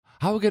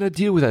How are we going to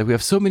deal with that? We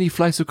have so many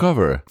flights to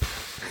cover.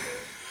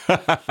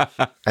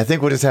 I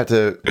think we'll just have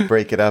to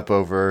break it up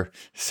over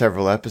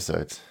several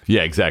episodes.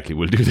 Yeah, exactly.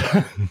 We'll do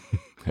that.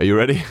 Are you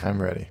ready?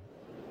 I'm ready.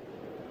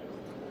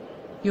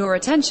 Your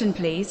attention,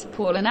 please.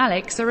 Paul and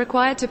Alex are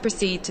required to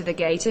proceed to the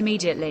gate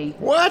immediately.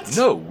 What?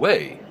 No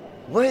way.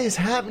 What is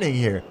happening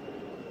here?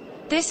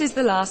 This is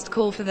the last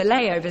call for the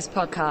Layovers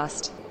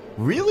podcast.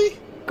 Really?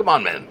 Come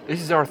on, man. This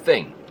is our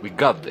thing. We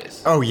got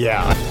this. Oh,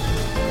 yeah.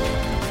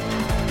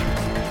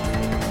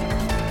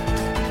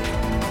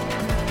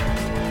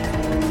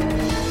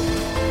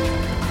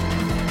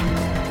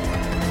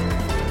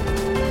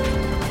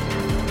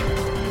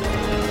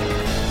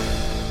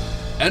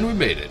 And we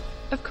made it.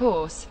 Of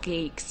course,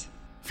 geeks.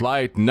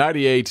 Flight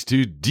 98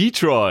 to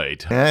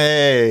Detroit.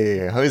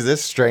 Hey, who's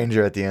this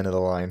stranger at the end of the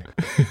line?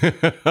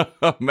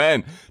 Oh,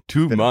 man,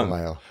 2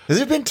 months.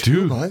 Has it been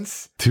 2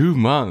 months? 2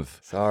 months.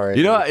 Sorry.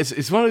 You know,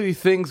 it's one of these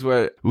things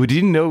where we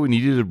didn't know we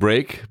needed a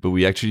break, but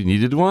we actually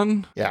needed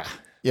one. Yeah.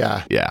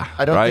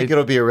 I don't think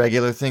it'll be a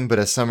regular thing, but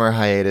a summer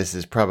hiatus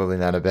is probably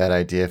not a bad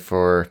idea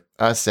for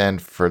us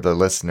and for the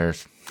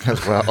listeners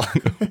as well.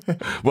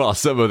 Well,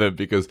 some of them,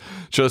 because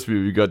trust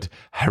me, we got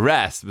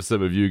harassed by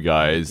some of you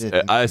guys.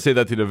 I say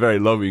that in a very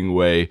loving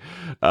way,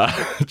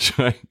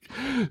 trying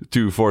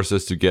to force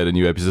us to get a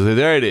new episode. So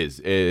there it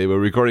is. We're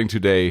recording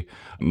today,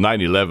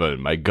 9/11.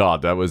 My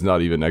God, that was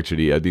not even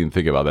actually, I didn't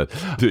think about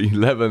that. The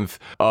 11th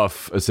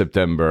of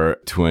September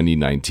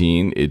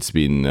 2019. It's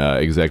been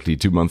exactly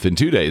 2 months and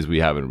 2 days we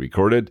haven't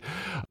recorded.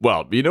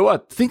 Well, you know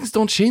what? Things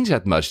don't change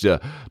that much. The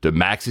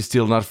MAX is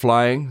still not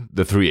flying.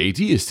 The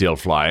 380 is still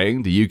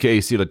flying. The UK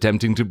is still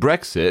attempting to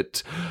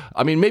Brexit.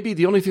 I mean, maybe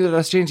the only thing that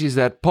has changed is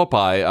that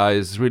Popeye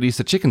has released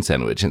a chicken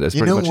sandwich, and that's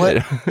pretty much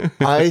it.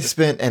 I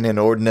spent an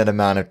inordinate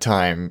amount of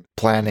time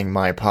planning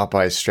my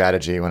Popeye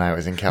strategy when I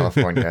was in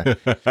California.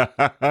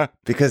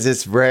 Because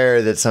it's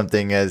rare that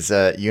something as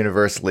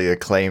universally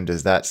acclaimed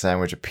as that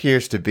sandwich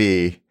appears to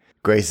be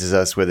graces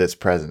us with its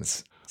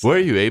presence. Were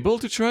you able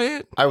to try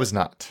it? I was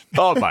not.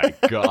 Oh my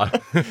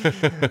God.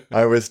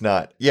 I was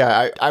not.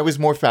 Yeah, I was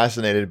more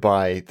fascinated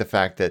by the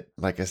fact that,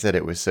 like I said,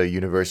 it was so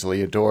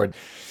universally adored.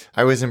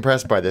 I was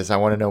impressed by this. I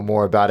want to know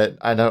more about it.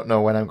 I don't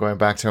know when I'm going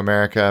back to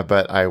America,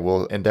 but I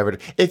will endeavor to.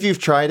 If you've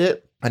tried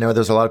it, I know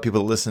there's a lot of people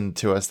that listen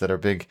to us that are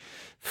big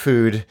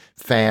food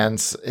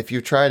fans. If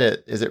you've tried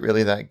it, is it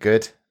really that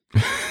good?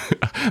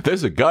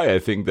 There's a guy, I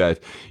think,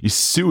 that is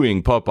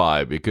suing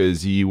Popeye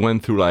because he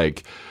went through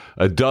like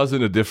a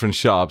dozen of different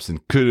shops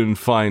and couldn't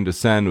find a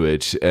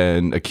sandwich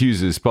and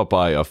accuses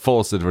Popeye of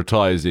false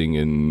advertising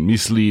and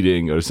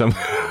misleading or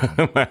something.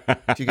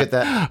 If you get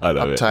that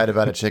uptight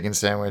about a chicken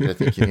sandwich, I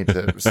think you need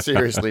to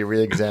seriously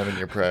re-examine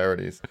your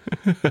priorities.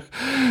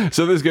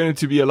 So there's going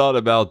to be a lot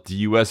about the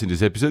US in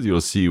this episode.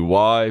 You'll see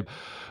why.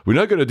 We're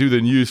not going to do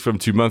the news from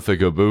 2 months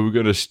ago, but we're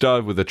going to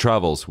start with the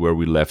travels where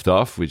we left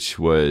off, which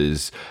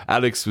was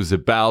Alex was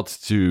about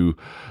to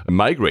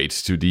migrate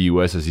to the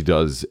US as he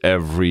does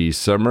every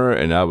summer,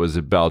 and I was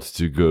about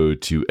to go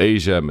to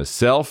Asia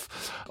myself.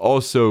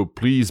 Also,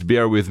 please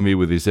bear with me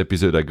with this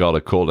episode. I got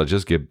a cold. I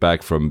just get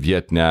back from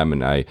Vietnam,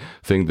 and I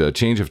think the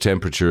change of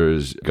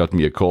temperatures got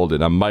me a cold,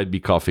 and I might be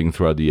coughing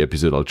throughout the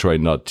episode. I'll try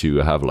not to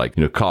have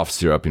cough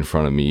syrup in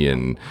front of me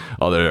and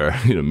other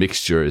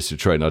mixtures to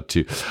try not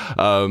to.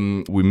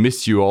 We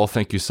miss you all.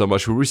 Thank you so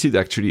much. We received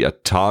actually a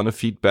ton of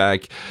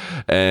feedback,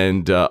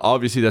 and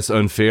obviously that's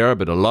unfair,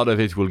 but a lot of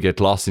it will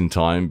get lost in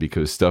time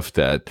because stuff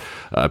that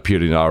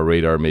appeared in our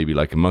radar maybe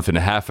like a month and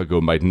a half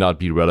ago might not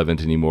be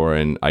relevant anymore.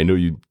 And I know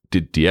you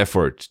did the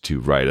effort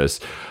to write us,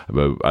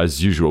 but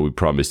as usual, we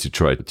promise to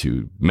try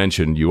to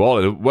mention you all.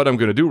 And what I'm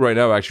going to do right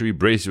now, actually,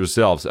 brace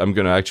yourselves. I'm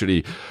going to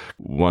actually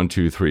 1,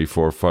 2, 3,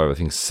 4, 5, I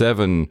think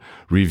 7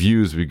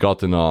 reviews we've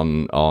gotten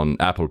on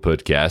Apple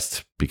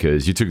Podcasts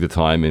because you took the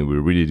time and we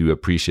really do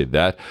appreciate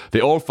that.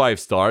 They're all 5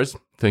 stars.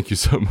 Thank you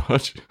so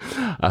much.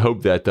 I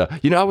hope that,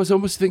 I was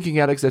almost thinking,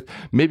 Alex, that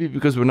maybe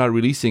because we're not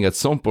releasing, at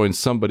some point,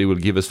 somebody will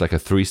give us like a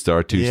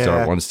 3-star,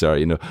 2-star, 1-star,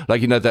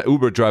 like, that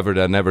Uber driver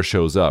that never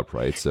shows up,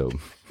 right? So,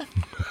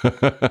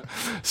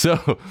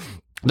 so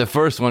the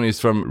first one is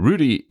from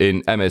Rudy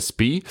in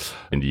MSP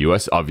in the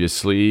US,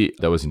 obviously.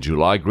 That was in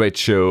July. Great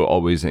show.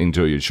 Always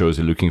enjoy your shows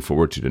and looking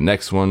forward to the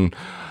next one.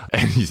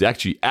 And he's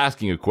actually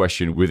asking a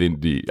question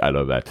I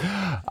love that.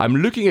 I'm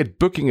looking at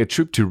booking a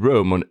trip to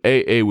Rome on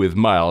AA with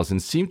miles and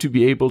seem to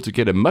be able to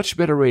get a much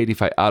better rate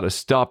if I add a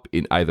stop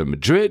in either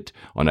Madrid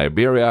on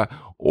Iberia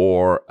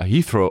or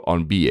Heathrow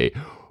on BA.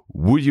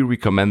 Would you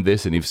recommend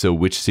this? And if so,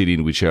 which city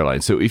and which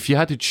airline? So if you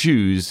had to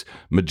choose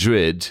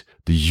Madrid,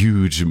 the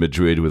huge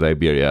Madrid with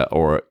Iberia,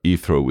 or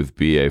Heathrow with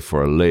BA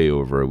for a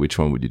layover, which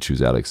one would you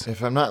choose, Alex?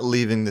 If I'm not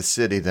leaving the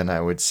city, then I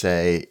would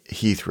say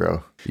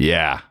Heathrow.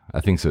 Yeah,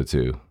 I think so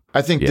too.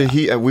 I think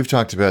we've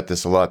talked about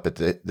this a lot, but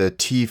the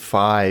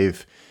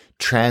T5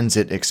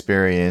 transit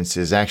experience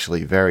is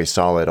actually very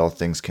solid, all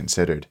things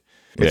considered.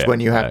 It's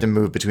when you have to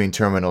move between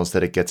terminals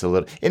that it gets a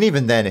little... And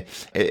even then,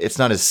 it's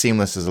not as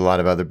seamless as a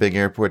lot of other big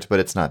airports, but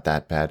it's not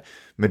that bad.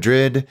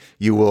 Madrid,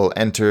 you will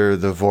enter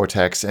the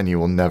vortex and you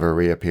will never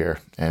reappear.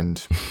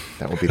 And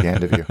that will be the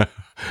end of you.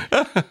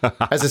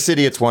 As a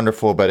city, it's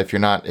wonderful, but if you're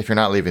not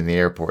leaving the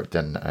airport,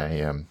 then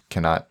I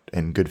cannot,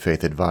 in good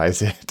faith,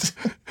 advise it.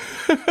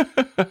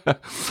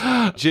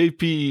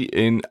 JP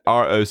in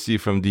ROC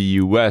from the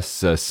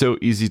US, so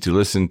easy to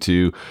listen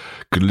to.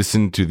 Could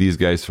listen to these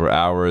guys for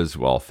hours.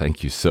 Well,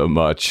 thank you so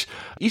much.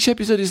 Each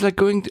episode is like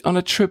going on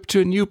a trip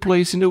to a new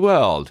place in the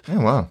world. Oh,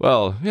 wow.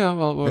 Well, yeah,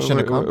 well,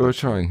 we're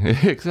trying.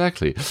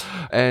 Exactly.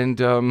 And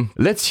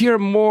let's hear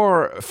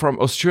more from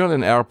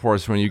Australian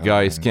airports when you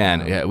guys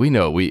can. Yeah, we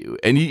know.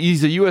 And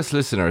he's a US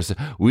listener. So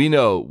we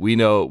know. We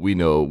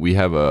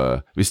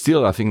have we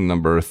still, I think,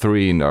 number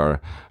 3 in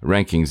our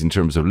rankings in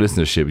terms of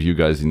listenership, you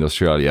guys in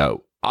Australia.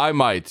 I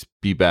might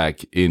be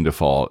back in the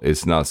fall.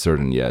 It's not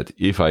certain yet.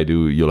 If I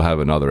do, you'll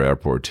have another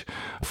airport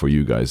for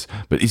you guys.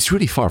 But it's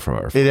really far from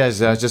our. It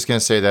is. I was just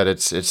going to say that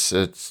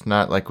it's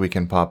not like we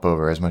can pop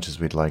over as much as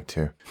we'd like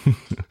to.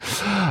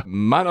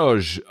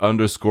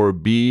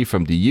 Manoj_B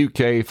from the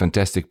UK.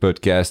 Fantastic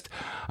podcast.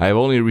 I have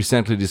only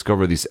recently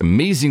discovered this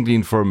amazingly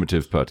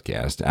informative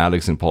podcast.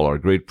 Alex and Paul are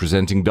great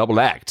presenting double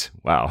act.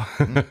 Wow.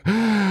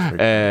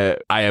 I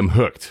am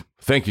hooked.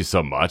 Thank you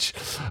so much.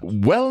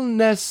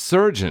 Wellness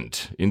Surgeon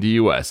in the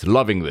US.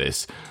 Loving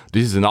this.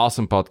 This is an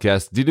awesome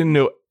podcast. Didn't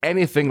know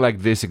anything like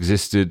this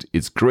existed.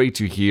 It's great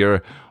to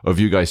hear of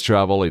you guys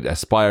travel. It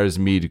inspires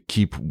me to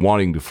keep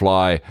wanting to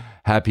fly.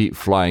 Happy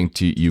flying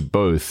to you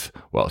both.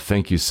 Well,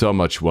 thank you so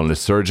much, Wellness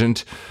Surgeon.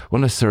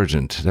 Wellness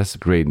Surgeon, that's a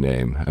great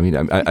name. I mean,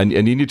 and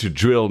you need to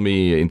drill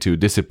me into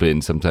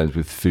discipline sometimes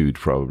with food,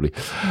 probably.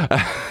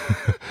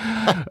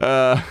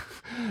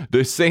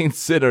 The Saint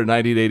Sitter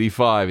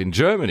 1985 in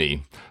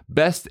Germany.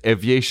 Best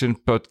aviation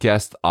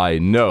podcast I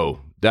know.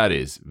 That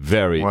is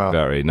very,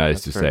 very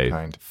nice to say.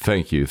 Kind.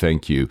 Thank you.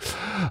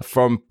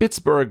 From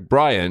Pittsburgh,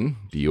 Brian,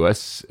 the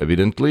US,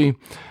 evidently.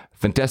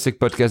 Fantastic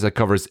podcast that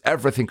covers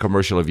everything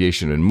commercial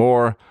aviation and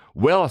more.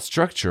 Well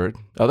structured.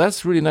 Oh,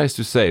 that's really nice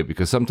to say,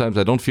 because sometimes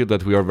I don't feel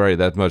that we are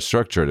that much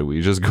structured.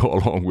 We just go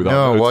along without.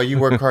 No, well, you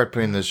work hard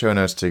putting the show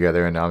notes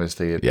together, and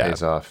obviously it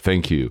pays off.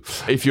 Thank you.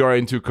 If you are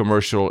into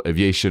commercial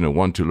aviation and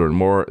want to learn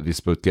more,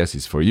 this podcast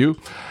is for you.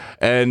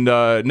 And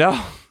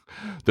now,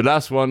 the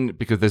last one,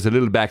 because there's a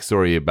little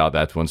backstory about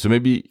that one. So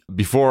maybe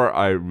before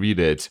I read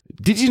it,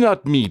 did you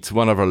not meet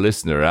one of our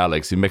listeners,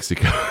 Alex, in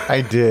Mexico?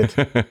 I did.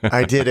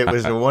 It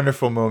was a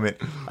wonderful moment.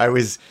 I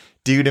was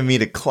due to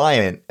meet a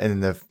client,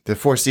 and the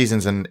Four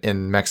Seasons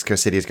in Mexico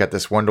City has got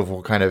this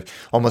wonderful kind of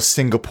almost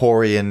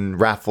Singaporean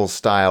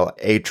raffle-style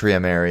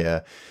atrium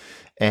area.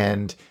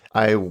 And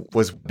I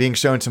was being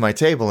shown to my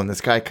table, and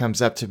this guy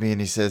comes up to me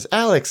and he says,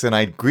 Alex, and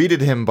I greeted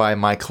him by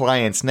my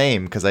client's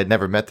name because I'd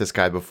never met this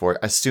guy before,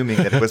 assuming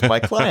that it was my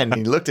client.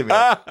 And he looked at me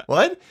like,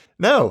 what?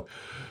 No.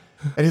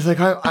 And he's like,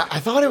 I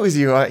thought it was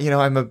you.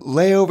 I'm a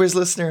layovers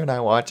listener and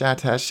I watch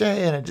Attaché,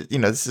 and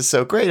this is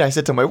so great. I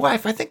said to my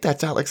wife, I think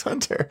that's Alex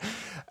Hunter.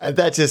 And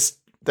that just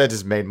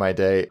made my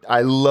day.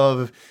 I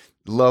love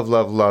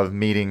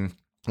meeting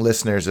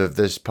listeners of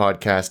this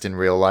podcast in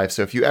real life.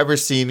 So if you ever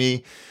see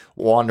me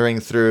wandering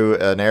through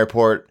an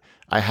airport,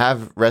 I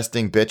have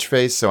resting bitch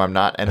face, so I'm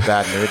not in a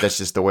bad mood. That's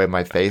just the way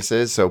my face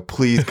is. So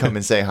please come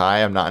and say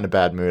hi. I'm not in a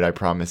bad mood, I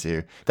promise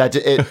you.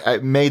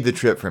 It made the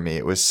trip for me.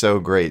 It was so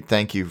great.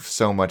 Thank you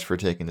so much for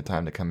taking the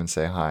time to come and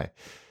say hi.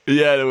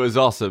 Yeah, it was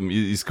awesome.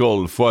 He's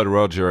called Fuad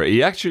Roger.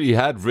 He actually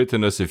had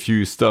written us a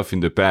few stuff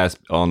in the past.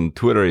 On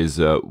Twitter is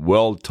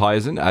Walt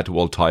Tyson,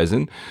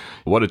 @WaltTyson.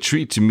 What a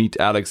treat to meet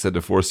Alex at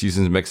the Four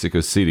Seasons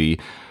Mexico City.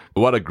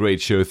 What a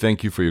great show.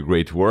 Thank you for your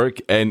great work.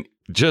 And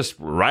just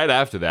right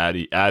after that,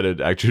 he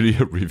added actually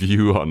a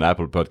review on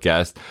Apple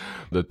Podcast.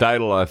 The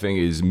title, I think,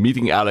 is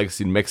Meeting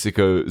Alex in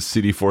Mexico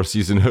City Four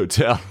Season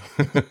Hotel.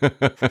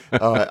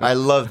 I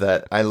love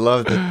that. I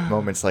love that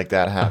moments like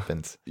that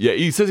happens. Yeah,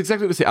 he says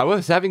exactly the same. I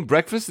was having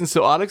breakfast and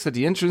saw Alex at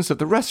the entrance of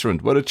the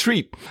restaurant. What a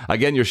treat.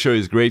 Again, your show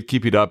is great.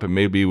 Keep it up, and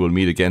maybe we'll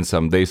meet again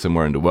someday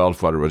somewhere in the world.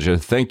 Father Roger,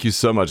 thank you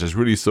so much. It's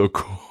really so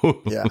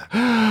cool. Yeah.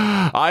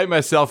 I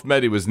myself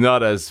met, it was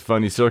not as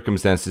funny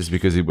circumstances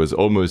because it was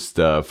almost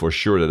for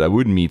sure that I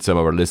would meet some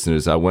of our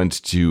listeners. I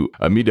went to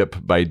a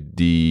meetup by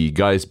the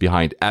guys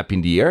behind App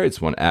in the Air.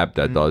 It's one app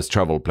that does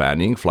travel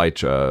planning,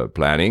 flight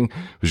planning.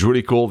 It was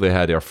really cool. They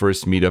had their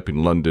first meetup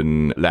in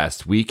London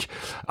last week.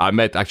 I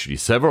met actually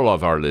several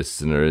of our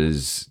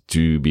listeners.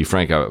 To be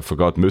frank, I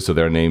forgot most of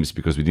their names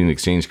because we didn't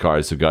exchange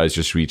cards. So guys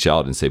just reach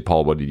out and say,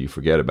 Paul, what did you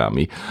forget about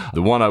me?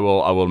 The one I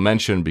will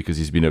mention because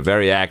he's been a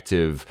very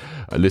active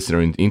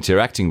listener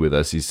interacting with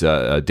us is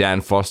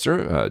Dan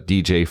Foster,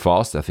 DJ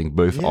Faust, I think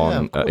both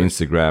on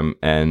Instagram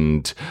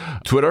and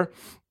Twitter.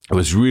 It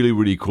was really,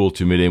 really cool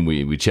to meet him.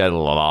 We chatted a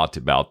lot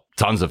about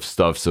tons of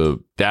stuff.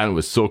 So Dan,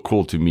 was so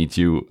cool to meet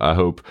you. I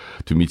hope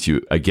to meet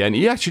you again.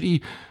 He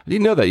actually, I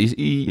didn't know that.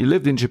 He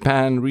lived in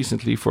Japan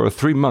recently for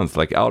 3 months,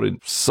 like out in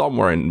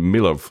somewhere in the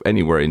middle of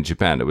anywhere in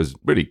Japan. It was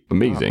really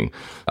amazing.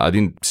 Wow. I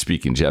didn't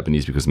speak in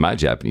Japanese because my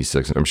Japanese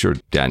sucks. I'm sure,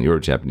 Dan, your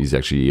Japanese is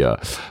actually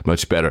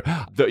much better.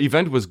 The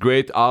event was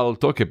great. I'll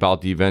talk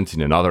about the event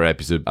in another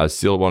episode. I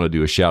still want to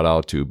do a shout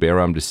out to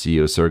Behram, the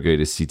CEO, Sergey,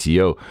 the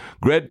CTO,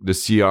 Greg, the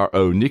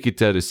CRO,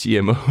 Nikita, the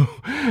CMO,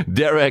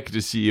 Derek, the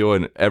CEO,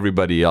 and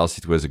everybody else.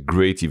 It was a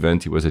great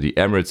event. It was at the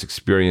Emirates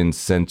Experience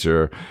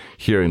Center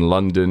here in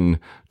London,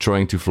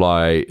 trying to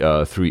fly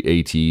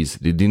 380s.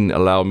 They didn't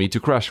allow me to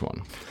crash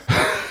one.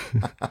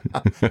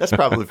 That's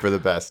probably for the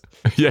best.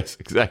 Yes,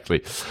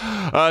 exactly.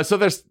 So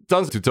there's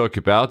tons to talk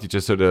about. You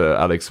just heard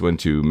Alex went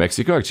to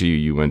Mexico. Actually,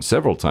 you went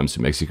several times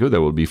to Mexico.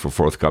 That will be for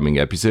forthcoming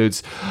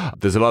episodes.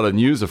 There's a lot of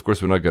news. Of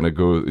course, we're not going to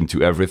go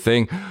into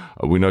everything.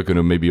 We're not going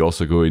to maybe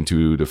also go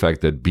into the fact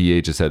that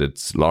BA just had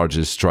its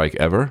largest strike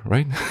ever,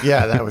 right?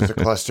 Yeah, that was a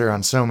cluster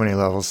on so many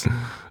levels.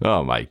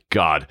 Oh my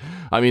God.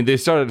 I mean, they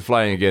started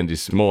flying again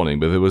this morning,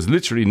 but there was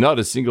literally not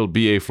a single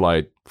BA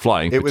flight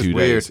flying for 2 days. It was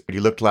weird.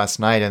 You looked last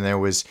night and there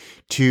was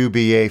 2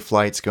 BA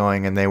flights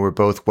going and they were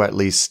both wet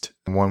leased.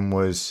 One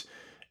was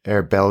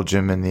Air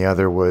Belgium and the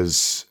other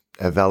was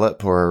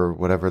Envelop or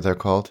whatever they're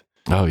called.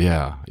 Oh,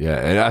 yeah. Yeah.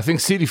 And I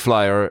think City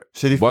Flyer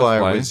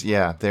was,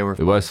 yeah, they were.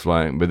 It was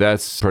flying, but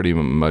that's pretty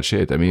much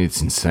it. I mean,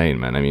 it's insane,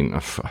 man. I mean,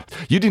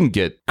 you didn't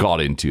get caught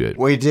into it.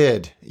 We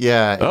did.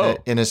 Yeah.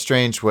 In a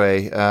strange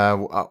way.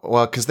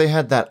 Well, because they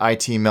had that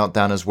IT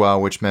meltdown as well,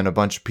 which meant a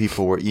bunch of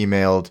people were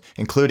emailed,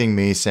 including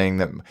me, saying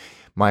that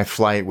my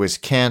flight was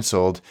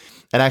canceled.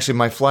 And actually,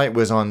 my flight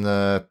was on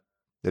the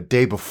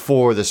day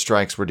before the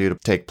strikes were due to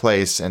take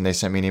place. And they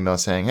sent me an email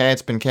saying, hey,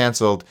 it's been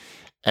canceled.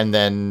 And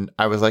then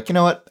I was like, you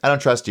know what? I don't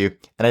trust you.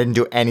 And I didn't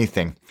do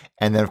anything.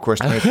 And then, of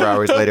course, 24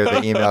 hours later, they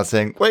emailed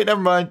saying, wait,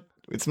 never mind.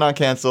 It's not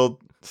canceled.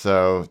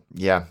 So,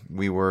 yeah,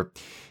 we were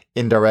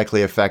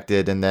indirectly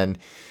affected. And then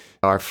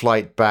our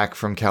flight back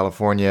from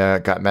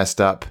California got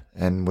messed up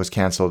and was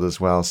canceled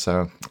as well.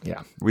 So,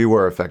 yeah, we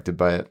were affected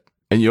by it.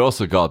 And you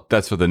also got,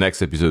 that's for the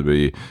next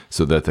episode,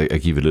 so that I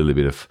give a little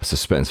bit of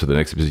suspense for the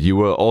next episode. You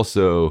were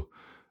also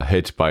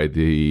hit by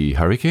the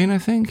hurricane, I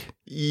think?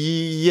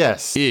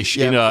 Yes. Ish,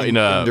 yeah, in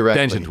a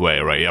tangent way,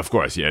 right? Of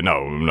course, yeah,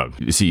 no.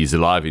 You see, he's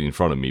alive in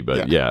front of me,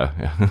 but yeah.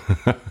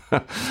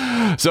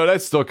 So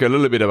let's talk a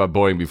little bit about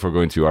Boeing before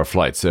going to our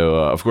flight. So,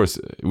 of course,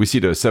 we see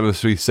the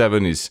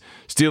 737 is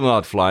still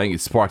not flying.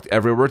 It's parked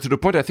everywhere, to the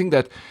point, I think,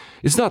 that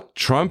it's not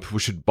Trump who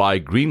should buy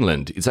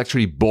Greenland. It's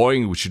actually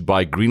Boeing who should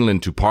buy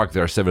Greenland to park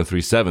their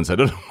 737s. I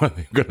don't know why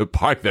they're going to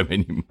park them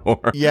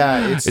anymore.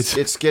 Yeah,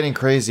 it's getting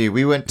crazy.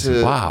 We went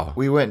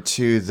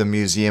to the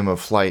Museum of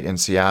Flight in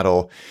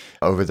Seattle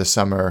over the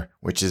summer,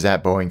 which is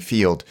at Boeing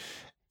Field,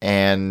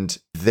 and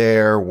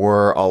there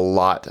were a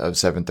lot of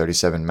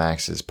 737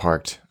 Maxes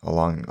parked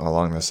along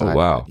the side. Oh,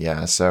 wow.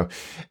 Yeah, so,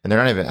 and they're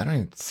not even, I don't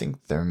even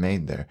think they're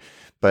made there.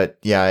 But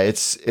yeah,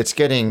 it's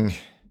getting,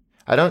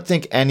 I don't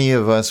think any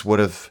of us would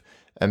have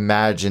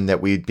imagined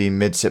that we'd be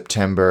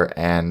mid-September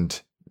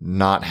and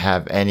not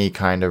have any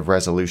kind of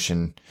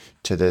resolution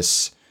to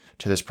this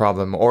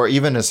problem, or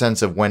even a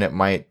sense of when it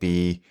might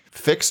be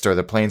fixed or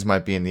the planes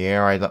might be in the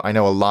air. I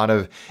know a lot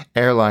of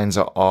airlines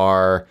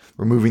are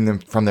removing them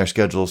from their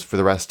schedules for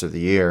the rest of the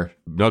year.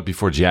 Not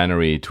before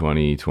January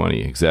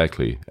 2020,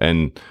 exactly.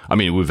 And I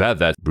mean, we've had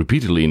that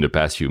repeatedly in the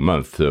past few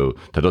months, so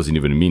that doesn't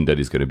even mean that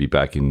it's going to be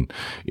back in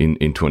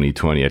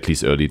 2020, at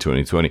least early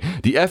 2020.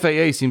 The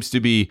FAA seems to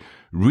be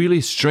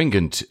really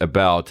stringent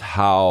about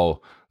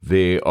how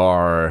they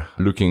are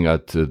looking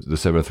at the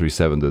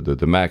 737,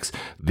 the MAX.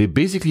 They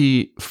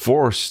basically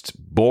forced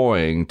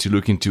Boeing to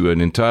look into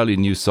an entirely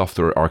new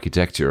software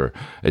architecture.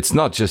 It's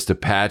not just a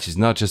patch. It's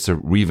not just a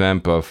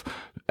revamp of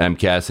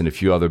MCAS and a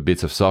few other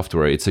bits of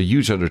software. It's a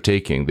huge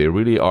undertaking. They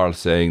really are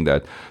saying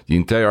that the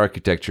entire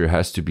architecture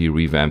has to be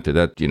revamped. And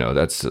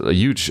that's a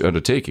huge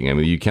undertaking. I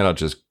mean, you cannot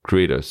just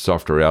create a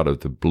software out of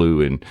the blue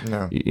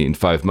in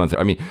 5 months.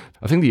 I mean,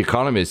 I think The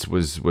Economist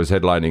was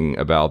headlining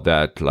about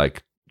that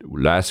like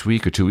last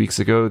week or 2 weeks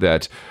ago,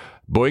 that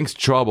Boeing's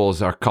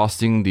troubles are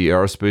costing the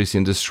aerospace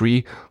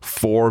industry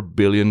 $4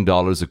 billion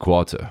a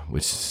quarter,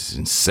 which is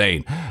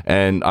insane.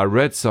 And I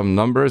read some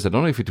numbers. I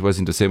don't know if it was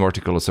in the same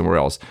article or somewhere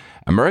else.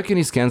 American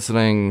is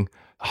canceling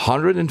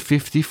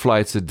 150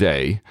 flights a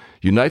day.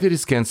 United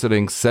is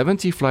canceling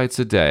 70 flights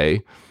a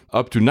day,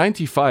 up to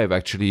 95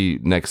 actually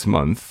next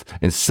month.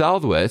 And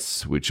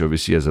Southwest, which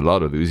obviously has a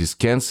lot of these, is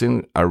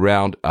canceling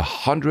around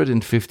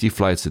 150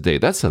 flights a day.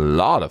 That's a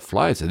lot of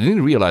flights. I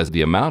didn't realize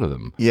the amount of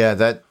them. Yeah,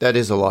 that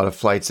is a lot of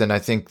flights. And I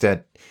think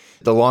that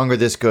the longer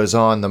this goes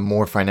on, the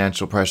more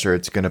financial pressure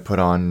it's going to put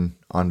on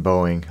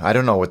Boeing. I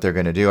don't know what they're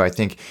going to do. I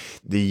think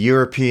the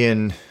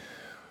European,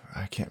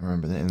 I can't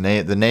remember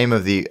the name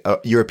of the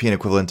European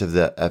equivalent of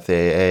the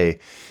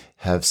FAA,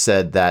 have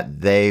said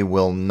that they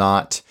will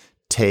not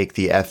take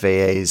the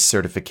FAA's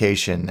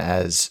certification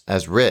as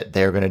writ.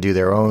 They're going to do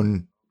their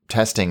own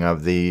testing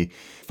of the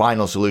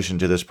final solution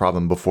to this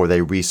problem before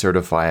they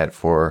recertify it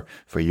for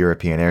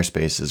European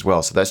airspace as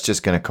well. So that's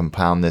just going to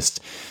compound this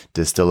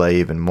delay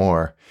even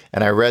more.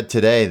 And I read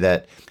today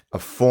that a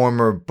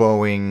former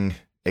Boeing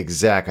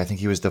exec, I think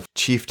he was the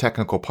chief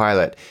technical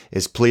pilot,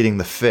 is pleading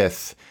the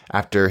fifth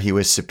after he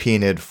was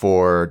subpoenaed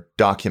for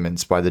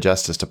documents by the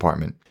Justice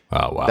Department.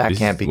 Oh, wow. That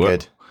can't be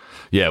good.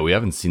 Yeah, we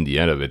haven't seen the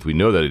end of it. We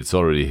know that it's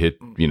already hit,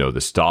 the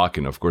stock,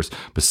 and of course,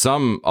 but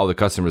some of the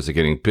customers are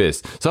getting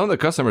pissed. Some of the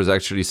customers are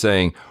actually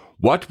saying,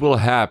 what will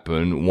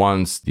happen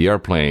once the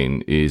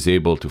airplane is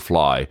able to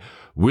fly?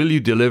 Will you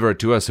deliver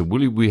to us, or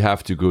will we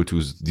have to go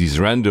to these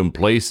random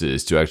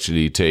places to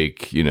actually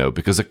take,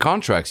 because the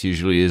contracts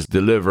usually is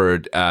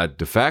delivered at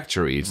the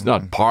factory. It's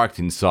not parked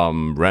in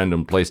some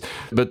random place.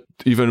 But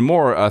even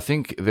more, I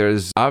think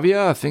there's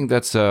Avia. I think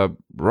that's a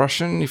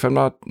Russian, if I'm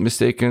not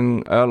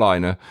mistaken,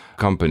 airline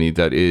company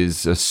that is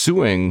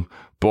suing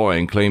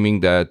Boeing, claiming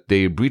that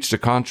they breached a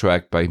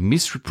contract by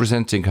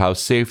misrepresenting how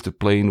safe the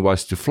plane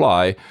was to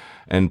fly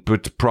and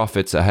put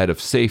profits ahead of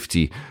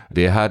safety.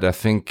 They had, I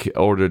think,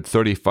 ordered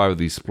 35 of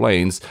these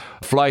planes.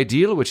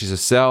 Flydeal, which is a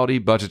Saudi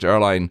budget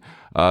airline,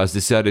 has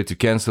decided to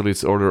cancel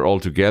its order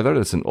altogether.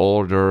 That's an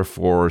order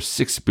for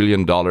 $6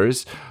 billion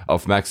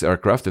of MAX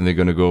aircraft, and they're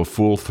going to go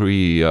full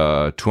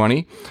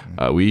 320.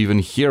 We're even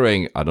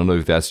hearing, I don't know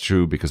if that's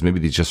true, because maybe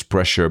they just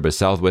pressure, but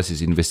Southwest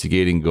is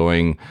investigating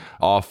going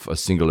off a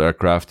single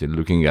aircraft and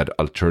looking at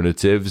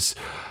alternatives.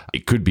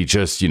 It could be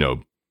just,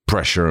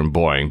 pressure on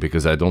Boeing,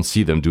 because I don't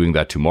see them doing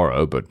that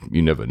tomorrow, but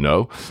you never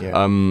know.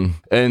 Yeah.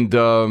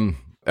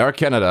 Air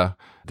Canada,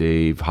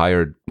 they've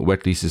hired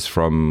wet leases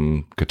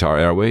from Qatar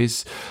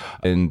Airways,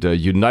 and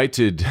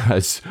United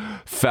has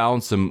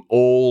found some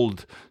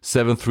old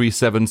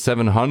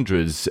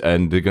 737-700s,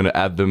 and they're going to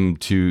add them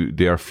to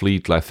their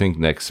fleet, I think,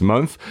 next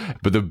month.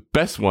 But the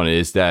best one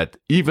is that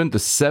even the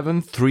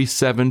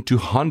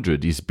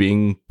 737-200 is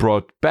being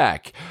brought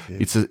back.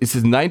 It's a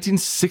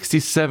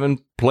 1967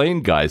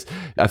 plane, guys.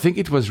 I think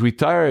it was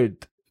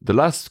retired. The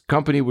last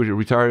company which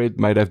retired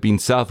might have been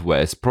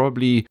Southwest,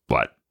 probably,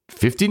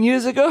 15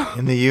 years ago?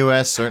 In the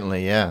U.S.,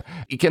 certainly, yeah.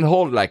 It can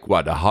hold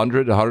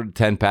 100,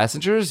 110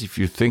 passengers. If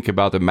you think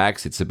about the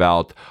MAX, it's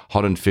about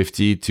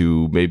 150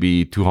 to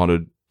maybe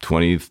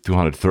 220,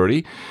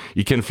 230.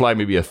 You can fly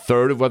maybe a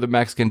third of what the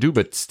MAX can do,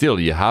 but still,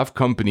 you have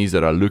companies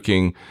that are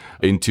looking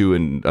into,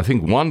 and I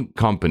think one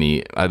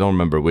company, I don't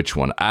remember which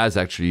one, has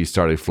actually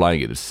started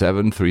flying it, a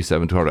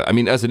 737-200. I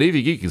mean, as an AV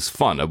geek, it's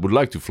fun. I would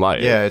like to fly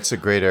it. Yeah, it's a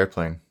great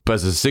airplane. But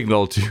as a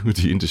signal to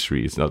the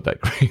industry, it's not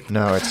that great.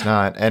 No, it's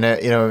not. And,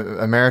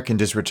 American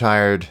just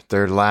retired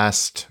their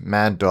last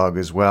Mad Dog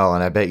as well.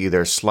 And I bet you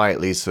they're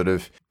slightly sort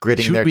of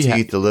gritting their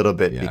teeth a little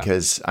bit,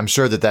 because I'm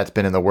sure that's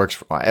been in the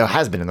works. It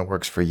has been in the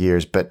works for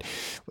years, but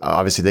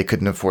obviously they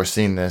couldn't have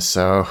foreseen this.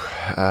 So,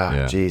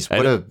 geez,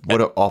 what an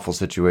awful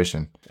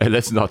situation. And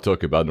let's not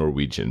talk about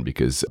Norwegian,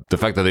 because the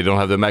fact that they don't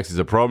have the MAX is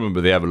a problem,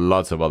 but they have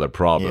lots of other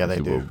problems. Yeah, they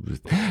do.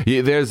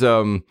 There's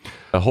a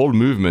whole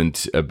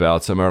movement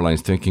about some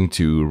airlines thinking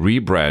to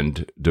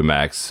rebrand the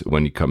MAX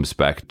when it comes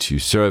back to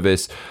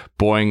service.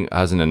 Boeing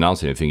hasn't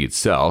announced anything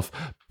itself,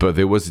 but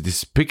there was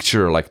this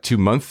picture 2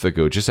 months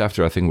ago, just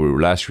after I think we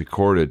last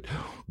recorded,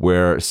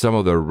 where some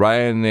of the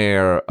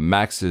Ryanair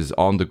MAXs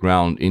on the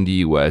ground in the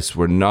US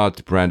were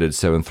not branded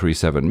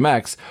 737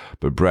 MAX,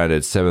 but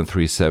branded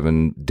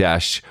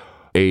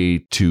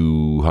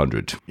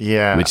 737-A200.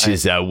 Yeah. Which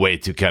is a way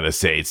to kind of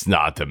say it's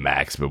not the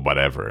MAX, but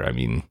whatever. I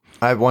mean,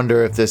 I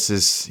wonder if this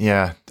is,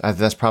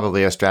 that's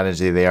probably a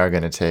strategy they are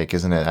going to take,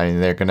 isn't it? I mean,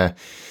 they're going to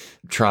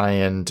try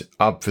and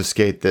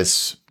obfuscate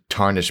this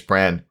tarnished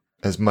brand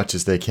as much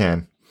as they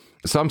can.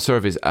 Some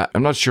surveys,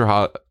 I'm not sure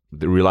how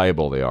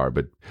reliable they are,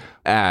 but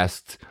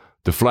asked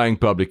the flying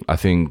public, I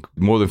think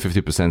more than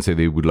 50% say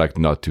they would like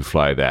not to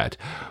fly that.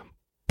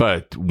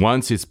 But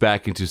once it's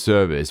back into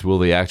service, will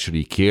they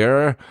actually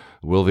care?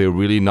 Will they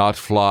really not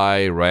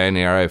fly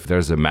Ryanair if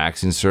there's a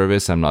MAX in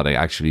service? I'm not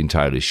actually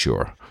entirely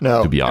sure,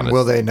 to be honest.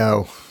 Will they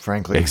know,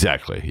 frankly?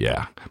 Exactly,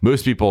 yeah.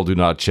 Most people do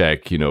not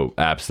check,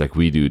 apps like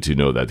we do to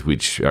know that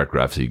which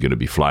aircraft are you going to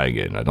be flying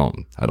in. I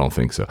don't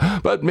think so.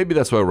 But maybe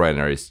that's why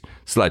Ryanair is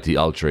slightly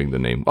altering the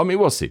name. I mean,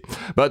 we'll see.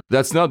 But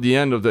that's not the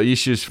end of the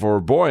issues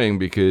for Boeing,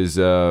 because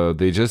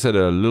they just had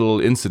a little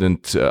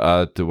incident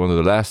at one of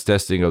the last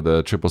testing of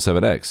the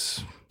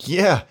 777X.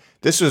 Yeah,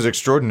 this was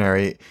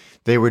extraordinary.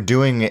 They were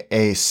doing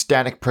a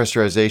static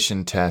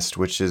pressurization test,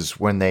 which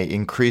is when they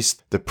increase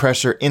the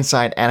pressure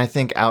inside and I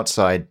think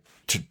outside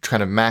to try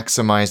to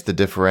maximize the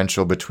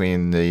differential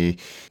between the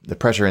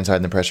pressure inside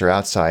and the pressure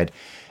outside.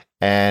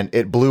 And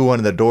it blew one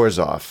of the doors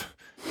off.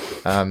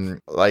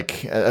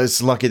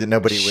 It's lucky that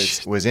nobody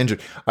was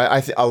injured.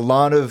 A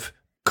lot of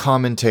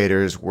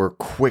commentators were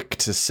quick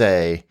to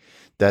say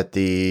that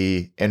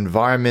the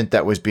environment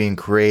that was being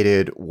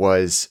created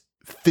was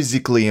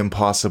physically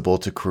impossible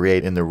to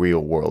create in the real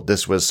world.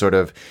 This was sort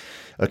of,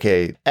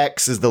 okay,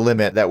 X is the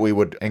limit that we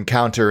would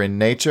encounter in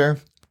nature.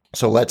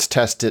 So let's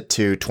test it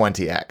to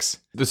 20x.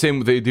 The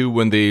same they do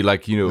when they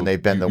When they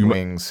bend the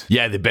wings.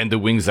 Yeah, they bend the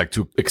wings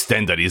to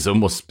extend that is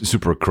almost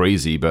super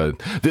crazy.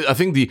 But I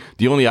think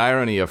the only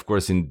irony, of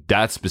course, in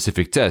that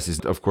specific test is,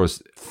 of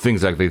course,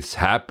 things like this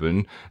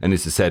happen and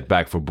it's a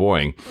setback for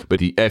Boeing. But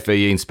the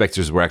FAA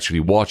inspectors were actually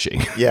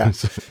watching. Yeah,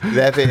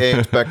 the FAA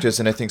inspectors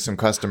and I think some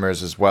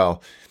customers as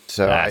well.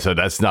 So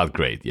that's not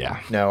great, yeah.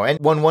 No, and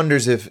one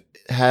wonders if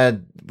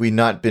had we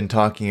not been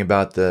talking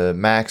about the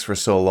MAX for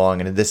so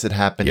long and this had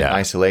happened in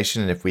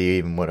isolation, and if we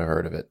even would have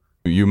heard of it.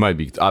 You might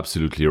be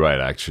absolutely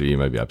right, actually. You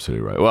might be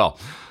absolutely right. Well,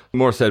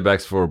 more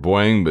setbacks for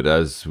Boeing, but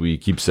as we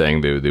keep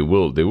saying, they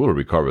will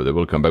recover, they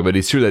will come back. But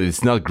it's true that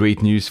it's not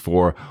great news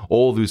for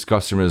all those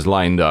customers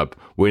lined up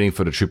waiting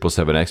for the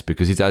 777X,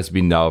 because it has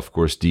been now, of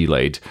course,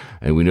 delayed.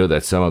 And we know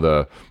that some of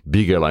the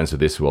big airlines of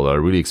this world are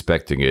really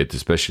expecting it,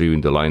 especially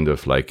in the line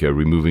of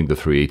removing the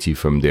 380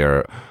 from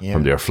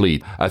their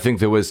fleet. I think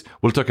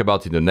we'll talk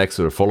about in the next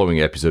or following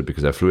episode,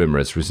 because I flew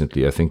Emirates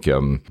recently. I think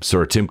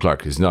Sir Tim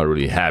Clark is not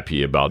really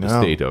happy about the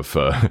state of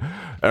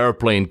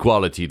airplane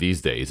quality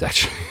these days,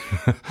 actually.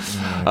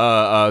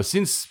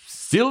 Since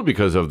still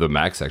because of the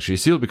MAX, actually,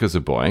 still because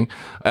of Boeing,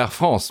 Air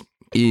France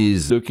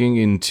is looking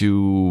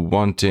into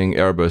wanting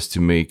Airbus to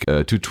make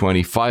a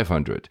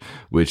 220-500,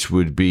 which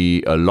would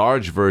be a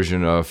large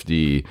version of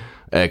the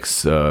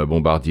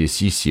ex-Bombardier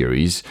C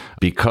series,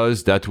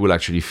 because that will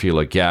actually fill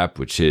a gap,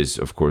 which is,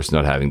 of course,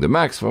 not having the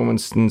MAX, for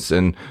instance,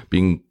 and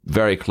being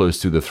very close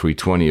to the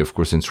 320, of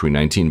course, and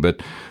 319.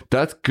 But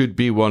that could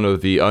be one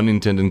of the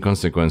unintended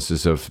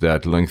consequences of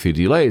that lengthy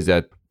delay, is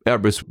that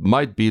Airbus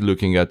might be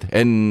looking at,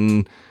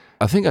 and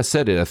I think I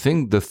said it, I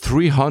think the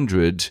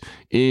 300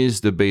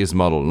 is the base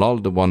model,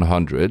 not the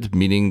 100,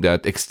 meaning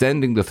that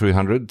extending the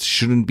 300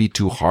 shouldn't be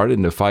too hard,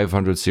 and the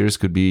 500 series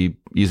could be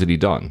easily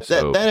done.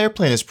 That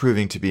airplane is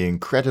proving to be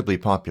incredibly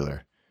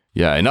popular.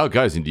 Yeah, and now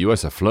guys in the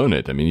US have flown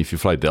it. I mean, if you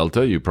fly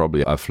Delta, you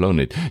probably have flown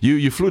it.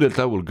 You flew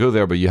Delta, we'll go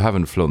there, but you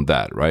haven't flown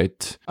that,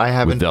 right? I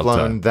haven't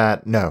flown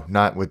that. No,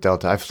 not with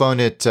Delta. I've flown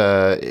it,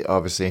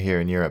 obviously, here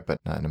in Europe, but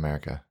not in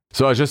America.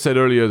 So I just said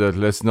earlier that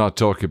let's not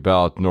talk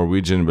about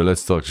Norwegian, but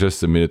let's talk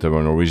just a minute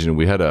about Norwegian.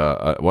 We had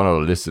one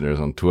of the listeners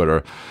on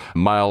Twitter,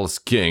 Miles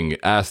King,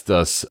 asked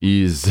us,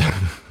 he's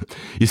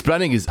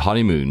planning his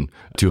honeymoon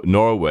to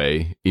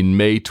Norway in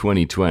May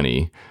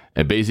 2020,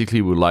 and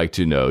basically would like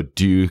to know,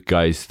 do you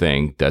guys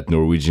think that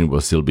Norwegian will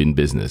still be in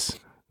business?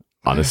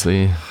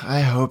 Honestly,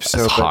 I hope so.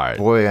 But hard.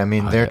 Boy, I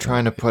mean, they're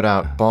trying to put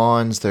out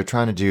bonds. They're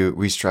trying to do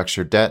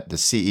restructure debt. The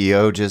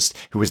CEO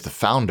who was the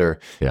founder,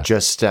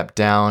 just stepped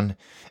down.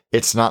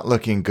 It's not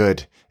looking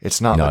good.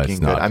 It's not looking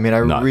good. I mean, I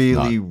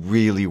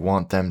really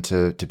want them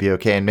to be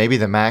okay. And maybe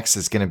the MAX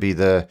is going to be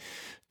the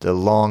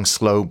long,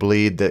 slow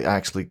bleed that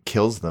actually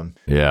kills them.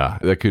 Yeah,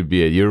 that could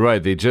be it. You're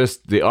right.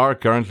 They are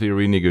currently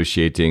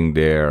renegotiating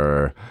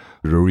the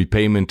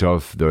repayment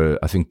of the,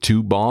 I think,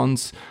 2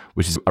 bonds,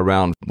 which is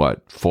around,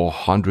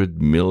 $400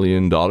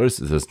 million.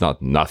 That's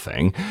not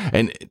nothing.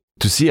 And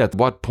to see at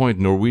what point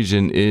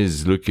Norwegian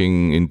is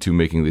looking into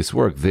making this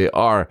work, they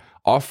are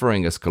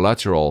offering as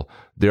collateral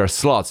their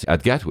slots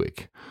at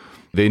Gatwick.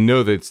 They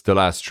know that it's the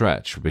last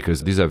stretch,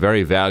 because these are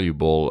very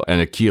valuable and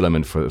a key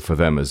element for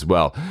them as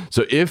well.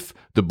 So if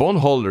the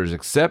bondholders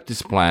accept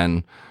this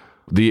plan,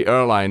 the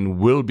airline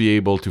will be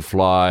able to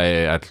fly,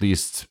 at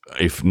least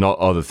if not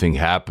other thing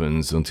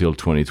happens, until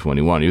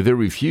 2021. If they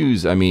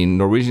refuse, I mean,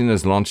 Norwegian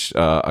has launched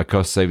a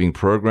cost-saving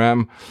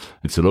program.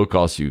 It's a low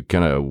cost. You're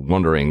kind of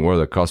wondering where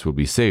the cost will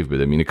be saved,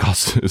 but I mean, a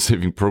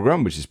cost-saving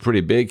program, which is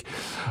pretty big.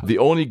 The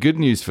only good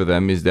news for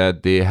them is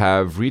that they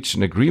have reached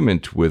an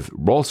agreement with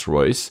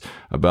Rolls-Royce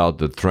about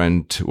the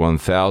Trent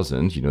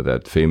 1000,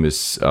 that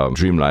famous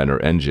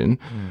Dreamliner engine.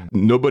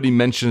 Nobody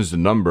mentions the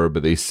number,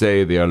 but they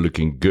say they are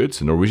looking good.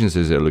 So Norwegian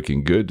says they're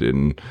looking good,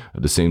 and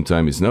at the same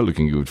time, it's not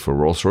looking good for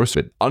Rolls-Royce.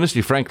 But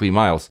honestly, frankly,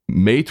 Miles,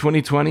 May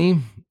 2020,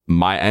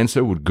 my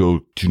answer would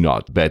go to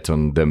not bet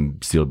on them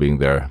still being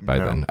there by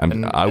then.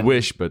 I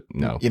wish, but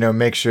no.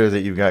 Make sure that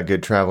you've got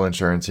good travel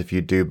insurance if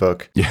you do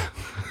book. Yeah.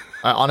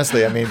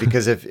 Honestly, I mean,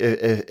 because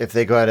if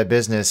they go out of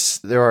business,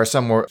 there are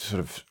some more sort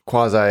of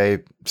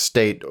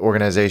quasi-state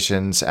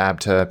organizations,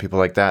 ABTA, people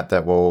like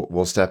that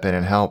will step in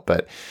and help.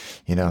 But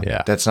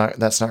that's not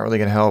really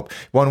going to help.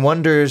 One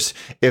wonders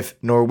if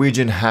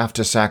Norwegian have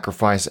to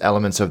sacrifice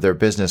elements of their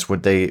business.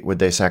 Would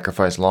they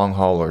sacrifice long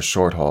haul or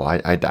short haul?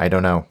 I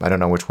don't know. I don't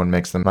know which one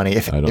makes the money,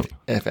 if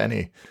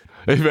any.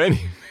 If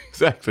any,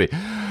 exactly.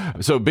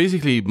 So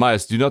basically,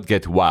 Miles, do not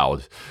get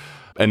wowed.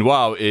 And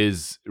wow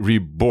is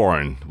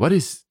reborn. What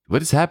is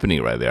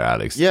happening right there,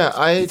 Alex? Yeah,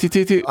 I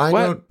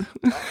don't.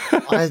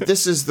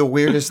 This is the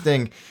weirdest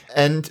thing,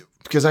 and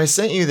because I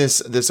sent you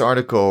this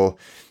article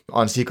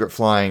on Secret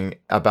Flying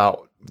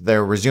about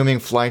they're resuming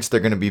flights. They're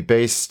going to be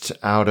based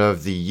out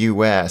of the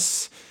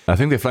U.S. I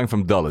think they're flying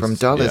from Dulles. From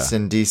Dulles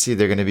in D.C.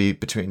 They're going to be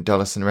between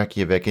Dulles and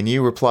Reykjavik, and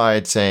you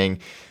replied saying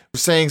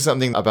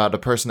something about a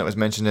person that was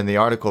mentioned in the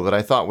article that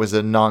I thought was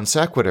a non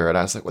sequitur, and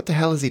I was like, what the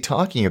hell is he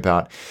talking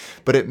about?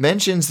 But it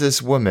mentions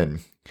this woman,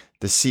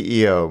 the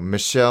CEO,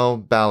 Michelle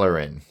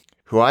Ballerin,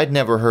 who I'd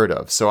never heard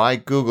of. So I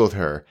Googled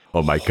her.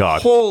 Oh my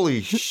God.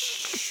 Holy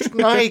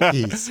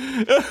shnikes.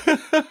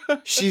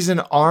 She's an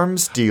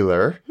arms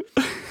dealer.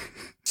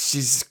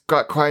 She's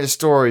got quite a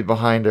story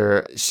behind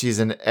her. She's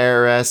an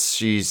heiress.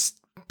 She's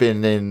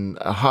been in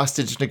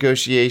hostage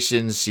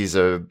negotiations. She's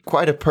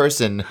quite a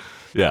person.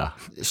 Yeah.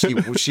 She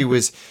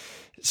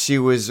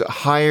was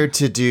hired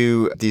to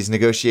do these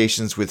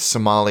negotiations with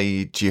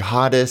Somali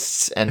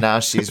jihadists, and now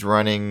she's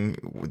running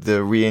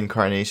the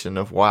reincarnation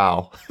of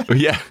WoW.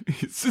 Yeah,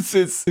 it's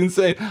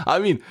insane. I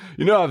mean,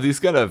 I have this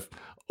kind of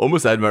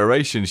almost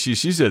admiration.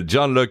 She's a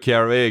John Le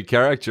Carre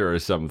character or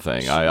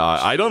something.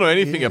 I don't know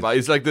anything about it.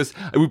 It's like this.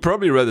 We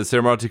probably read the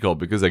same article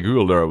because I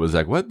Googled her. I was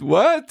like,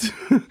 what?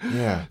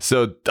 Yeah.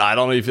 So I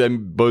don't know if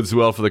that bodes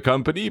well for the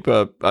company,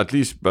 but at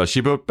least she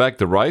brought back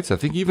the rights. I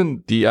think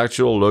even the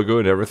actual logo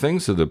and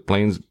everything. So the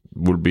planes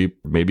will be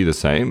maybe the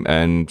same.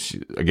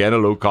 And again, a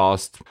low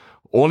cost.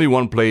 Only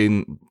one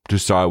plane to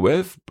start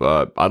with,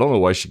 but I don't know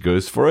why she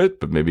goes for it.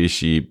 But maybe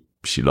she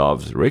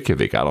loves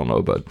Reykjavik. I don't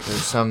know, but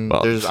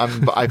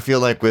I feel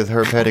like with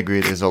her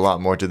pedigree, there's a lot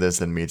more to this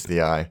than meets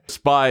the eye.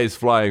 Spies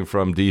flying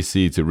from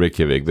DC to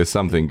Reykjavik. There's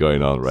something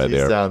going on right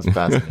there. Sounds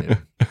fascinating.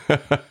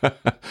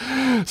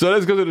 So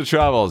let's go to the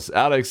travels.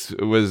 Alex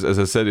was, as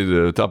I said at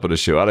the top of the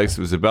show, Alex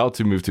was about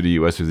to move to the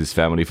US with his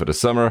family for the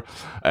summer,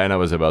 and I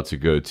was about to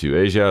go to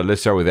Asia.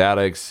 Let's start with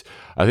Alex.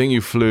 I think you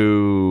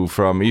flew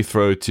from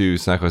Heathrow to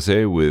San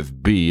Jose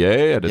with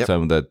BA at the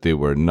time that they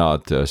were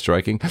not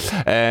striking,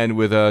 and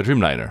with a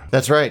Dreamliner.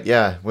 That's right.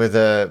 Yeah, with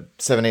a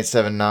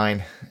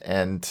 7879,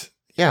 and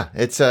yeah,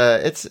 it's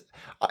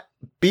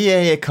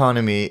BA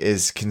economy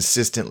is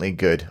consistently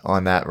good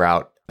on that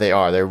route.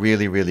 They're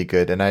really, really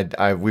good,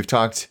 and we've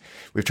tried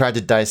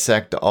to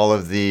dissect all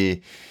of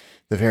the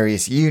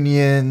various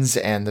unions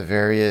and the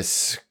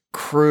various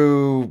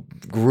crew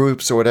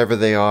groups or whatever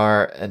they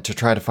are, and to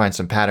try to find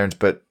some patterns,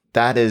 but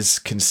that is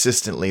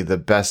consistently the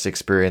best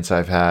experience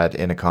I've had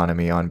in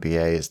economy on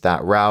BA is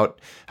that route.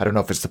 I don't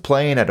know if it's the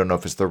plane, I don't know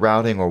if it's the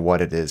routing or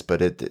what it is,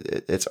 but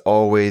it's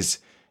always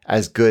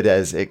as good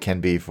as it can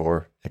be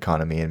for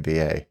economy in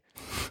BA.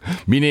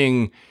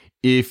 Meaning,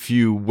 if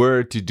you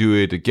were to do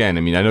it again,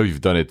 I mean, I know you've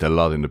done it a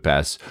lot in the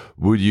past.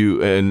 Would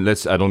you, and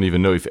I don't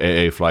even know if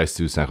AA flies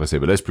to San Jose,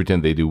 but let's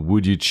pretend they do.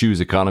 Would you choose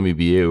economy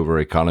BA over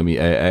economy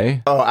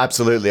AA? Oh,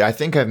 absolutely. I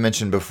think I've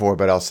mentioned before,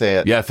 but I'll say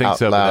it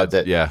out loud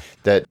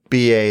that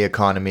BA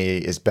economy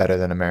is better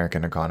than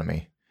American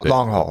economy.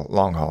 Long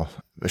haul.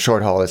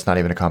 Short haul, it's not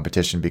even a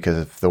competition because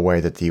of the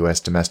way that the U.S.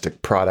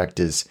 domestic product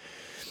is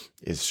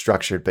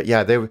structured. But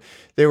yeah,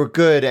 they were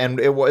good, and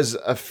it was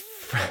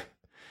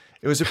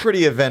a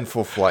pretty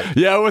eventful flight.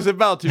 Yeah, I was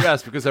about to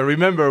ask because I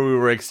remember we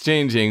were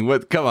exchanging.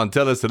 Come on,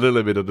 tell us a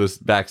little bit of this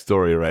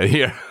backstory right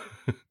here.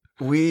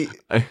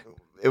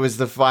 It was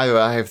the five.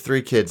 I have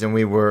 3 kids, and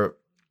we were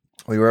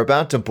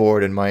about to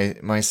board, and my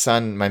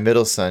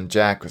middle son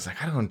Jack was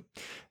like, I don't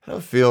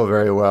feel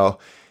very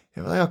well.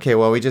 And we're like, okay,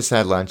 well, we just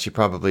had lunch. He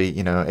probably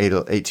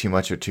ate too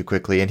much or too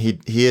quickly, and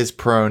he is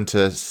prone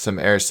to some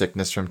air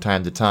sickness from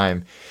time to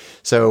time.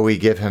 So we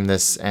give him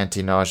this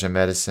anti-nausea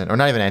medicine, or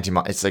not even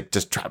it's like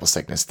just travel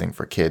sickness thing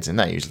for kids, and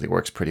that usually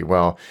works pretty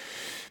well.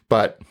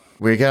 But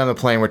we get on the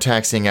plane, we're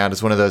taxiing out.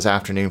 It's one of those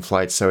afternoon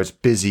flights, so it's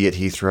busy at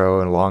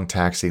Heathrow, and long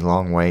taxi,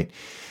 long wait.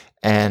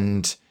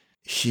 And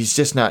he's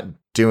just not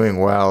doing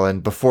well,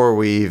 and before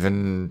we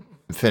even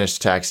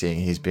finished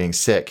taxiing, he's being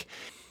sick.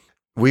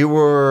 We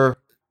were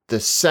the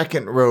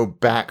second row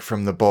back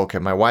from the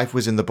bulkhead. My wife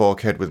was in the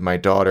bulkhead with my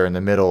daughter in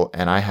the middle,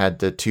 and I had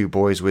the 2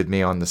 boys with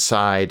me on the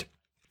side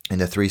in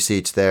the 3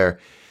 seats there.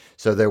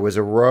 So there was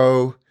a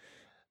row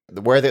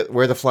where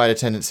the flight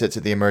attendant sits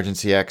at the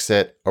emergency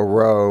exit, a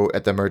row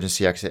at the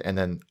emergency exit, and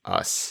then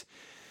us.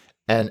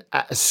 And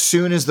as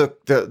soon as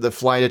the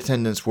flight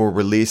attendants were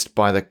released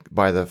by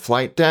the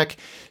flight deck,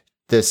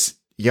 this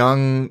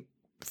young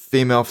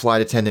female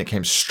flight attendant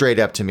came straight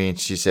up to me and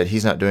she said,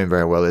 "He's not doing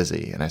very well, is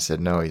he?" And I said,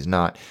 "No, he's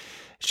not."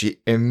 She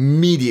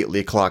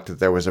immediately clocked that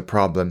there was a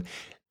problem,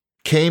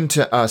 came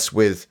to us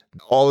with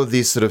all of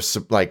these sort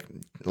of like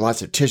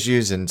lots of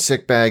tissues and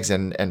sick bags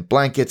and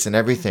blankets and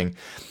everything.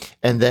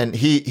 And then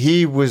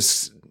he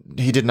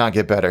did not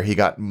get better. He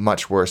got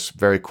much worse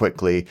very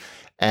quickly.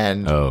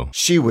 And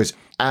she was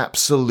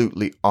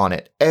absolutely on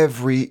it.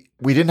 We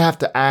didn't have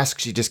to ask.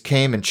 She just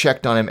came and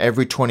checked on him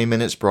every 20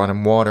 minutes, brought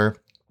him water.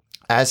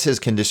 As his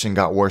condition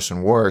got worse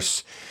and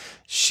worse,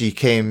 she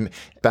came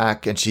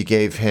back and she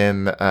gave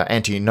him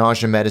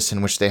anti-nausea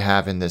medicine, which they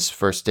have in this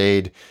first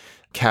aid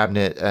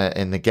cabinet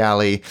in the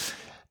galley.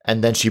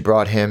 And then she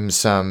brought him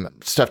some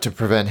stuff to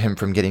prevent him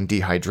from getting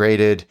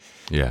dehydrated.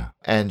 Yeah.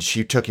 And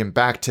she took him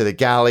back to the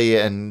galley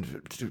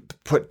and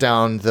put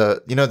down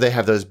they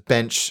have those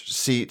bench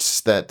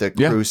seats that the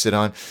crew sit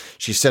on.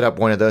 She set up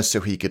one of those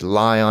so he could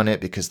lie on it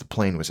because the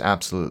plane was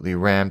absolutely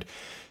rammed.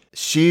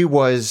 She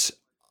was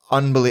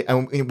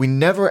unbelievable. We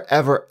never,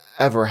 ever,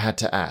 ever had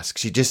to ask.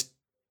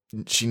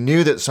 She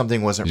knew that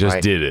something wasn't right.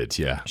 Just did it,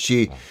 yeah.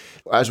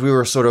 As we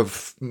were sort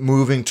of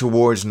moving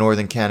towards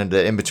northern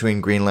Canada, in between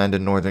Greenland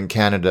and northern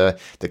Canada,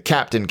 the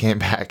captain came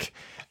back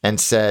and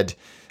said,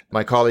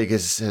 My colleague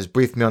has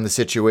briefed me on the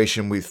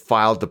situation. We've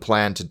filed the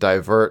plan to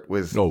divert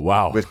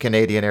with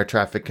Canadian Air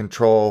Traffic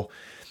Control.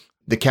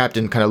 The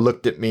captain kind of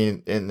looked at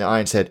me in the eye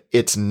and said,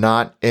 "It's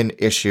not an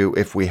issue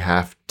if we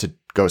have to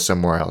go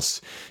somewhere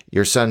else.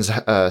 Your son's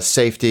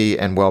safety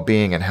and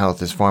well-being and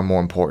health is far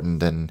more important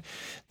than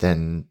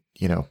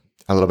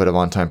a little bit of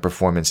on-time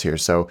performance here.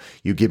 So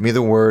you give me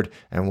the word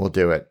and we'll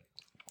do it."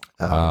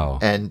 Wow.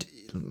 And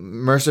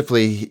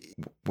mercifully,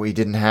 we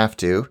didn't have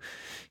to.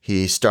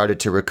 He started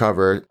to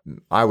recover,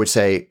 I would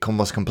say,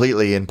 almost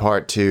completely in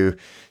part to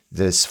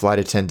this flight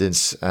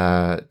attendant's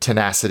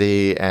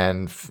tenacity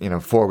and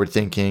forward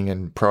thinking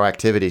and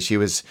proactivity.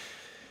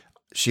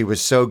 She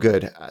was so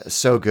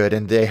good,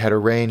 and they had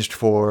arranged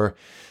for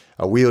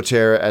a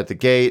wheelchair at the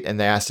gate, and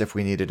they asked if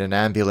we needed an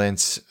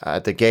ambulance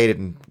at the gate,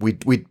 and we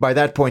by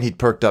that point he'd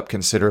perked up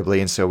considerably,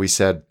 and so we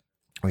said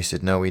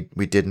no,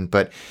 we didn't.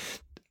 But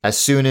as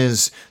soon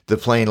as the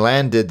plane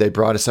landed, they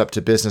brought us up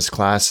to business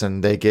class,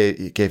 and they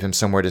gave him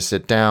somewhere to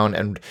sit down.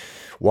 And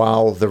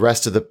while the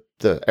rest of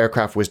the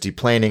aircraft was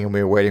deplaning and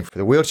we were waiting for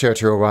the wheelchair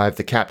to arrive,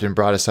 the captain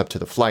brought us up to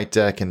the flight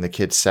deck, and the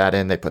kids sat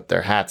in. They put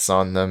their hats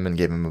on them and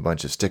gave him a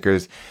bunch of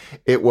stickers.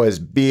 It was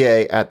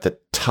BA at the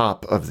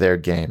top of their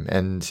game,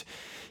 and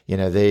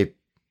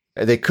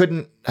they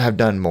couldn't have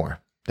done more.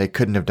 They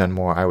couldn't have done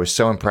more. I was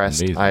so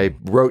impressed. Amazing. I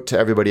wrote to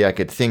everybody I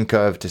could think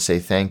of to say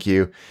thank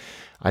you.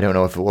 I don't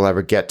know if it will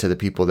ever get to the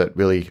people that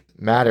really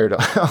mattered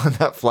on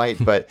that flight,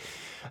 but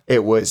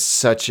it was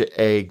such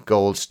a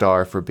gold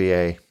star for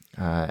BA.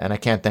 And I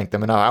can't thank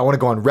them enough. I want to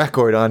go on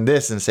record on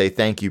this and say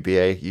thank you,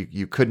 BA.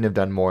 You couldn't have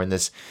done more in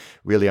this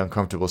really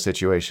uncomfortable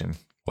situation.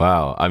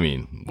 Wow. I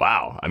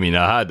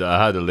had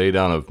to lay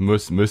down of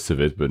most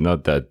of it, but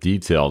not that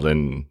detailed.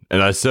 And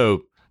I saw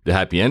the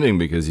happy ending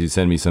because you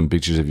sent me some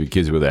pictures of your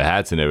kids with their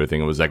hats and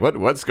everything. I was like,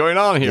 what's going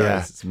on here? Yeah.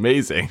 It's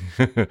amazing.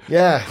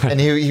 Yeah,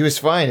 and he was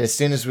fine as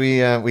soon as we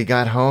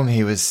got home.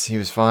 He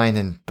was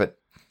fine, but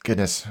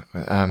goodness,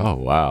 Oh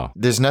wow!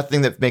 There's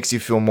nothing that makes you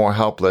feel more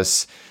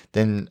helpless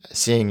than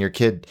seeing your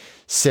kid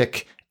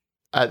sick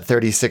at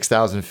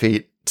 36,000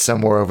 feet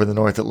somewhere over the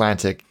North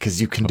Atlantic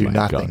because you can do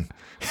nothing.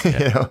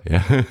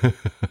 Yeah.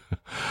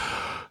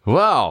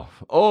 Wow,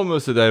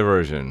 almost a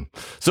diversion.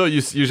 So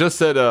you just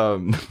said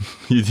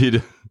you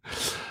did.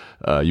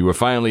 You were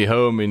finally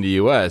home in the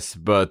US,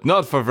 but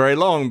not for very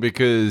long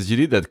because you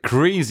did that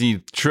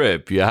crazy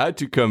trip. You had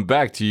to come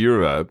back to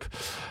Europe.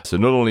 So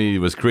not only it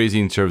was crazy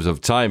in terms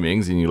of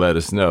timings, and you let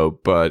us know,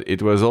 but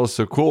it was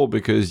also cool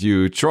because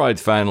you tried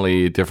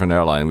finally a different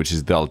airline, which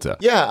is Delta.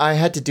 Yeah, I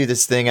had to do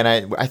this thing, and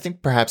I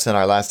think perhaps in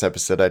our last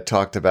episode I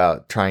talked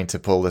about trying to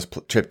pull this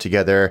trip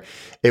together.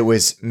 It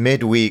was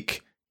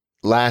midweek,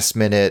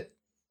 last-minute,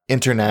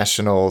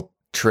 international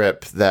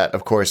trip that,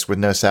 of course, with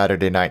no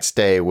Saturday night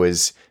stay,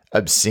 was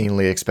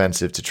obscenely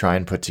expensive to try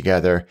and put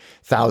together,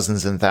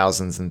 thousands and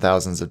thousands and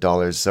thousands of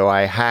dollars. So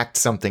I hacked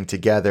something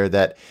together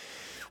that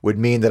would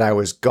mean that I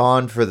was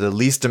gone for the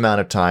least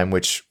amount of time,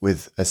 which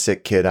with a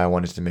sick kid, I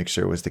wanted to make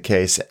sure was the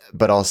case,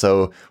 but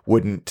also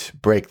wouldn't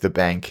break the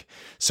bank.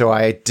 So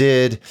I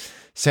did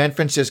San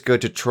Francisco,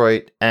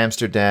 Detroit,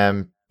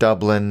 Amsterdam,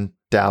 Dublin,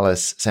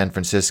 Dallas, San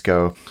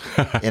Francisco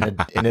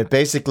in a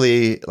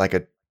basically like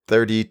a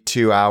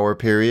 32-hour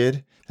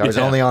period. I was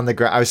only on the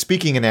ground. I was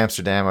speaking in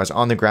Amsterdam. I was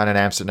on the ground in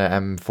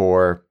Amsterdam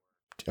for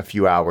a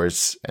few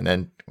hours, and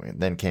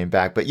then came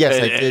back. But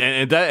yes, I did.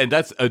 And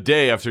that's a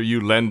day after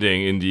you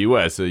landing in the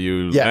US. So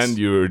you land,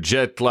 you're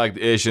jet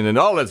lagged-ish, and then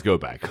let's go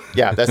back.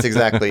 Yeah, that's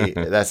exactly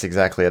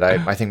it.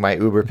 I think my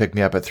Uber picked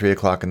me up at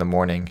 3:00 in the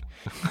morning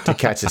to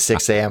catch a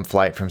 6 a.m.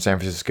 flight from San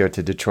Francisco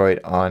to Detroit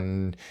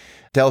on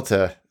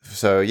Delta.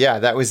 So yeah,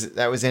 that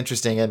was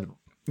interesting, and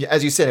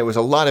as you said, it was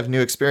a lot of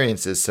new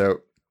experiences.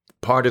 So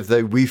part of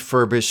the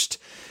refurbished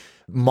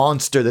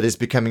monster that is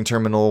becoming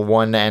Terminal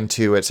 1 and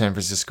 2 at San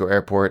Francisco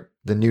Airport,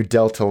 the new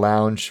Delta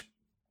Lounge,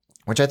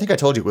 which I think I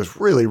told you was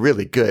really,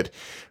 really good.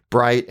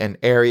 Bright and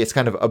airy. It's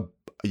kind of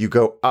you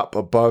go up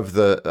above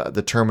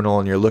the terminal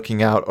and you're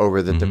looking out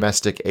over the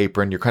domestic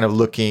apron. You're kind of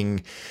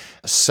looking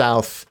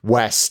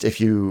southwest.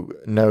 If you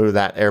know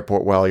that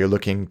airport well, you're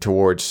looking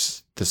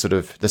towards the sort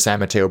of the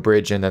San Mateo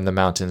Bridge and then the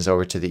mountains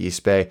over to the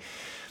East Bay.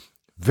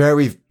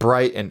 Very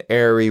bright and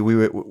airy.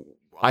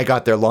 I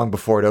got there long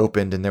before it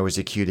opened, and there was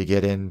a queue to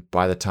get in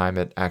by the time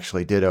it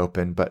actually did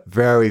open, but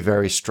very,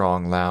 very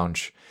strong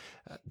lounge.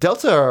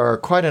 Delta are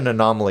quite an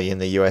anomaly in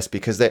the US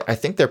because I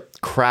think they're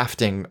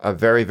crafting a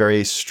very,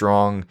 very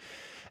strong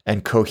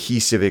and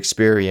cohesive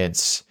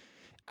experience,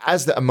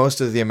 as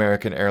most of the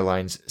American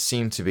airlines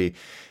seem to be.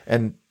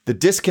 And the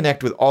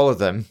disconnect with all of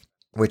them,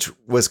 which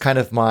was kind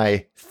of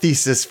my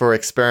thesis for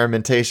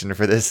experimentation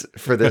for this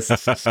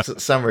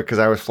summer, because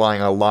I was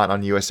flying a lot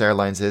on US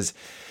airlines, is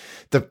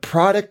the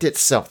product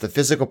itself, the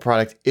physical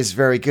product, is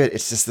very good.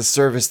 It's just the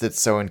service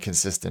that's so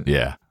inconsistent.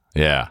 Yeah.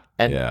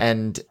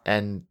 And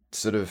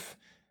sort of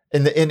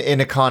in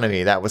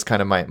economy, that was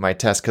kind of my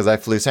test, because I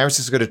flew San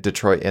Francisco to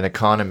Detroit in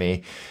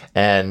economy,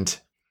 and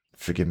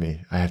forgive me,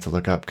 I have to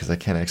look up because I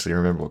can't actually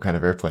remember what kind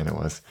of airplane it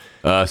was.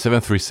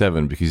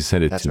 737, because you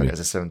sent it to me. Right,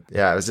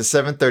 it was a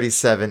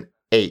 737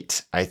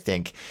 8, I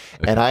think.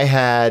 And I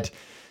had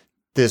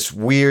this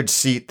weird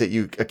seat that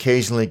you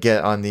occasionally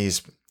get on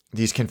these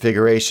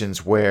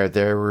configurations where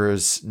there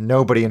was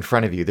nobody in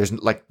front of you. There's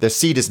like the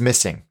seat is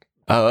missing.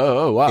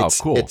 Oh, wow,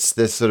 cool. It's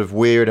this sort of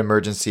weird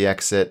emergency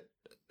exit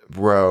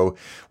row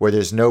where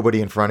there's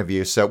nobody in front of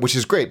you. So, which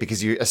is great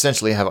because you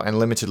essentially have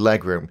unlimited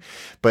legroom.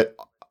 But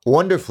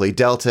wonderfully,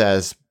 Delta,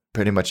 as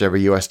pretty much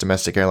every U.S.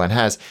 domestic airline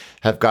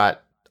have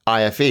got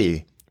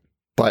IFE,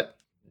 but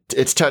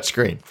it's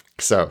touchscreen.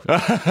 So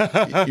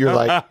you're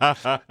like,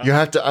 you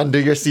have to undo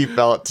your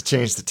seatbelt to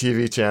change the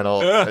TV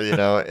channel,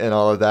 and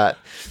all of that,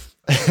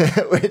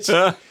 which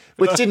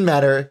didn't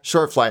matter.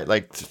 Short flight,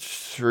 like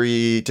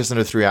just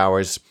under 3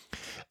 hours.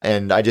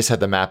 And I just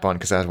had the map on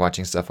because I was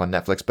watching stuff on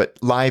Netflix. But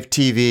live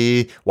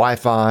TV,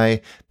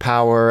 Wi-Fi,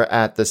 power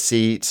at the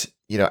seat,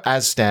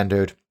 as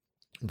standard.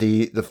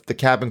 The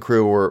cabin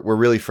crew were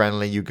really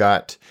friendly. You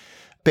got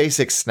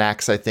basic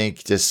snacks, I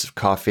think, just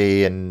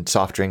coffee and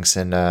soft drinks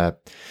and a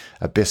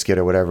biscuit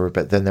or whatever.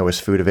 But then there was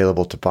food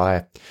available to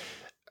buy.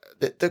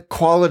 The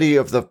quality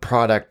of the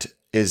product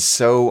is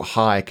so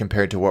high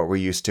compared to what we're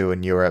used to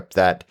in Europe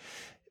that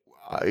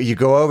you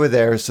go over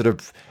there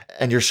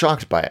and you're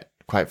shocked by it.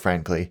 Quite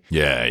frankly.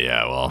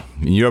 Yeah. Well,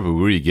 in Europe, we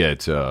really get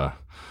the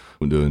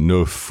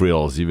no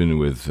frills, even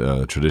with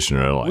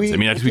traditional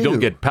airlines. We don't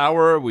get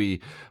power.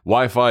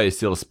 Wi-Fi is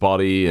still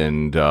spotty,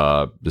 and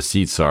the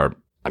seats are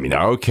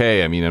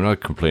okay. I'm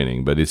not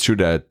complaining, but it's true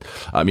that,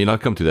 I'll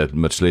come to that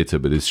much later,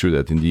 but it's true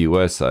that in the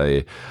US,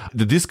 the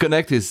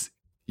disconnect is,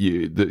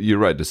 you're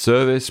right, the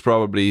service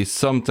probably,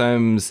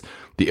 sometimes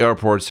the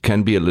airports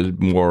can be a little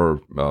more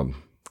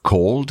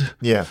cold,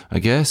 I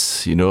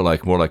guess,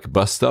 like more like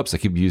bus stops. I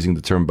keep using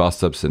the term bus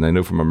stops, and I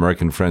know from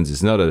American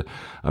friends,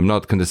 I'm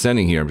not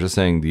condescending here. I'm just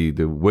saying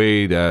the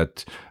way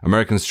that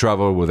Americans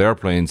travel with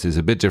airplanes is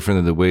a bit different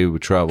than the way we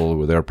travel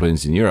with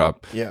airplanes in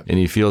Europe. Yeah. And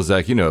he feels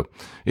like,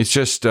 it's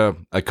just a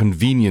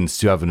convenience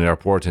to have an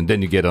airport, and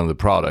then you get on the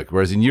product.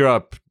 Whereas in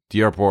Europe,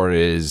 the airport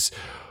is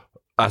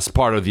as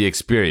part of the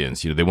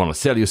experience. They want to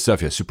sell you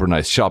stuff. You have super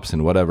nice shops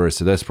and whatever.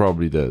 So that's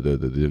probably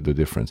the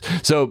difference.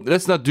 So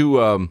let's not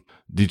do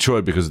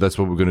Detroit, because that's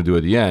what we're going to do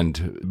at the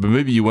end. But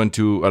maybe you went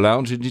to a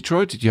lounge in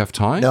Detroit. Did you have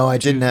time? No, I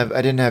didn't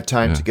have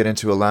time to get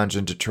into a lounge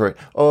in Detroit.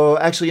 Oh,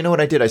 actually, you know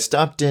what I did? I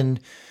stopped in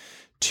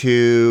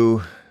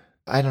to,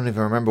 I don't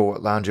even remember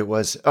what lounge it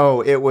was.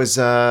 Oh, it was,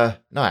 no,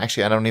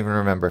 actually, I don't even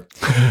remember.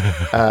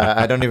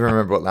 I don't even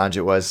remember what lounge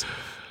it was.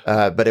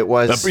 But it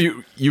was...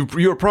 You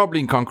were probably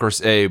in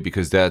Concourse A,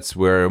 because that's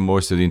where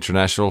most of the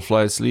international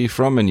flights leave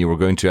from, and you were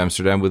going to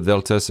Amsterdam with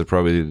Delta, so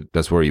probably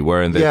that's where you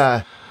were. And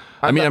yeah.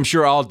 I'm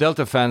sure all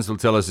Delta fans will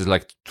tell us there's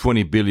like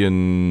 20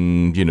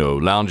 billion,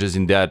 lounges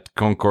in that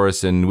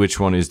concourse, and which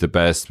one is the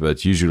best.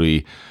 But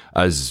usually,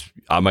 as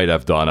I might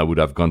have done, I would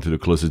have gone to the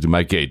closest to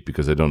my gate,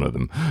 because I don't know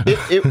them.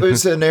 It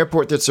was an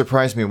airport that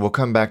surprised me. We'll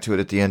come back to it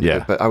at the end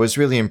of it, but I was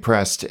really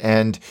impressed.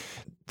 And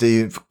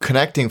the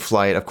connecting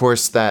flight, of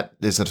course, that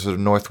is a sort of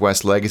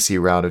Northwest legacy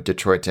route of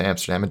Detroit to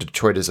Amsterdam. And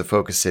Detroit is a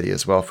focus city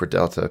as well for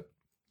Delta.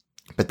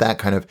 But that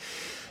kind of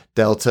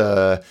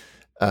Delta...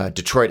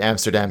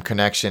 Detroit-Amsterdam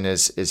connection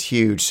is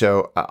huge.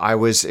 So I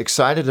was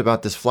excited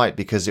about this flight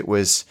because it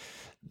was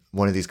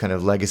one of these kind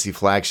of legacy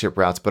flagship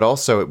routes, but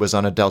also it was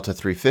on a Delta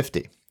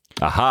 350.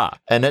 Aha.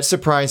 And that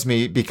surprised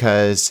me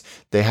because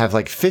they have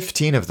like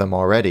 15 of them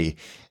already.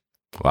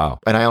 Wow.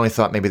 And I only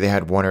thought maybe they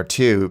had one or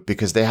two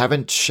because they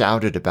haven't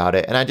shouted about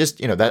it. And I just,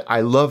 that I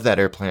love that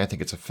airplane. I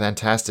think it's a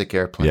fantastic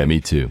airplane. Yeah, me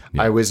too.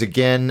 Yeah.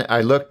 I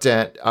looked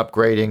at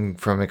upgrading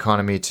from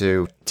economy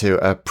to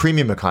a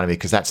premium economy,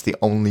 because that's the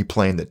only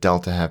plane that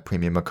Delta have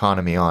premium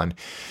economy on.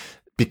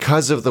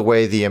 Because of the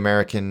way the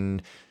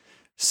American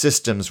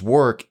systems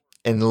work,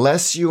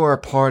 unless you are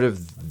part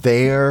of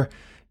their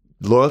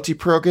loyalty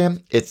program,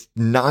 it's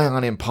nigh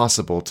on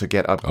impossible to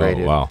get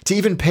upgraded, to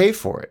even pay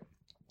for it.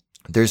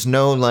 There's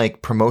no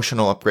like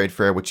promotional upgrade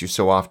fare, which you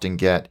so often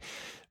get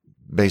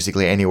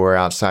basically anywhere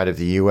outside of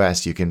the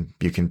U.S. You can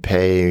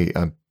pay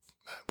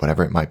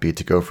whatever it might be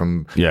to go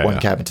from one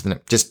cabin to the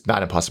next. Just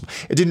not impossible.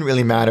 It didn't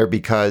really matter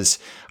because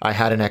I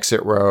had an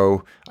exit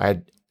row. I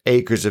had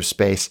acres of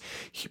space.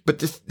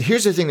 But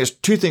here's the thing. There's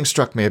two things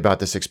struck me about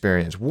this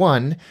experience.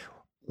 One,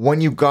 when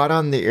you got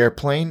on the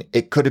airplane,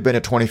 it could have been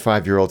a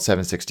 25-year-old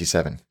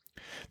 767.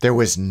 There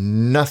was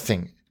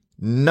nothing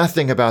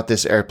about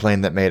this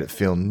airplane that made it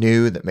feel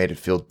new, that made it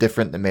feel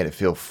different, that made it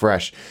feel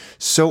fresh.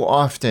 So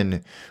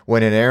often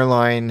when an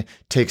airline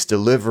takes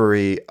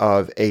delivery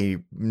of a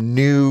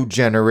new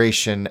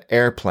generation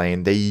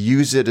airplane, they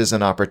use it as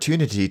an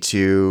opportunity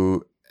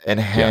to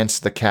enhance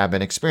the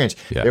cabin experience.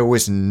 Yeah. There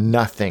was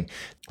nothing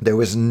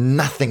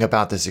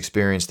about this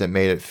experience that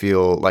made it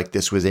feel like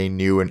this was a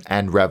new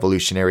and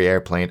revolutionary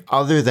airplane,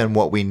 other than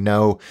what we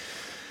know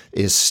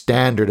is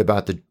standard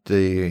about the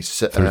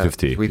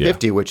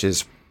 350, which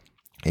is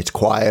it's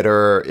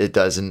quieter. It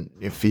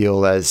doesn't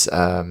feel as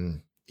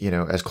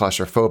as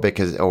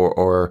claustrophobic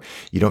or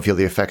you don't feel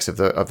the effects of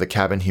the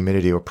cabin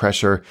humidity or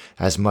pressure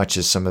as much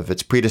as some of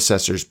its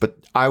predecessors. But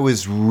I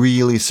was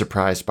really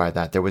surprised by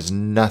that. There was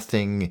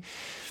nothing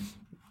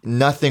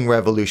nothing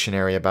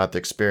revolutionary about the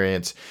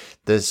experience.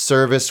 The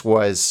service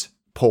was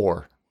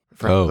poor,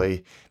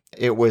 frankly.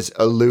 It was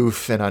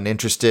aloof and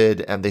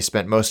uninterested, and they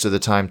spent most of the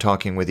time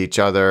talking with each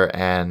other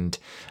and,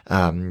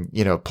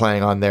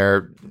 playing on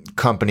their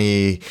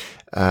company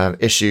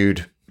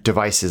issued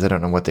devices. I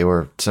don't know what they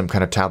were, some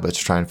kind of tablets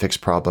to try and fix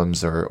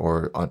problems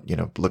or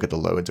look at the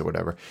loads or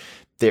whatever.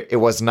 It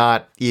was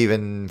not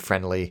even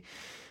friendly.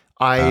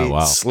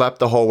 I slept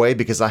the whole way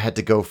because I had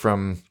to go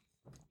from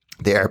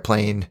the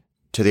airplane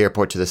to the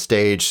airport to the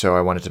stage, so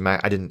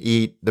I didn't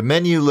eat. The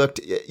menu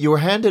you were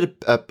handed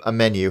a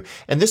menu,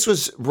 and this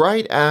was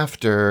right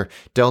after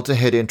Delta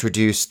had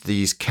introduced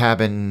these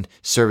cabin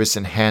service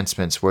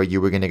enhancements where you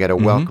were going to get a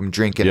welcome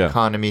drink in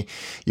economy,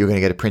 you were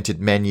going to get a printed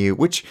menu,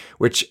 which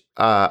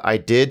I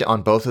did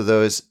on both of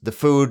those. The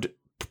food,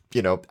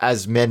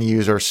 as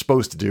menus are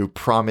supposed to do,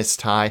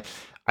 promised high.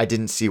 I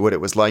didn't see what it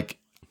was like,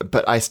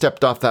 but I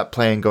stepped off that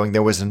plane going,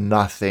 there was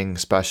nothing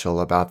special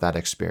about that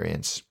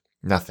experience.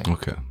 Nothing.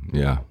 Okay,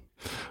 yeah.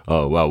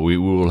 Oh, well, we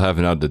will have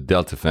now the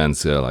Delta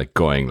fans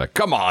going,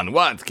 come on,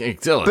 what? Can you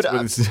tell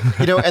us?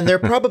 But, and they're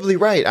probably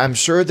right. I'm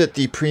sure that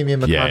the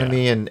premium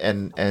economy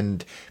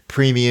and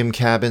premium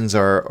cabins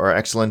are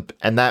excellent.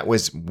 And that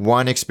was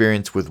one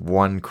experience with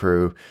one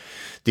crew.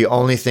 The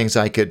only things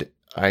I could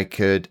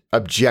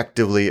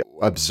objectively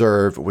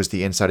observe was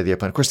the inside of the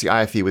airplane. Of course, the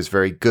IFE was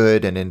very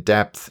good and in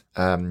depth,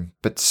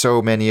 but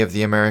so many of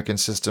the American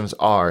systems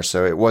are,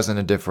 so it wasn't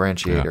a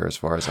differentiator as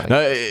far as I'm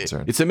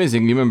concerned. It's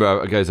amazing. You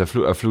remember, guys, I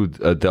flew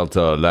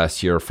Delta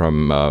last year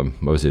from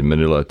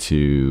Manila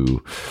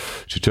to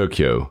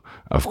Tokyo.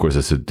 Of course,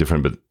 that's a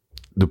different, but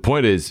the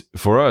point is,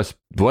 for us,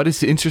 what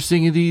is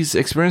interesting in these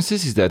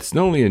experiences is that it's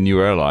not only a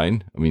new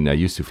airline. I mean, I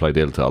used to fly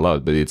Delta a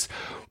lot, but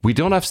we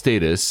don't have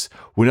status.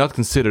 We're not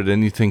considered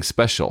anything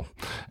special.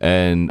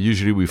 And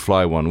usually we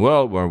fly one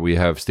world where we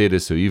have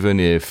status. So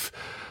even if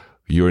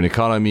you're in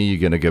economy,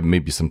 you're going to get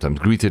maybe sometimes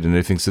greeted and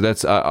everything. So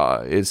that's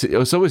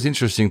it's always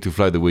interesting to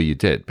fly the way you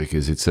did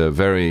because it's a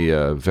very,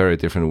 very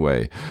different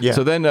way. Yeah.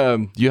 So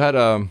then you had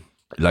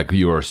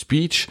your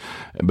speech,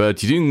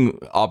 but you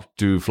didn't opt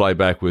to fly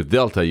back with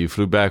Delta. You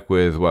flew back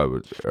with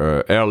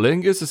Aer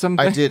Lingus or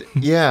something? I did,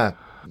 yeah.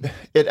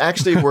 It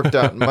actually worked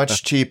out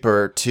much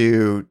cheaper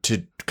to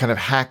kind of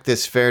hack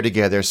this fare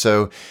together.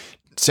 So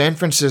San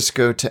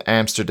Francisco to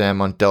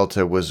Amsterdam on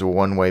Delta was a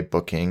one-way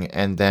booking,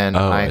 and then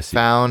I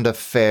found a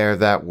fare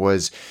that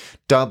was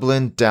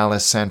Dublin,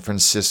 Dallas, San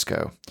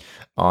Francisco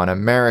on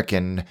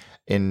American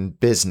in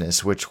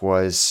business, which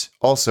was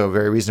also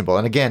very reasonable.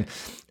 And again,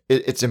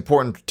 it's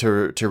important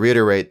to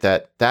reiterate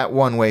that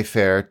one-way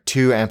fare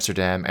to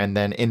Amsterdam and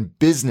then in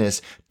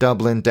business,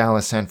 Dublin,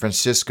 Dallas, San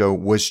Francisco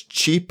was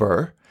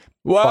cheaper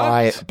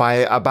by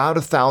about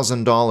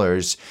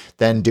 $1,000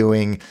 than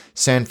doing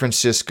San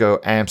Francisco,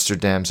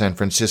 Amsterdam, San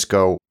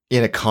Francisco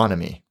in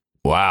economy.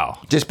 Wow.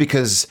 Just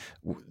because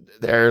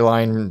the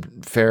airline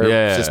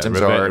fare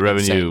systems are revenue,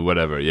 insane.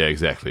 whatever. Yeah,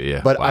 exactly.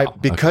 Yeah. But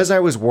I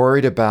was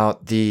worried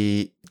about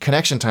the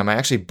connection time, I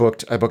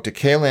booked a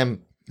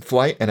KLM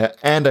flight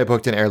and I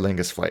booked an Aer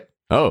Lingus flight.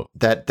 Oh.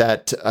 That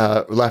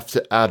left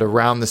at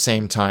around the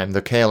same time.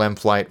 The KLM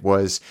flight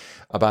was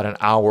about an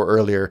hour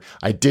earlier.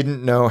 I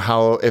didn't know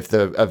if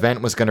the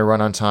event was going to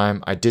run on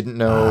time. I didn't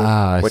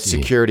know what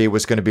security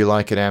was going to be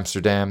like at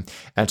Amsterdam.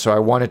 And so I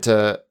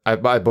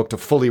booked a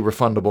fully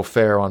refundable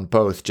fare on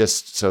both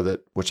just so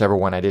that whichever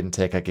one I didn't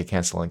take, I could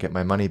cancel and get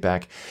my money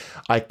back.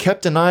 I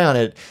kept an eye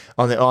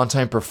on the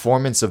on-time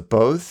performance of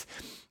both.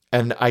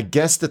 And I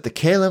guess that the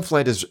KLM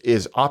flight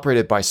is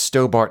operated by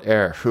Stobart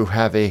Air, who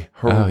have a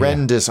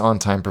horrendous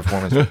on-time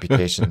performance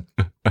reputation.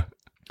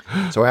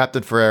 So I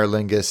opted for Aer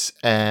Lingus,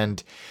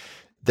 and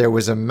there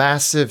was a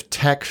massive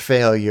tech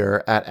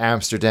failure at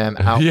Amsterdam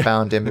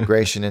outbound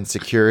immigration and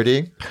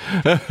security.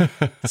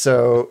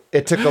 So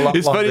it took a lot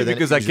longer than it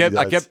usually does. It's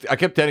funny because I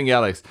kept telling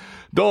Alex,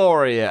 don't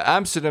worry,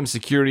 Amsterdam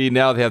security,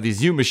 now they have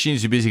these new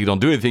machines. You basically don't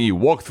do anything. You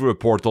walk through a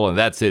portal and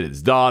that's it.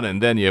 It's done.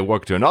 And then you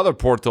walk to another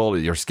portal,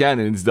 you're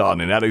scanning, it's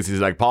done. And Alex is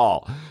like,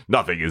 Paul,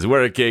 nothing is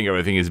working.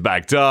 Everything is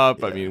backed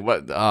up. Yeah. I mean,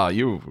 what?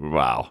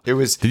 Wow. It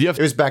was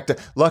backed up.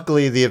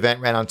 Luckily, the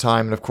event ran on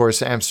time. And of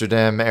course,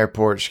 Amsterdam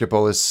Airport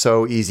Schiphol is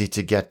so easy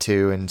to get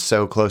to and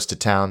so close to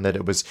town that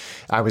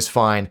I was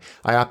fine.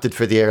 I opted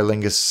for the Aer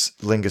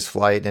Lingus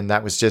flight. And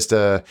that was just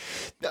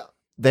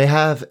they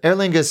have Aer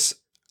Lingus.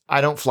 I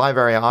don't fly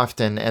very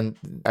often, and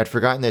I'd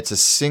forgotten that it's a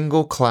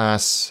single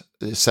class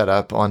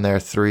setup on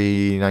their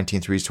 319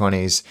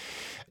 320s,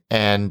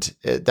 and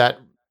that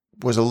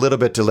was a little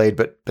bit delayed,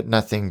 but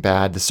nothing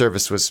bad. The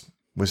service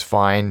was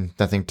fine,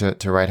 nothing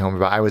to write home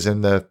about. I was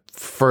in the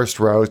first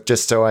row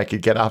just so I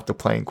could get off the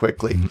plane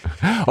quickly.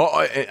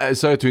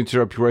 Sorry to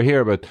interrupt you right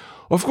here, but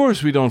of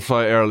course we don't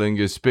fly Aer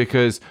Lingus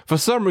because for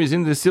some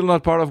reason they're still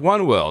not part of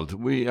One World.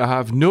 We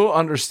have no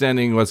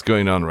understanding what's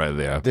going on right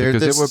there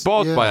they were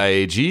bought by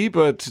IAG,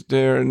 but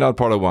they're not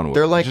part of One World.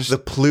 They're like the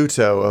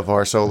Pluto of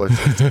our solar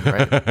system,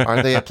 right?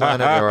 Are they a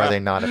planet or are they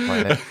not a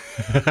planet?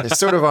 They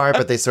sort of are,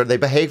 but they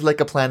behave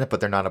like a planet, but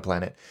they're not a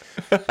planet.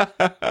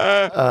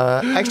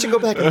 I should go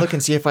back and look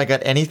and see if I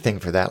got anything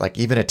for that, like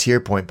even a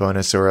tier point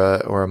bonus or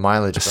a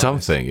mileage bonus.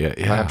 Something,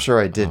 yeah. I'm sure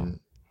I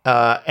didn't.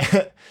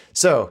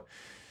 So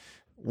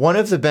one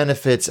of the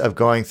benefits of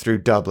going through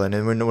Dublin,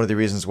 and one of the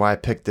reasons why I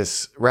picked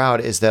this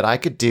route, is that I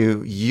could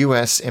do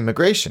U.S.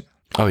 immigration.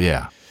 Oh,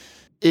 yeah.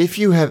 If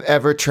you have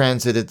ever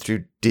transited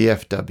through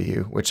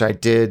DFW, which I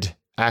did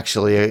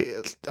actually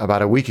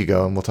about a week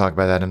ago, and we'll talk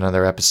about that in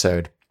another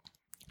episode,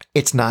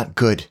 it's not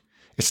good.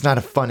 It's not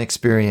a fun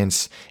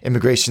experience.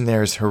 Immigration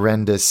there is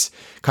horrendous.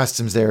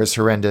 Customs there is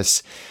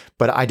horrendous.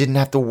 But I didn't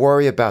have to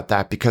worry about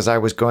that because I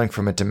was going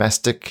from a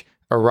domestic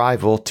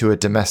arrival to a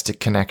domestic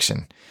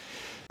connection.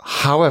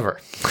 However,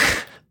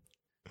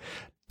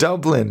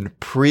 Dublin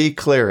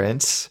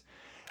pre-clearance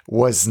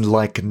was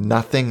like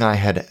nothing I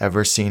had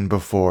ever seen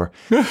before.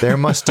 There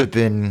must have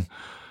been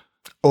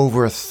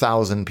over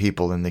 1,000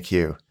 people in the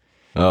queue.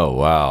 Oh,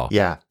 wow.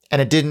 Yeah.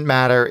 And it didn't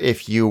matter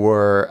if you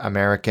were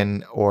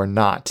American or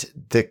not.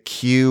 The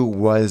queue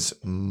was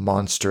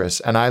monstrous.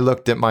 And I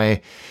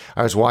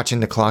was watching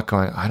the clock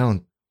going, I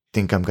don't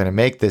think I'm going to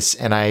make this.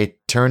 And I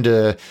turned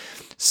to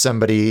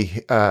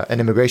somebody, an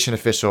immigration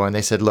official, and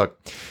they said, look,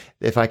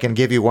 if I can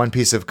give you one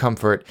piece of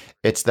comfort,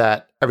 it's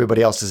that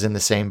everybody else is in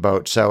the same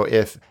boat. So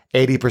if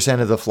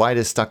 80% of the flight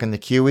is stuck in the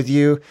queue with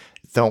you,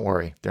 don't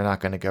worry. They're not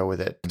going to go with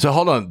it. So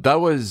hold on.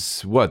 That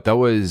was what? That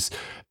was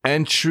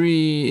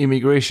entry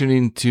immigration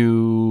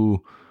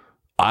into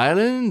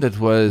Ireland? That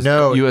was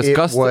U.S.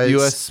 customs,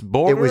 U.S.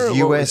 border? It was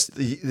U.S.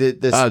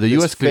 The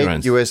U.S.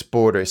 clearance. U.S.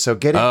 border. So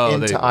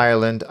getting into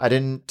Ireland, I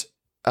didn't...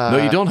 no,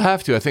 you don't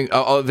have to. I think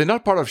they're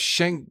not part of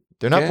Schengen.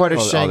 They're not part of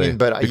Schengen,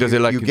 but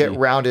you get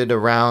routed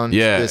around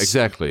this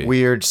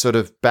weird sort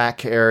of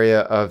back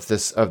area of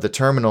the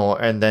terminal,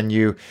 and then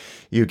you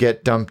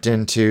get dumped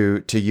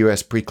into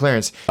U.S.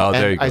 pre-clearance. Oh,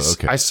 there you go.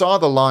 Okay. I saw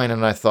the line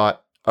and I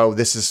thought, oh,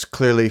 this is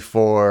clearly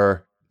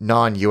for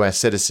non-U.S.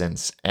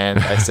 citizens. And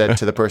I said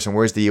to the person,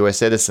 where's the U.S.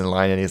 citizen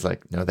line? And he's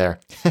like, no, there.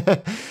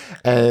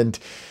 And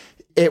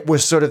it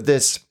was sort of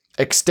this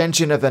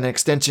extension of an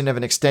extension of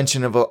an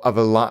extension of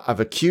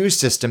a queue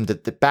system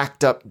that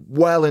backed up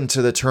well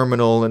into the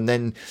terminal and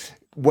then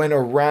went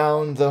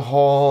around the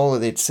hall.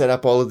 They'd set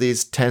up all of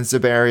these tents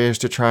of barriers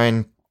to try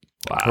and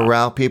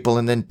corral people,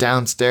 and then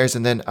downstairs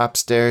and then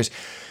upstairs.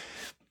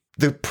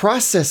 The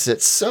process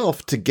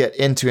itself to get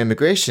into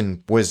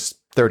immigration was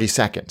 30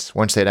 seconds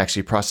once they'd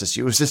actually processed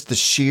you. It was just the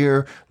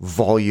sheer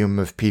volume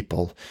of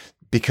people,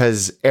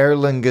 because Aer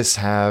Lingus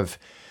have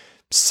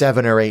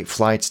 7 or 8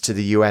 flights to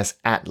the US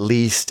at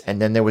least.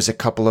 And then there was a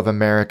couple of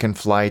American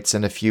flights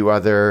and a few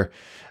other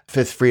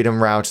Fifth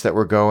Freedom routes that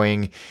were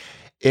going.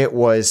 It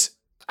was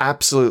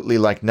absolutely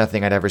like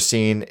nothing I'd ever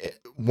seen.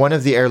 One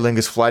of the Aer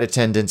Lingus flight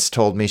attendants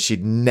told me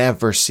she'd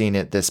never seen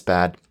it this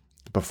bad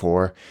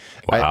before.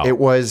 Wow. It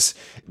was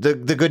the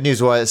good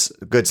news was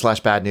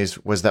good/bad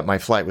news was that my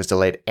flight was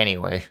delayed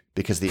anyway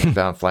because the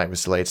inbound flight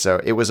was delayed. So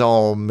it was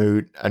all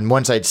moot. And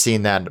once I'd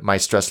seen that, my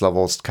stress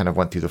levels kind of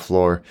went through the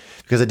floor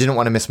because I didn't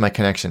want to miss my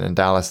connection in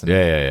Dallas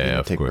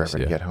and take forever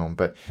to get home.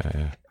 But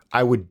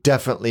I would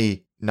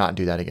definitely not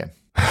do that again.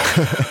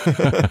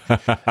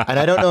 And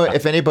I don't know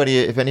if any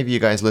of you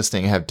guys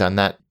listening have done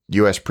that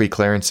U.S.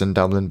 pre-clearance in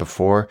Dublin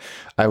before.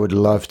 I would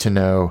love to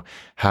know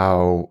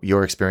how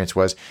your experience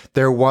was.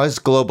 There was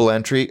global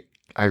entry.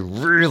 I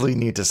really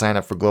need to sign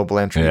up for global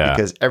entry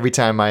because every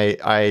time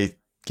I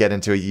get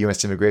into a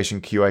U.S.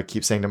 immigration queue, I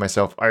keep saying to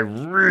myself, I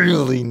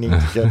really need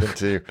to get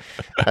into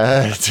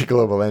to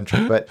global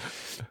entry. But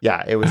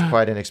yeah, it was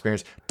quite an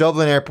experience.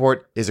 Dublin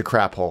Airport is a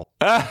crap hole.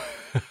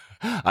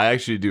 I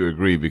actually do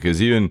agree,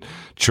 because even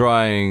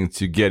trying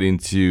to get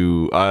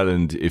into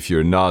Ireland, if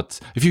you're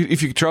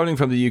traveling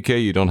from the UK,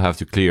 you don't have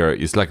to clear.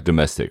 It's like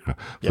domestic for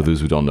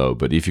those who don't know.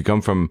 But if you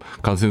come from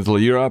continental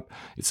Europe,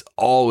 it's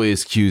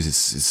always queues.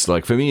 It's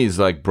like, for me, it's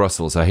like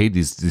Brussels. I hate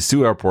these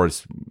 2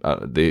 airports.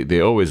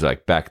 They always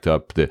like backed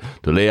up. The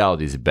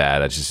layout is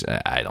bad.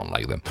 I don't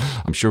like them.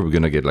 I'm sure we're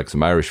gonna get like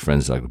some Irish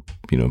friends like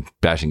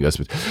bashing us.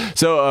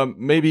 So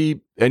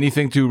maybe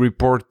anything to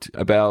report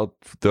about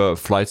the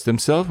flights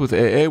themselves with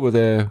AA?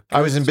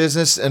 I was in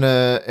business in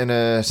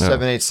a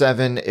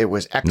 787. It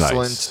was excellent.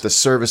 Nice. The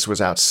service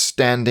was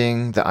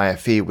outstanding. The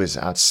IFE was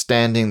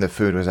outstanding. The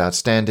food was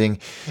outstanding.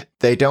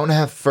 They don't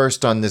have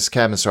first on this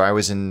cabin, so I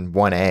was in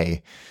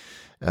 1A.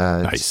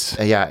 Nice.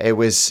 Yeah, it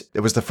was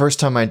the first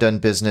time I'd done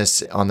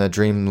business on the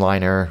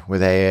Dreamliner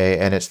with AA,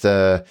 and it's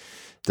the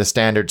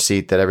standard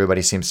seat that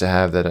everybody seems to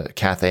have, that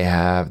Cathay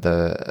have.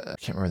 I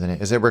can't remember the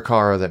name. Is it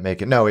Recaro that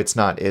make it? No, it's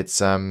not.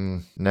 It's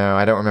no,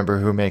 I don't remember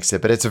who makes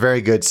it, but it's a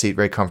very good seat,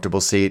 very comfortable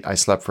seat. I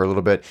slept for a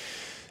little bit.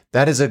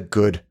 That is a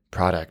good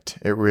product.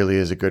 It really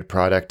is a good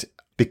product.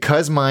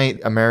 Because my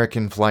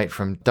American flight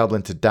from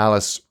Dublin to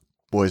Dallas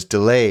was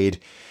delayed,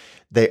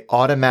 they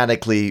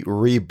automatically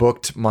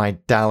rebooked my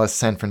Dallas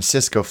San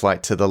Francisco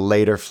flight to the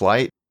later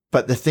flight.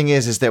 But the thing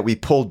is that we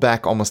pulled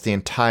back almost the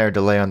entire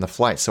delay on the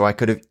flight. So I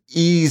could have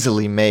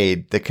easily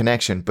made the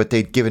connection, but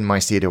they'd given my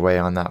seat away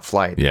on that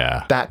flight.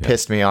 Yeah. That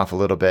pissed me off a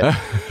little bit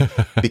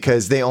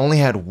because they only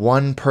had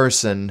one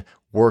person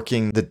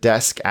working the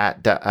desk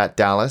at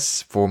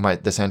Dallas for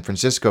the San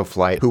Francisco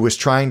flight who was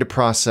trying to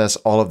process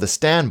all of the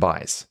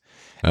standbys.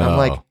 And I'm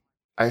like,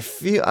 I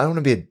don't want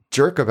to be a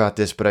jerk about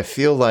this, but I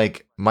feel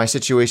like my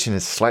situation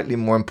is slightly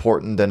more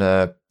important than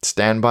a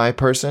standby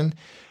person.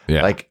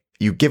 Yeah. Like,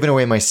 you've given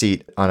away my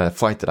seat on a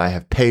flight that I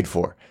have paid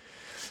for.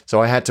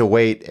 So I had to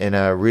wait in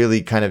a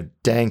really kind of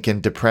dank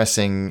and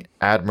depressing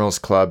Admirals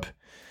Club.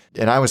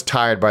 And I was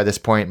tired by this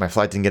point. My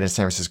flight didn't get into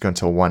San Francisco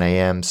until 1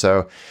 a.m.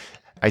 So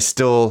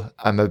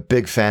I'm a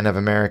big fan of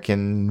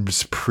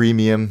American's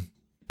premium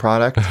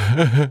product.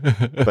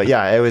 But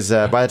yeah, it was,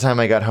 by the time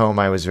I got home,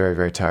 I was very,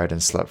 very tired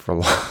and slept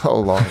for a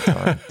long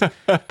time.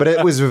 But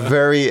it was a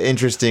very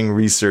interesting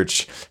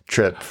research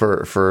trip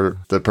for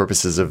the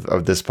purposes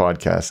of this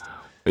podcast.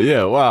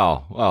 Yeah,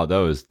 wow,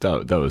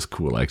 that was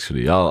cool.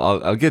 Actually,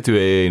 I'll get to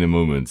AA in a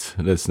moment.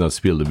 Let's not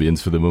spill the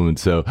beans for the moment.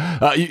 So,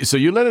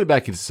 you landed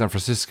back into San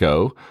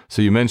Francisco.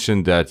 So you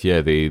mentioned that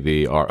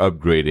they are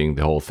upgrading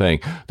the whole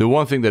thing. The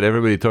one thing that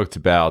everybody talked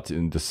about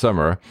in the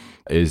summer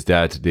is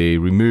that they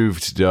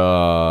removed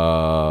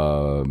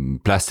the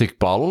plastic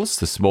bottles,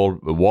 the small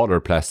water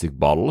plastic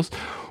bottles,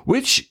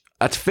 which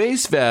at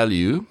face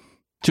value,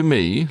 to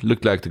me,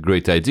 looked like a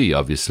great idea.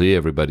 Obviously,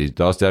 everybody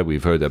does that.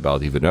 We've heard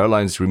about even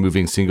airlines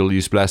removing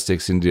single-use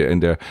plastics in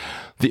there.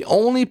 The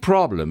only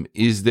problem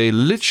is they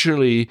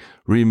literally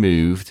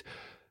removed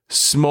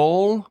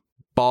small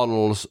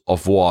bottles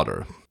of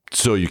water.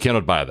 So you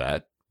cannot buy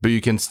that. But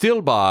you can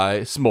still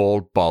buy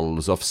small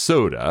bottles of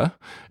soda,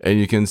 and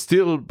you can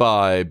still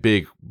buy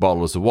big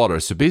bottles of water.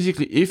 So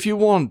basically, if you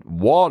want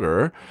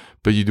water,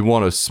 but you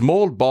want a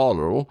small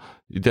bottle,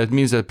 that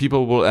means that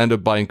people will end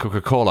up buying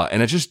Coca-Cola.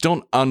 And I just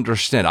don't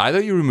understand.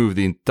 Either you remove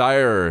the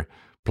entire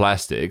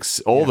plastics,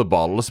 all the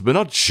bottles, but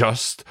not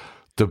just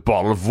the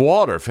bottle of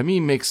water. For me,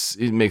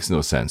 it makes no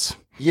sense.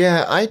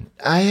 Yeah,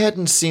 I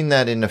hadn't seen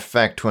that in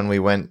effect when we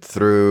went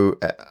through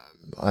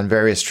on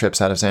various trips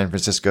out of San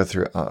Francisco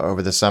through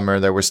over the summer.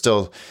 There were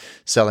still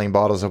selling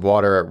bottles of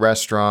water at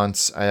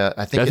restaurants.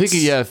 I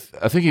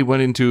think he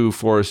went into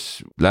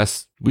force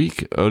last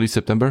week, early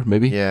September,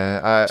 maybe.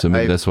 Yeah,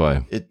 maybe that's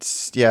why.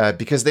 It's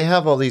because they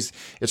have all these.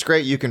 It's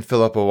great. You can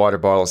fill up a water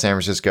bottle in San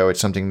Francisco. It's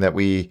something that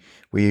we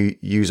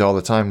use all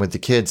the time with the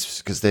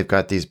kids because they've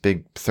got these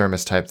big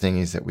thermos type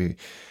thingies that we.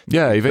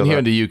 Yeah, even here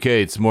in the UK,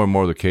 it's more and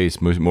more the case.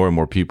 More and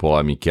more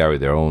people, carry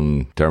their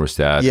own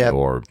thermostat. Yeah,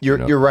 or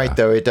you're right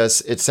though. It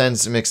does. It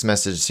sends a mixed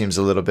message. Seems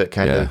a little bit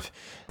kind of.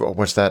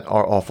 What's that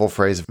awful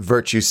phrase?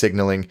 Virtue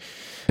signaling.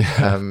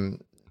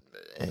 And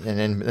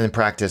in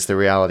practice, the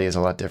reality is a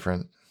lot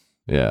different.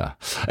 Yeah.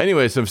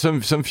 Anyway, some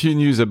few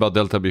news about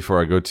Delta before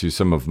I go to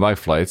some of my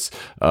flights.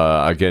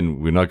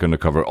 Again, we're not going to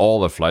cover all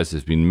the flights.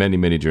 There's been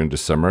many during the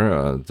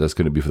summer. That's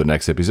going to be for the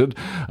next episode.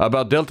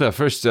 About Delta,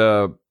 first,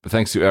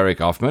 thanks to Eric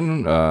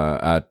Hoffman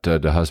at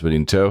The Husband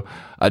in Tow.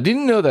 I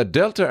didn't know that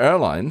Delta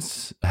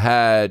Airlines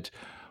had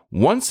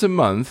once a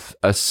month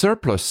a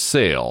surplus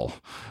sale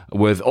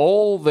with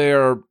all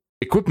their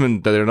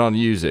equipment that they're not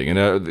using.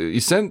 And he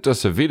sent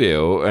us a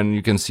video, and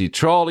you can see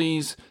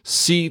trolleys,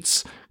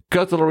 seats,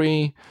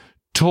 cutlery,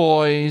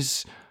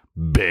 toys,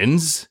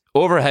 bins,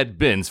 overhead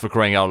bins for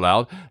crying out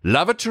loud,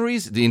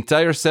 lavatories, the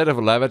entire set of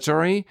a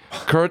lavatory,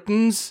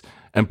 curtains,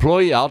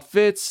 employee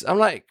outfits. I'm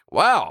like,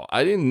 wow,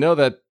 I didn't know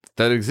that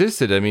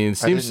existed. It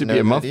seems to be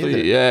a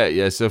monthly.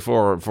 Yeah. So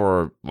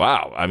for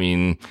wow.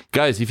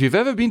 Guys, if you've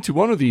ever been to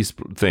one of these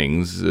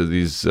things,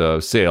 these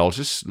sales,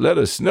 just let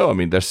us know.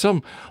 There's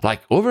some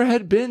like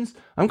overhead bins.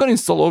 I'm going to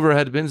install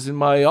overhead bins in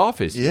my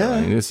office. Yeah.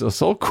 It's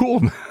so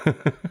cool.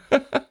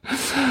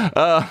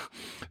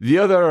 The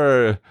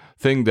other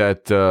thing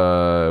that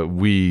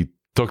we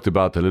talked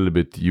about a little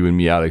bit, you and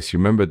me, Alex, you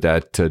remember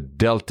that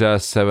Delta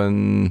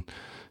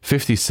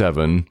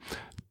 757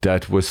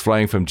 that was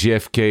flying from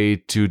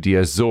JFK to the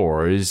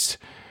Azores,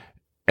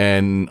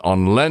 and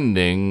on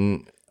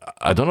landing,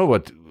 I don't know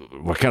what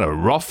kind of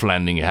rough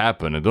landing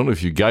happened. I don't know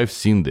if you guys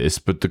seen this,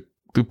 but the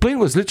plane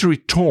was literally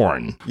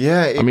torn.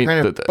 Yeah, it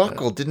kind of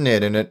buckled, didn't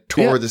it? And it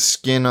tore the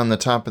skin on the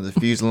top of the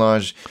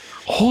fuselage.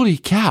 Holy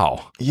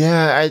cow.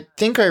 Yeah, I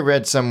think I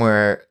read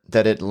somewhere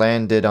that it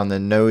landed on the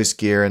nose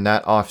gear, and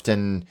that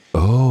often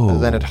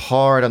landed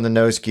hard on the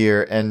nose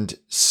gear. And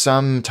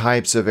some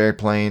types of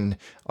airplane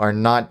are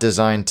not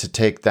designed to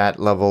take that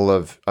level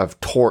of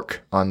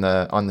torque on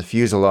the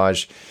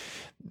fuselage.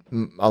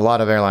 A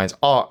lot of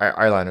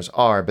airliners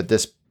are, but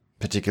this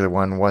particular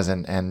one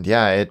wasn't. And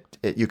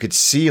you could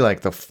see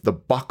like the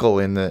buckle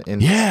in the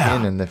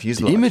skin and the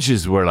fuselage. The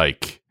images were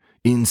like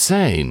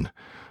insane.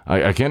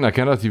 I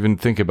cannot even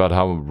think about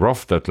how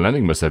rough that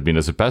landing must have been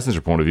as a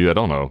passenger point of view. I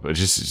don't know. It's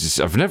just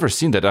I've never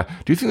seen that.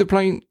 Do you think the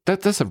plane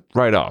that's a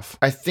write-off?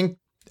 I think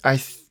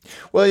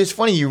well, it's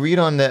funny. You read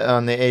on the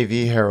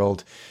AV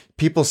Herald,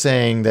 people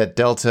saying that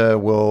Delta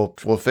will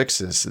fix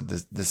this.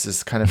 This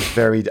is kind of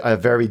a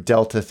very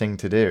Delta thing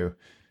to do.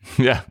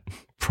 Yeah.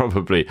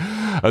 Probably.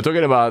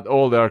 Talking about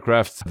old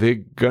aircraft,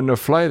 they're going to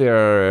fly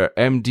their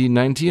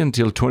MD-90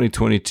 until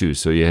 2022.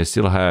 So you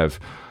still have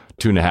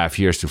 2.5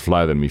 years to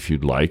fly them if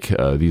you'd like.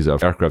 These are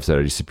aircraft that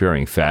are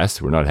disappearing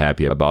fast. We're not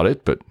happy about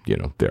it, but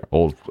they're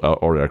old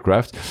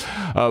aircraft.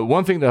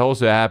 One thing that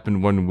also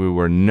happened when we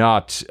were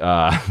not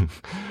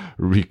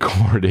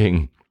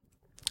recording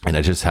And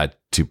I just had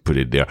to put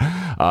it there.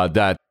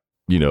 That,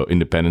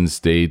 Independence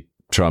Day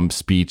Trump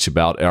speech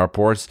about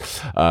airports,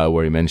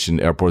 where he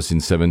mentioned airports in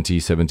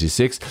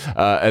 76.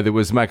 And there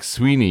was Max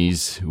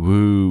Sweeney's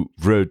who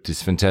wrote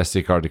this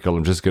fantastic article.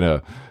 I'm just going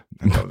to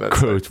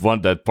quote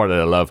that part that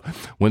I love.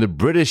 When the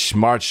British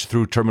marched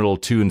through Terminal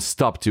 2 and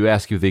stopped to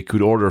ask if they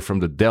could order from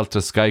the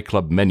Delta Sky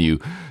Club menu,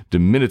 the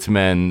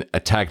Minutemen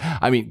attacked.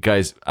 I mean,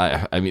 guys,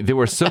 there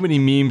were so many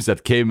memes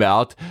that came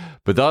out,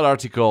 but that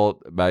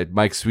article by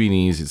Mike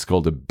Sweeney's, it's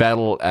called The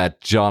Battle at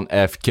John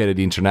F.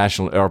 Kennedy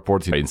International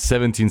Airport in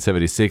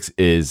 1776,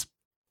 is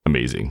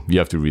amazing. You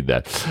have to read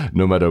that,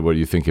 no matter what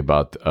you think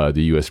about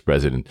the U.S.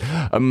 president.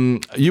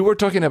 You were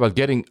talking about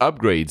getting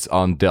upgrades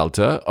on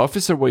Delta.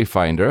 Officer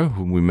Wayfinder,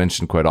 whom we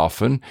mention quite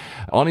often,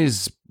 on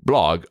his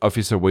blog,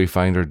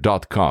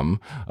 officerwayfinder.com,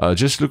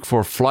 just look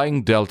for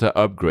Flying Delta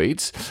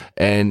upgrades,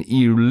 and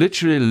he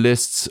literally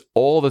lists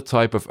all the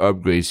type of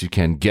upgrades you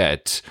can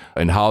get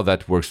and how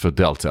that works for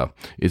Delta.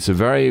 It's a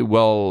very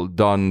well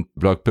done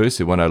blog post,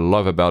 and what I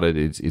love about it,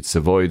 it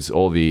avoids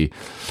all the,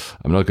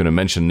 I'm not going to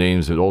mention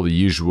names, but all the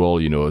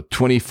usual,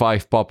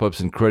 25 pop-ups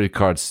and credit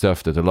card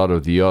stuff that a lot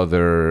of the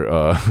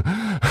other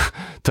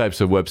types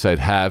of website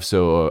have.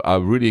 So I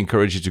really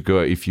encourage you to go,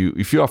 if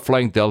you are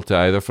flying Delta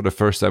either for the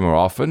first time or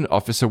often,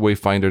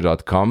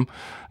 officerwayfinder.com,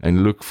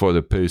 and look for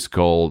the post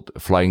called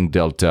Flying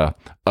Delta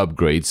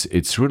Upgrades.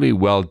 It's really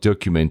well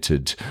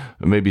documented.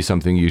 Maybe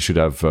something you should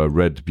have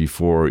read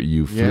before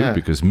you flew,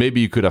 because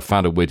maybe you could have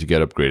found a way to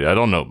get upgraded. I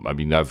don't know. I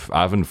mean, I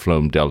haven't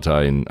flown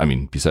Delta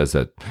besides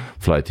that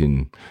flight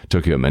in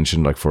Tokyo I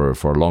mentioned, like for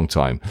a long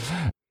time.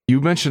 You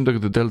mentioned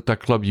the Delta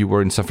Club, you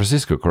were in San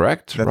Francisco,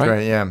 correct? That's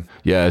right, yeah.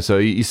 Yeah, so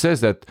he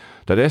says that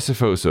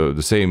SFO, so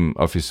the same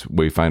Office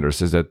Wayfinder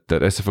says that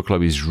SFO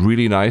Club is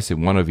really nice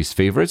and one of his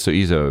favorites. So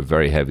he's a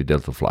very heavy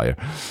Delta flyer.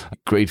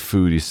 Great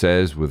food, he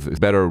says, with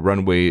better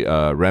runway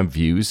ramp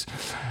views.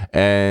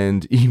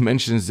 And he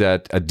mentions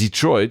that at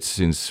Detroit,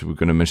 since we're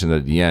going to mention that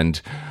at the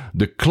end,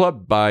 the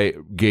club by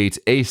gate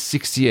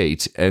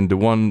A68 and the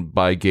one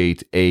by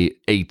gate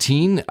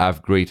A18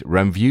 have great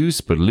ramp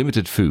views, but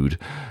limited food.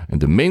 And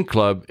the main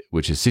club,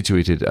 which is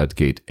situated at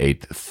gate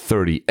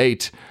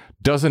 838,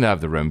 doesn't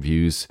have the ramp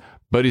views,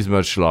 but is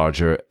much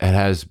larger and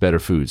has better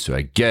food. So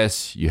I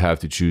guess you have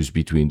to choose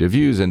between the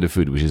views and the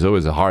food, which is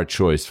always a hard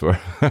choice for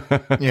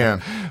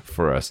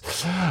for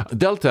us.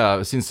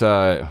 Delta, since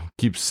I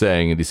keep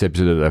saying in this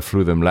episode that I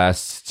flew them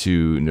last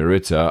to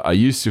Narita, I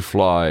used to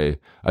fly,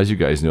 as you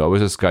guys know, I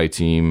was a Sky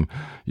Team.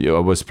 I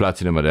was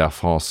Platinum at Air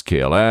France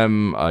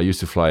KLM. I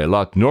used to fly a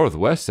lot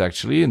Northwest,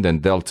 actually, and then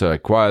Delta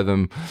acquired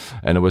them.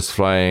 And I was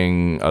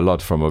flying a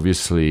lot from,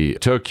 obviously,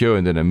 Tokyo,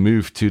 and then I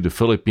moved to the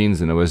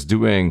Philippines, and I was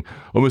doing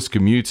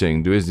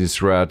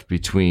this route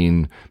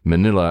between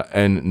Manila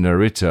and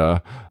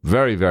Narita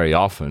very, very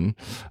often.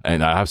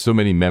 And I have so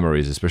many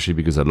memories, especially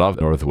because I love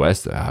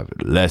Northwest. I have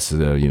less,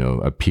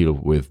 appeal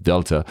with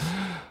Delta.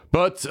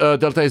 But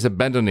Delta is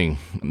abandoning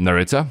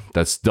Narita.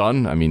 That's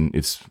done. I mean,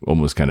 it's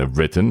almost kind of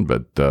written,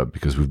 but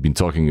because we've been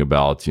talking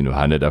about,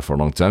 Haneda for a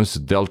long time. So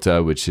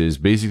Delta, which is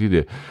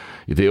basically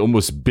they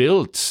almost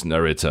built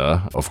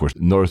Narita. Of course,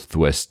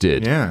 Northwest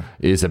did. Yeah.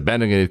 Is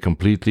abandoning it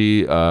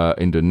completely.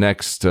 In the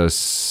next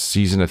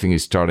season, I think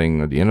it's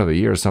starting at the end of the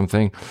year or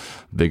something.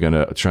 They're going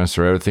to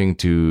transfer everything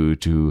to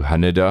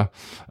Haneda.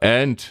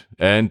 And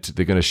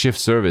they're going to shift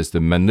service.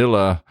 The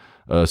Manila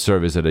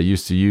service that I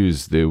used to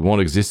use, they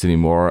won't exist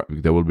anymore.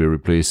 They will be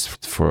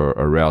replaced for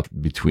a route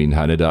between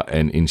Haneda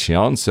and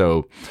Incheon.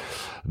 So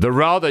the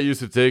route I used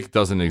to take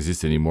doesn't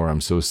exist anymore.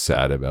 I'm so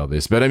sad about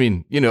this. But I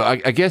mean,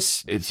 I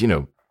guess it's,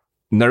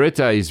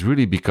 Narita is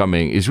really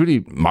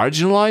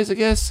marginalized, I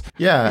guess.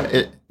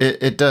 Yeah,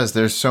 it does.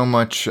 There's so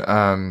much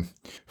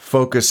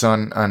focus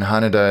on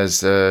Haneda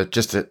as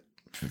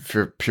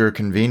for pure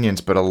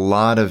convenience, but a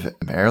lot of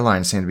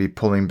airlines seem to be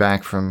pulling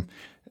back from.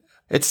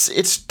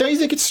 Don't you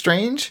think it's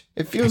strange?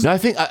 It feels. No, I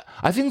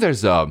think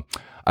there's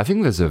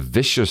a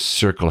vicious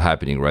circle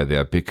happening right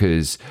there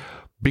because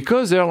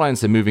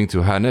airlines are moving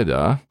to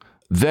Haneda,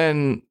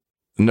 then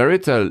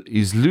Narita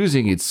is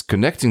losing its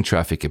connecting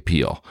traffic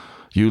appeal.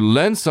 You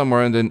land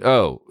somewhere and then,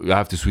 you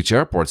have to switch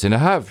airports. And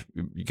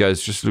you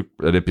guys just look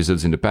at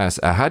episodes in the past,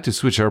 I had to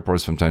switch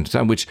airports from time to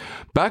time, which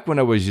back when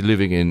I was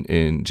living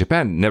in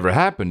Japan, never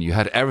happened. You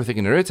had everything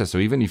in Narita. So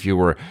even if you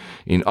were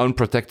in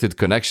unprotected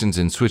connections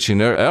and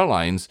switching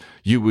airlines,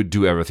 you would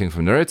do everything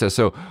from Narita.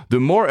 So the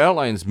more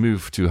airlines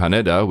move to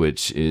Haneda,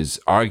 which is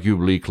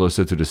arguably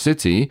closer to the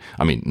city.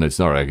 I mean, no, it's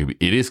not arguably.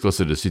 It is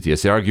closer to the city. I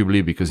say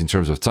arguably because in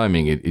terms of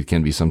timing, it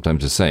can be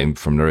sometimes the same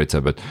from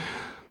Narita, but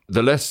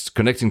the less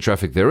connecting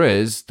traffic there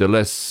is, the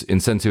less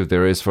incentive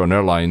there is for an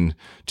airline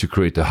to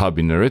create a hub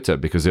in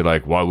Narita because they're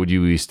like, why would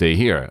you stay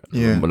here?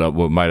 Yeah.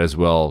 Well, might as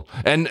well.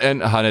 And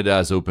Haneda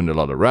has opened a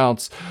lot of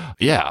routes.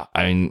 Yeah.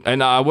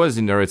 And I was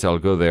in Narita. I'll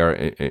go there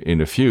in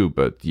a few,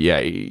 but yeah,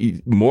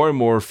 it more and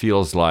more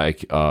feels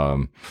like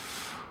more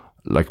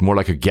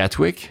like a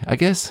Gatwick, I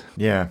guess.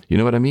 Yeah. You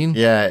know what I mean?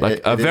 Yeah.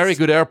 Like a very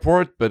good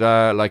airport, but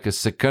like a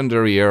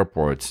secondary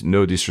airport.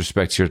 No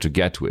disrespect here to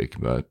Gatwick,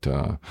 but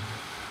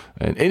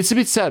And it's a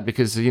bit sad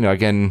because,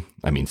 again,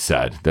 I mean,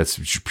 sad.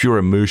 That's pure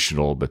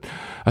emotional. But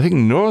I think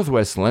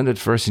Northwest landed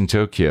first in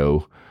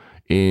Tokyo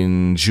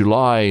in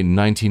July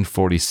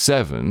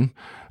 1947.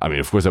 I mean,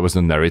 of course, that was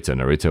not Narita.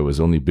 Narita was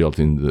only built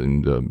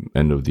in the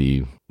end of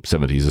the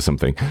 70s or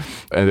something.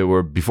 And they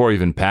were, before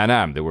even Pan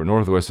Am, they were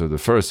Northwest of the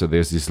first. So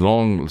there's this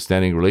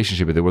long-standing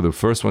relationship. They were the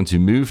first one to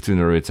move to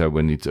Narita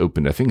when it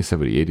opened. I think in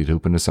 78 it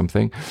opened or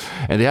something.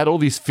 And they had all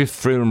these fifth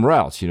freedom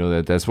routes.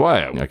 That's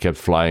why I kept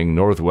flying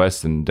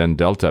Northwest and then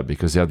Delta,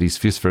 because they have these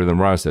fifth freedom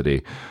routes that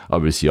they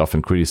obviously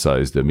often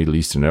criticize the Middle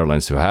Eastern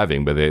airlines for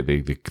having, but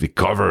they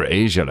cover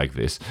Asia like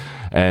this.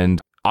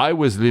 And I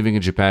was living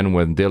in Japan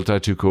when Delta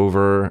took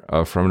over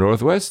from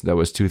Northwest. That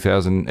was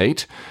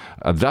 2008.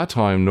 At that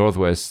time,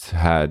 Northwest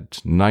had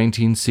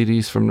 19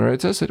 cities from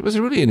Narita, so it was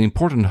really an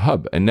important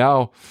hub. And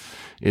now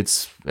I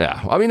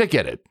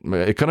get it.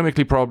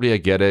 Economically, probably I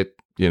get it,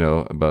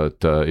 but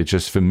it's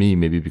just for me,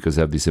 maybe because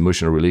I have this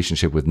emotional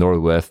relationship with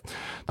Northwest,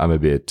 I'm a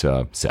bit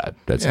sad.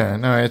 That's all.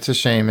 No, it's a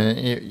shame.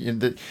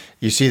 And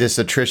you see this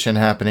attrition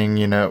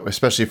happening,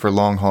 especially for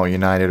long haul.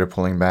 United are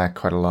pulling back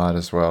quite a lot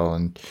as well.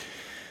 And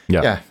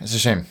yeah, it's a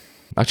shame.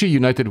 Actually,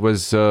 United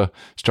was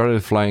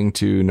started flying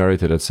to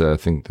Narita. I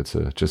think that's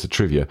just a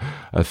trivia.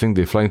 I think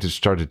they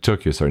started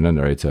Tokyo, not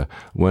Narita,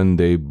 when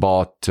they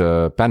bought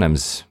Pan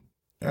Am's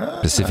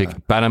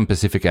Pan Am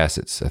Pacific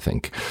assets. I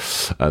think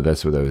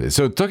that's what that is.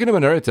 So talking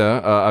about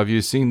Narita, have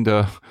you seen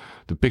the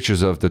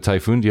pictures of the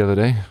typhoon the other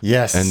day?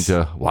 Yes. And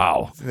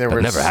wow,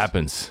 that never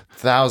happens.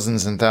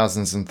 Thousands and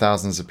thousands and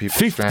thousands of people.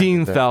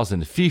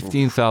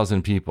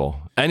 15,000 people.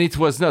 And it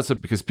was nuts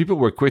because people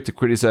were quick to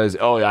criticize,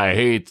 I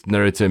hate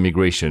Narita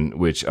immigration,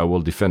 which I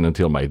will defend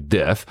until my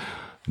death.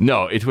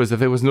 No, it was that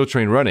there was no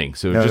train running.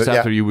 So just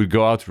after you would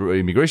go out for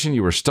immigration,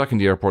 you were stuck in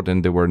the airport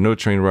and there were no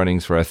train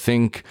runnings for, I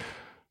think,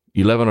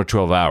 11 or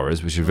 12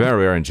 hours, which is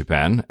very rare in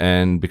Japan.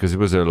 And because it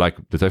was the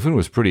typhoon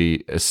was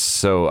pretty,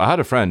 so I had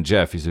a friend,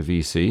 Jeff, he's a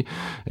VC,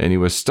 and he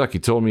was stuck. He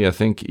told me, I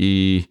think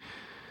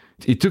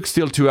it took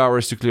still 2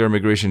 hours to clear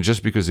immigration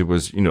just because it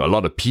was, a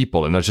lot of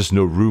people and there's just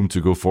no room to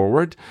go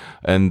forward.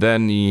 And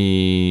then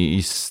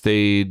he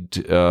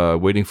stayed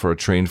waiting for a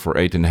train for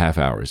 8.5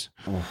 hours.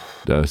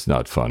 That's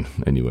not fun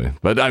anyway.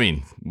 But I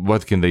mean,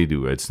 what can they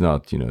do? It's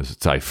not, it's a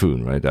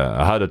typhoon, right?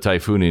 I had a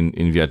typhoon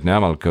in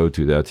Vietnam. I'll go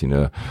to that in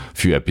a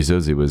few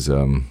episodes. It was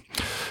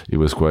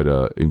quite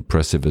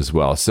impressive as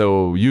well.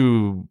 So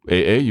you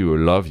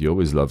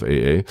always love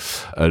AA.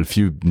 A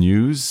few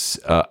news.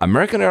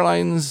 American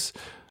Airlines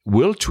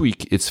will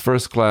tweak its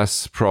first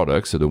class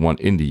products, so the one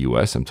in the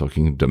US, I'm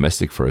talking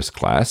domestic first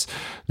class.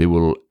 They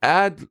will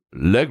add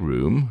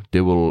legroom, they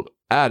will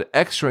add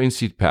extra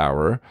in-seat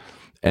power,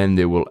 and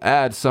they will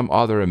add some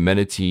other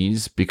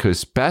amenities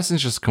because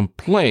passengers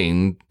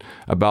complained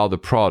about the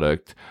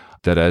product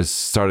that has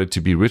started to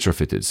be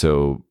retrofitted.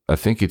 So I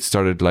think it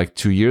started like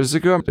 2 years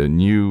ago, the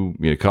new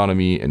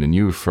economy and the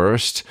new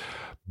first,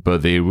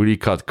 but they really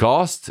cut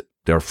costs.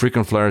 Their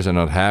frequent flyers are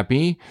not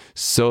happy.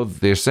 So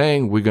they're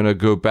saying we're going to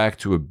go back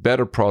to a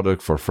better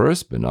product for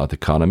first, but not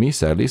economy,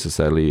 sadly. So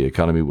sadly,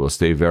 economy will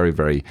stay very,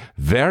 very,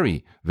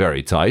 very,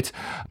 very tight.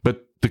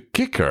 But the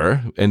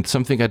kicker, and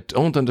something I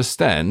don't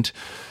understand,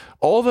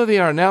 although they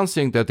are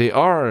announcing that they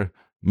are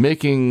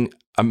making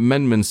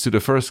amendments to the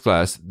first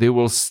class, they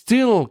will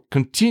still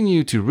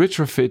continue to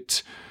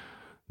retrofit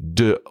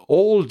the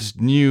old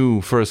new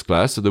first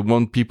class, so the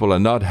one people are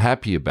not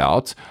happy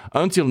about,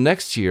 until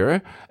next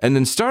year. And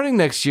then starting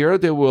next year,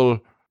 they will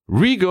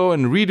re-go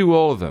and redo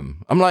all of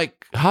them. I'm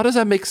like, how does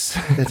that make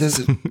sense? It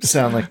doesn't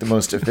sound like the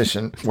most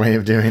efficient way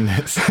of doing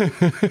this.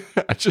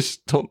 I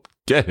just don't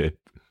get it.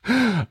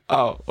 What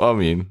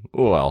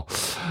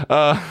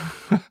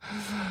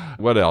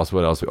else?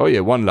 Oh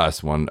yeah, one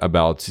last one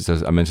about,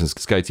 I mentioned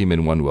SkyTeam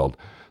in One World.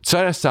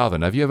 China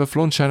Southern. Have you ever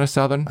flown China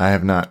Southern? I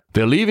have not.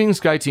 They're leaving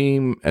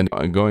SkyTeam and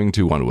going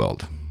to One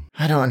World.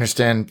 I don't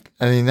understand.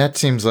 I mean, that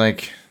seems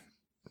like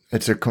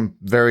it's a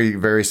very,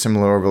 very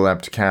similar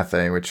overlap to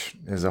Cathay, which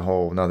is a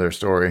whole nother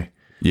story.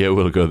 Yeah,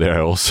 we'll go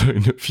there also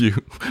in a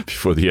few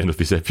before the end of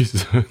this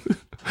episode.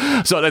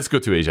 So let's go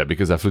to Asia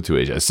because I flew to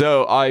Asia.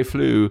 So I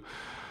flew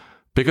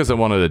because I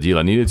wanted a deal.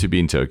 I needed to be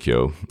in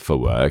Tokyo for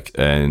work,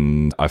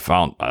 and I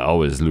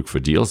always look for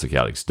deals like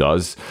Alex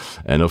does.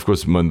 And of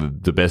course, one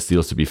of the best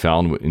deals to be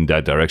found in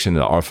that direction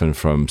are often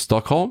from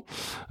Stockholm.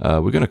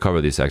 We're going to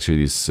cover this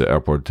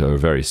airport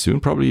very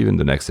soon, probably even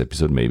the next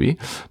episode maybe,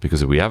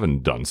 because we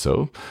haven't done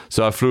so.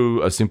 So I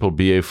flew a simple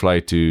BA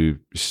flight to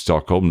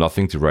Stockholm,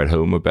 nothing to write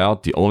home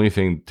about. The only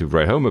thing to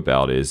write home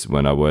about is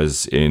when I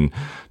was in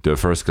the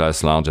first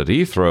class lounge at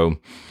Heathrow,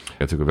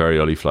 I took a very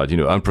early flight,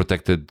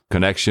 unprotected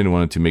connection.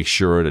 Wanted to make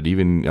sure that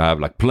even I have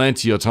like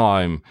plenty of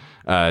time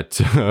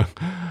at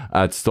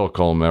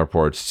Stockholm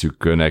airport to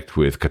connect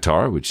with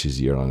Qatar, which is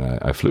the airline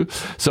I flew.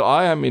 So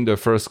I am in the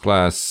first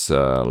class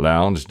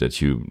lounge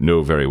that you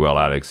know very well,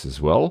 Alex,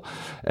 as well.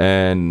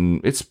 And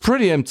it's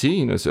pretty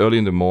empty. It's early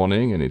in the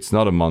morning and it's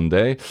not a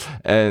Monday.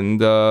 And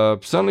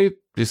suddenly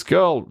this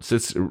girl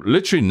sits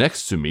literally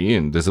next to me,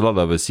 and there's a lot of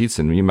other seats.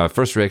 And my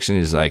first reaction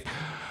is like,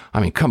 I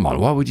mean, come on,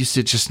 why would you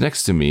sit just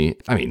next to me?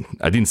 I mean,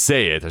 I didn't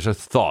say it, I just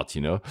thought,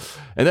 And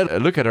then I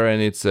look at her,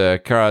 and it's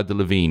Carre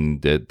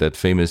Delevingne, that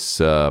famous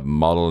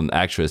model and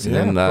actress. And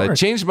then I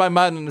changed my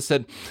mind and I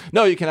said,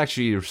 no, you can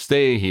actually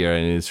stay here,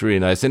 and it's really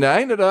nice. And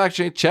I ended up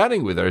actually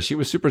chatting with her. She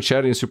was super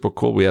chatty and super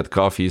cool. We had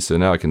coffee, so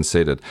now I can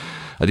say that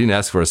I didn't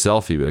ask for a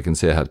selfie, but I can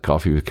say I had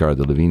coffee with Carre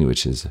Delevingne,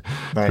 which is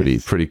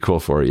pretty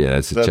cool for her. Yeah,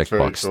 it's a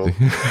checkbox. Cool.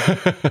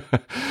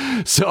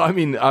 So I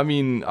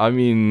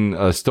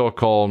mean,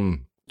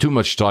 Stockholm. Too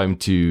much time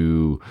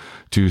to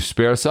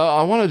spare. So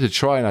I wanted to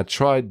try, and I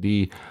tried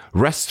the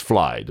rest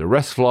fly. The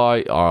rest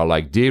fly are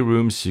like day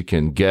rooms you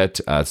can get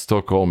at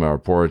Stockholm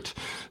Airport.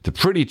 They're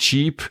pretty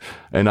cheap,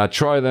 and I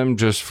tried them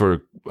just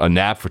for a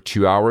nap for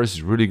 2 hours.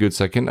 It's really good.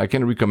 So I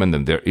can recommend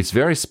them. It's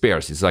very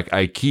sparse. It's like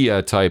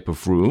IKEA type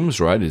of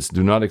rooms, right?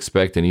 Do not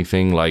expect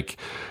anything like,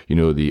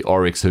 the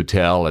Oryx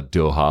Hotel at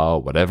Doha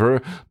or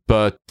whatever.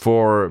 But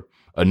for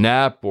a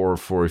nap, or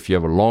for if you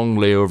have a long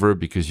layover,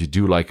 because you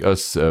do like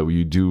us,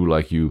 you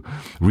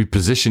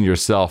reposition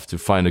yourself to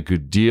find a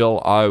good deal,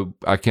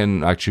 I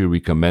can actually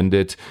recommend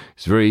it.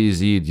 It's very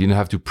easy. You didn't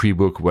have to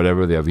pre-book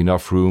whatever. They have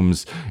enough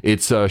rooms.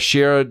 It's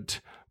shared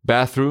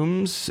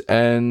bathrooms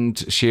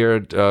and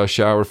shared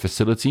shower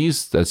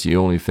facilities. That's the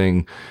only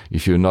thing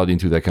if you're not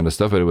into that kind of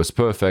stuff, but it was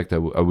perfect. I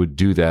would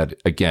do that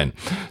again.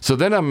 So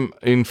then I'm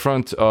in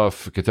front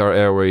of Qatar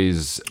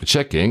Airways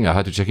checking. I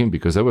had to check in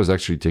because I was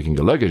actually taking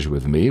a luggage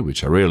with me,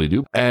 which I rarely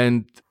do.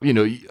 And,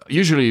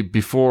 usually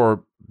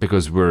before,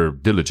 because we're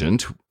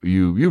diligent,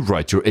 you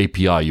write your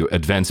API, your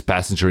advanced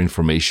passenger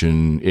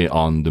information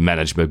on the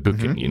management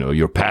booking,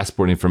 your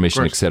passport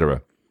information,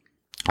 etc.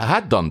 I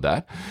had done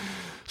that.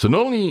 So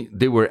not only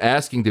they were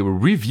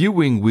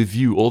reviewing with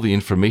you all the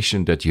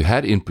information that you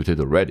had inputted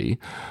already,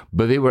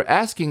 but they were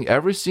asking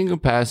every single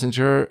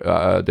passenger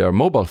their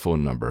mobile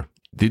phone number.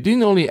 They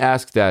didn't only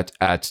ask that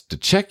at the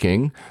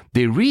checking,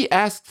 they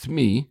re-asked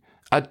me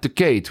at the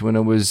gate when I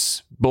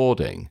was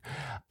boarding.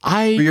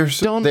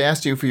 They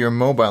asked you for your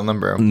mobile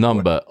number.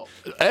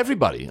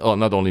 Everybody. Oh,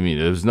 not only me.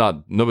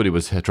 Nobody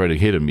was trying to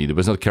hit on me. There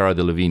was not Carre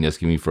Delevingne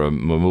asking me for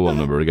my mobile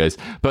number, guys.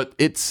 But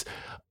it's...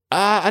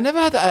 I never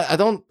had. I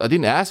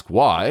didn't ask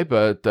why,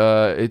 but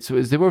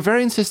they were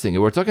very insisting. They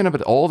were talking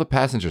about all the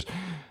passengers.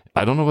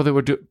 I don't know what they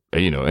were doing.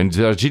 And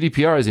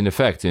GDPR is in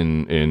effect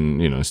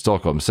in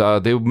Stockholm. So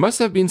there must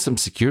have been some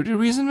security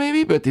reason,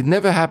 maybe, but it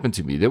never happened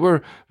to me. They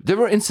were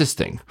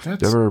insisting.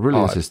 They were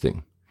really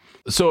insisting.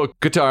 So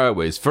Qatar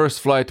Airways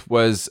first flight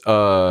was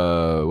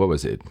what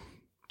was it?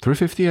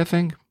 350, I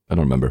think. I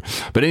don't remember.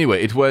 But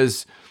anyway, it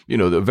was.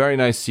 The very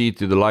nice seat,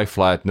 the lie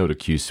flat, no the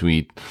Q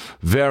suite.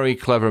 Very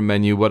clever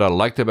menu. What I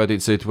liked about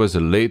it, so it was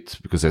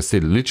because I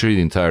stayed literally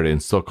the entire day in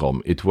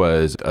Stockholm. It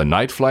was a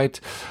night flight.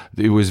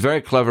 It was very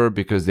clever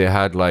because they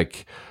had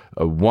like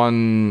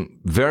one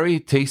very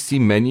tasty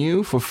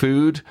menu for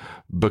food,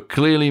 but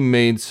clearly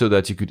made so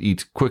that you could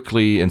eat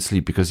quickly and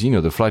sleep because,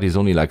 the flight is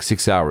only like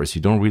 6 hours.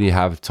 You don't really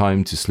have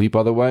time to sleep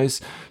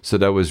otherwise. So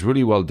that was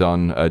really well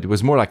done. It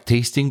was more like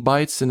tasting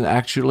bites than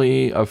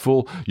actually a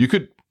full... You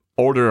could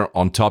order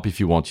on top if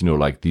you want,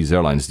 like these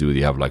airlines do.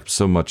 They have like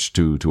so much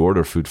to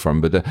order food from.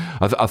 But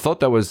I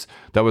thought that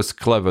was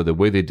clever the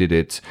way they did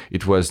it.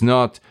 It was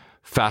not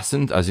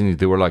fastened, as in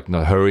they were like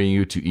not hurrying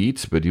you to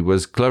eat, but it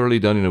was cleverly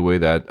done in a way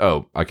that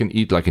I can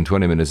eat like in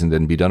 20 minutes and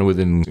then be done with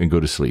it and go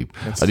to sleep.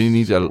 I didn't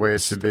need the way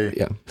it should be.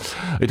 Yeah,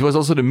 it was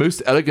also the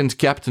most elegant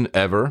captain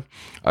ever.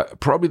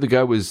 Probably the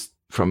guy was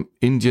from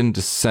Indian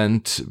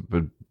descent,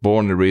 but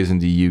born and raised in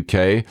the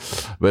UK.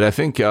 But I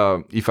think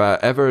if I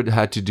ever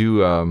had to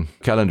do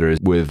calendars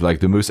with like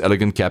the most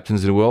elegant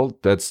captains in the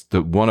world, that's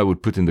the one I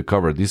would put in the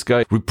cover. This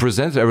guy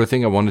represents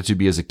everything I wanted to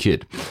be as a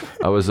kid.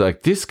 I was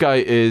like, this guy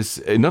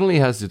is not only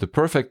has the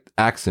perfect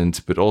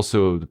accent, but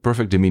also the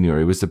perfect demeanor.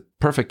 It was the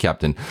perfect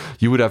captain.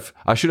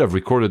 I should have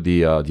recorded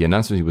the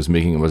announcement he was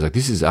making. I was like,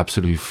 this is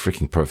absolutely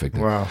freaking perfect.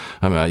 Wow.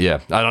 I mean, yeah,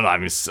 I don't know.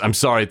 I'm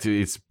sorry.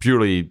 It's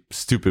purely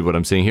stupid what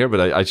I'm saying here, but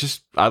I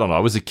don't know. I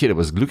was a kid. I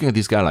was looking at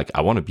this guy like, I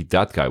want to be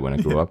that guy when I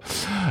grow up.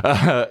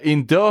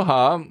 In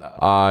Doha,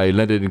 I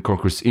landed in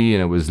Concourse E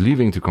and I was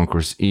leaving to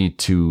Concourse E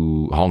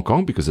to Hong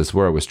Kong because that's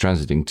where I was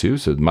transiting to.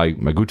 So my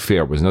good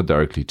fare was not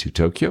directly to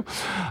Tokyo.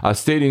 I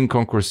stayed in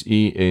Concourse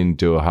E in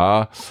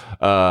Doha.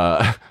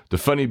 The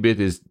funny bit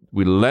is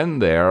we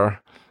land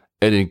there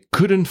and it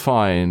couldn't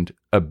find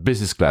a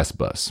business class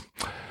bus.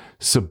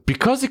 So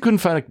because they couldn't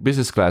find a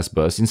business class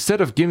bus,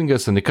 instead of giving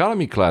us an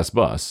economy class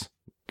bus,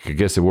 I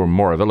guess they were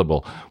more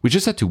available, we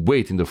just had to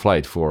wait in the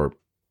flight for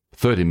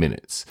 30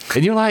 minutes.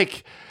 And you're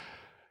like,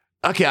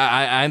 okay,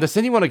 I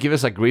understand you want to give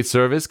us like great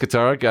service,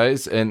 Qatar,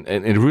 guys. And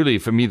really,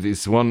 for me,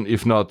 this one,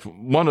 if not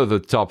one of the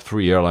top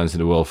 3 airlines in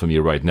the world for me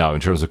right now in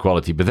terms of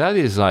quality. But that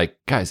is like,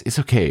 guys, it's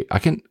okay.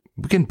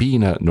 We can be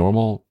in a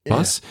normal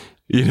bus,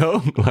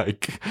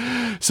 like,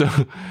 so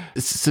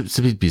it's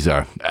a bit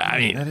bizarre. I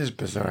mean, that is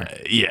bizarre.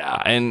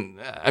 Yeah. And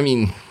I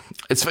mean,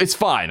 it's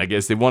fine. I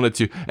guess they wanted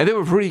to, and they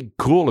were really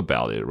cool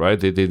about it, right?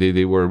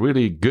 They were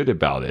really good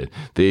about it.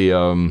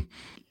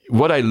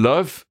 What I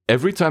love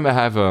every time I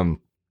have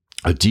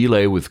a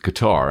delay with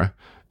Qatar,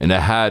 And I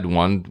had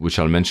one, which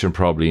I'll mention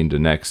probably in the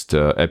next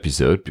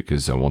episode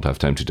because I won't have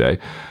time today.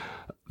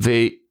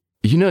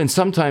 And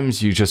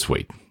sometimes you just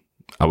wait.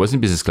 I was in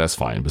business class,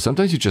 fine, but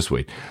sometimes you just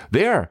wait.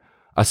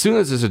 As soon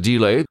as there's a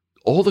delay,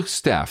 all the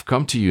staff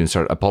come to you and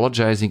start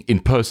apologizing in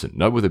person,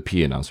 not with a PA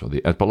announcement.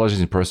 They apologize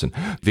in person.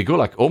 They go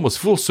like almost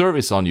full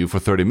service on you for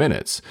 30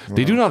 minutes. Wow.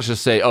 They do not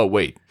just say, oh,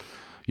 wait.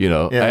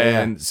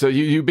 So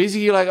you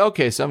basically like,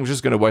 okay, so I'm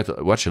just going to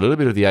watch a little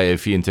bit of the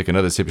IFE and take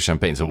another sip of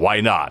champagne. So why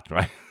not,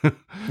 right?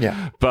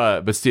 Yeah.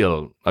 But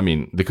still, I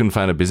mean, they couldn't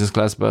find a business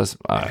class bus.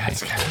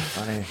 That's kind of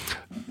funny.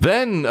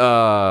 Then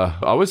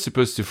I was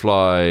supposed to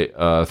fly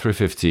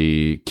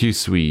 350 Q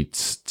Suite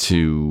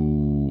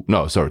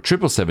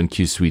 777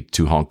 Q Suite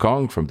to Hong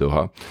Kong from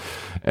Doha.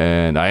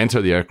 And I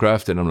entered the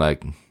aircraft and I'm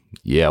like,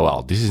 yeah,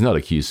 well, this is not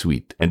a Q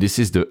Suite. And this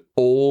is the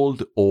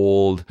old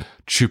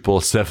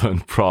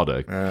 777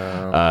 product.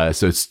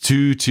 So it's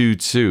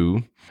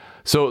 222.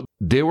 So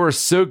they were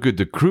so good.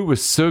 The crew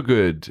was so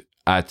good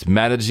at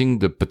managing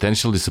the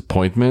potential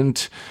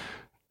disappointment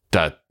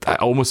that I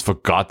almost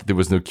forgot that there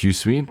was no Q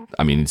Suite.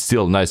 I mean, it's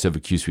still nice to have a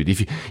Q Suite.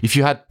 If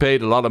you had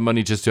paid a lot of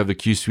money just to have the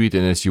Q Suite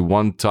and it's your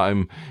one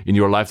time in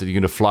your life that you're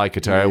going to fly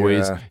Qatar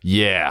Airways,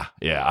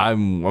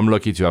 I'm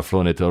lucky to have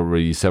flown it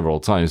already several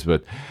times,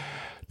 but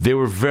they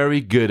were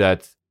very good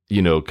at,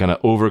 kind of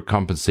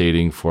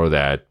overcompensating for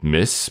that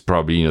miss.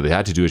 Probably, they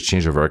had to do a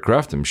change of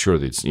aircraft. I'm sure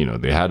that,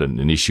 they had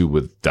an issue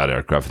with that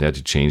aircraft. They had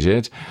to change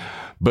it.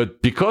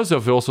 But because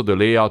of also the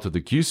layout of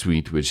the Q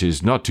Suite, which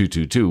is not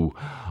 222,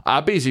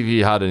 I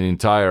basically had an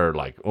entire,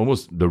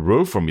 almost the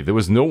row from me. There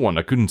was no one.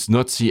 I couldn't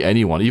not see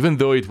anyone, even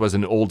though it was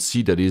an old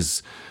seat that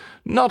is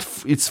not,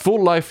 it's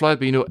full life flight,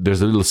 but,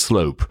 there's a little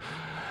slope.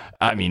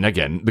 I mean,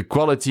 again, the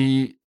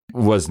quality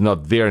was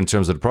not there in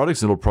terms of the product.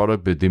 It's a little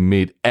product, but they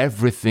made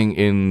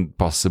everything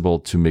possible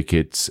to make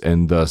it,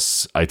 and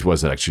thus it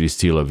was actually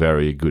still a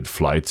very good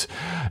flight.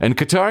 And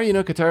Qatar,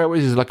 Qatar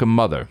Airways is like a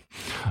mother,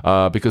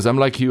 because I'm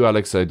like you,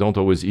 Alex. I don't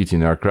always eat in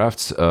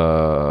aircrafts.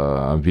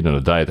 I've been on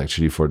a diet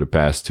actually for the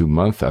past 2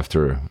 months. It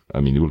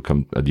will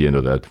come at the end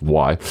of that.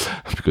 Why?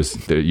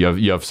 Because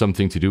you have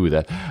something to do with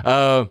that.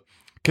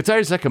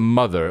 Qatar is like a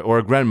mother or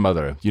a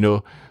grandmother.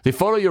 They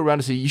follow you around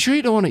and say, "You sure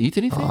you don't want to eat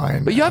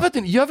anything? But you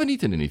haven't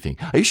eaten anything.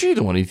 Are you sure you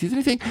don't want to eat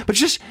anything? But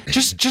just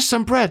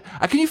some bread.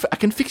 I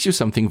can fix you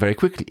something very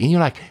quickly." And you're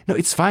like, "No,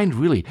 it's fine,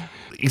 really."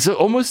 It's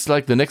almost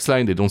like the next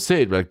line they don't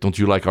say it, like, "Don't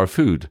you like our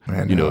food?"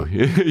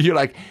 You're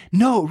like,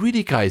 "No,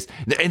 really, guys."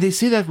 And they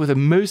say that with the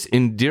most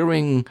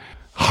endearing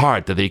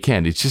heart that they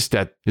can. It's just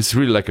that it's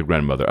really like a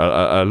grandmother.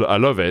 I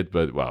love it,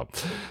 but wow.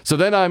 So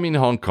then I'm in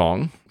Hong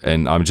Kong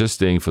and I'm just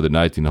staying for the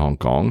night in Hong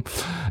Kong,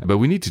 but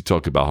we need to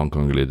talk about Hong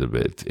Kong a little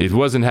bit. It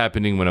wasn't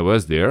happening when I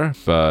was there,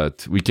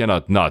 but we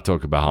cannot not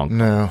talk about Hong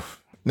Kong.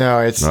 No,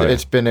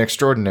 it's been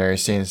extraordinary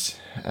since.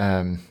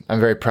 I'm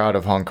very proud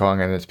of Hong Kong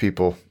and its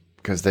people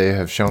because they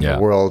have shown the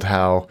world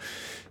how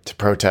to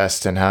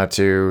protest and how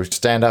to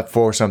stand up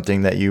for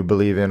something that you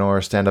believe in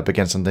or stand up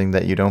against something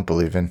that you don't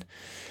believe in.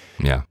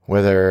 Yeah.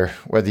 Whether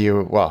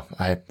you,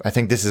 I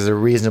think this is a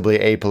reasonably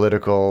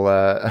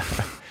apolitical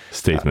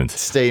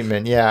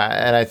statement.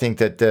 Yeah. And I think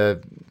that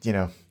the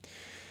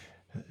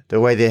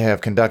way they have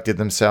conducted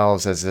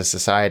themselves as a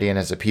society and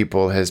as a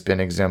people has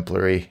been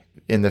exemplary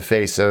in the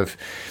face of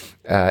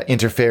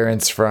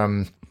interference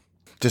from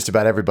just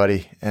about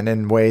everybody and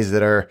in ways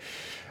that are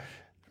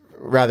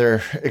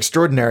rather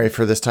extraordinary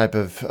for this type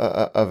of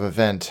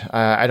event.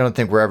 I don't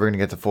think we're ever going to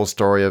get the full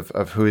story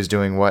of who is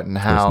doing what and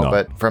how,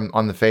 but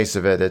on the face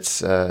of it,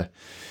 it's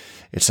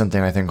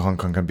something I think Hong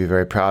Kong can be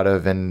very proud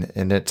of,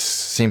 and it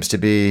seems to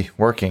be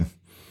working.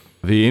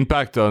 The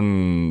impact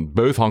on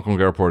both Hong Kong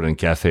Airport and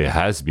Cathay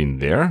has been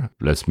there.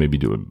 Let's maybe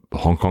do a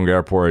Hong Kong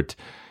Airport.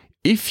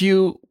 If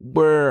you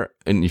were,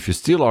 and if you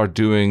still are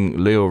doing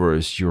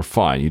layovers, you're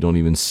fine. You don't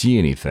even see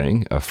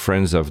anything.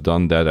 Friends have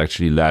done that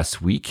actually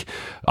last week.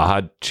 I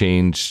had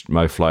changed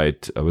my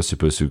flight. I was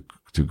supposed to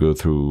go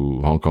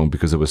through Hong Kong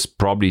because I was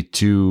probably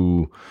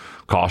too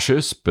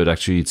cautious, but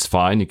actually it's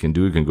fine. You can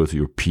go through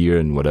your pier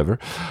and whatever.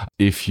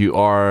 If you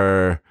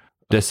are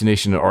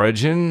destination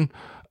origin,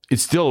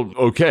 it's still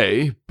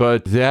okay,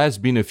 but there has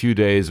been a few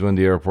days when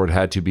the airport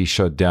had to be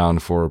shut down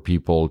for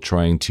people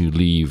trying to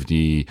leave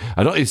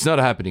it's not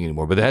happening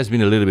anymore, but there has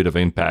been a little bit of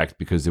impact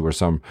because there were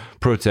some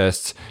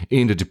protests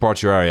in the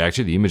departure area.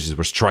 Actually, the images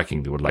were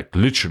striking. They were like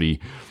literally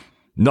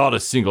not a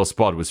single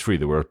spot was free.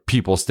 There were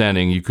people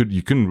standing. You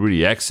couldn't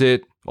really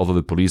exit, although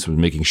the police was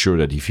making sure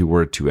that if you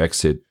were to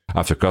exit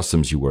after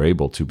customs, you were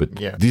able to. But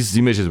these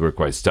images were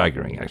quite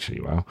staggering,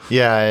 actually. Wow.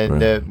 Yeah,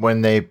 and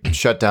when they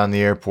shut down the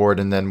airport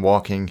and then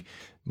walking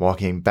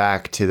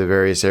back to the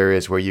various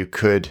areas where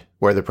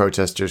the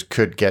protesters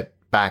could get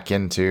back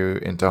into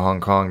Hong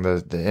Kong,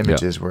 the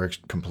images were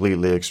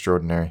completely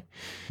extraordinary.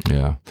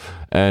 Yeah.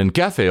 And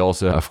Cathay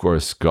also, of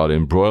course, got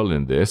embroiled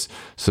in this.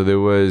 So there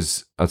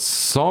was, at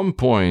some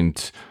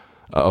point,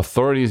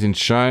 authorities in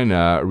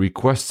China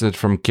requested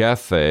from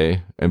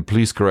Cathay, and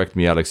please correct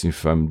me, Alex,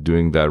 if I'm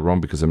doing that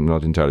wrong because I'm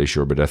not entirely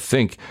sure, but I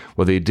think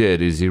what they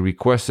did is they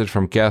requested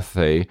from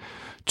Cathay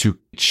to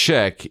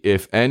check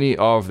if any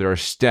of their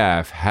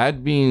staff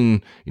had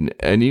been in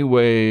any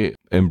way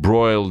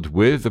embroiled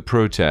with the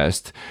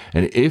protest,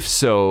 and if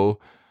so,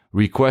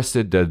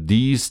 requested that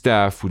these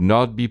staff would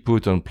not be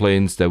put on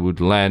planes that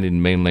would land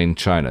in mainland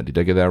China. Did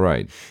I get that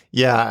right?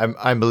 Yeah,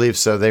 I believe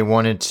so. They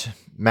wanted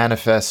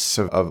manifests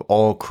of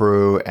all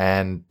crew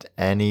and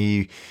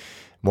anyone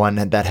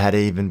that had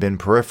even been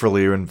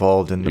peripherally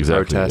involved in the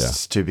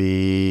protests to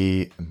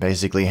be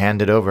basically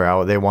handed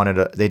over.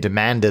 They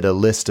demanded a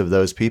list of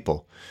those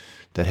people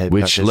that had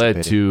Which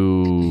led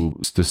to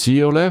the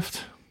CEO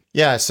left?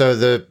 Yeah, so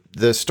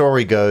the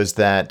story goes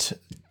that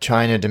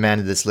China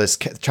demanded this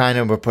list.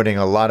 China were putting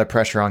a lot of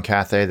pressure on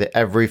Cathay. That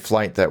every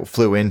flight that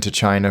flew into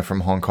China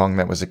from Hong Kong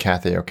that was a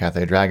Cathay or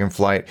Cathay Dragon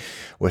flight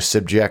was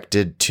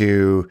subjected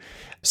to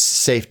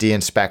safety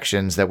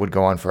inspections that would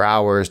go on for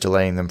hours,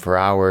 delaying them for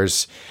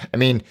hours. I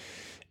mean,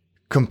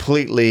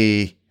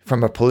 completely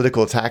from a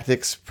political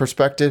tactics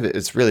perspective,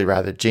 it's really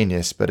rather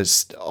genius, but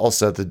it's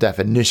also the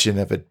definition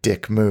of a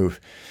dick move.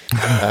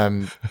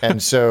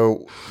 And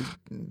so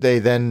they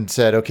then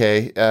said,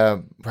 okay,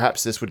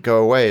 perhaps this would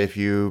go away if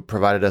you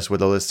provided us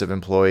with a list of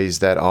employees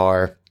that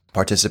are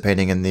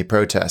participating in the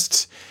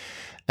protests.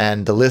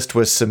 And the list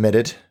was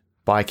submitted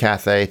by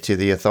Cathay to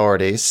the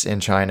authorities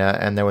in China,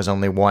 and there was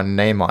only one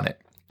name on it.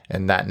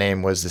 And that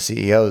name was the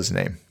CEO's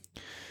name.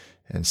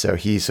 And so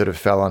he sort of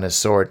fell on his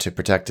sword to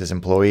protect his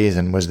employees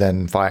and was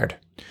then fired,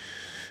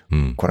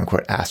 quote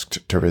unquote,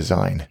 asked to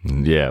resign.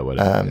 Yeah,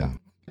 whatever.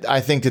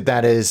 I think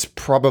that is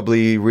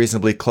probably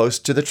reasonably close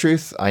to the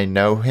truth. I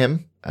know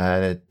him.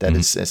 That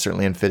is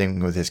certainly in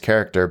fitting with his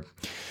character.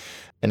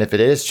 And if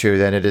it is true,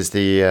 then it is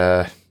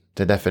the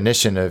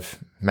definition of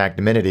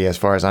magnanimity as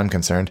far as I'm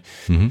concerned.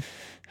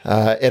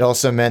 It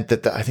also meant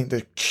that I think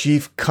the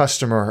chief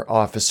customer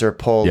officer,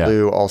 Paul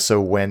Liu,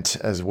 also went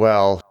as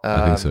well.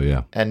 I think so,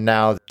 yeah. And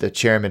now the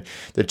chairman,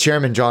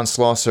 John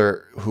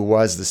Schlosser, who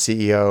was the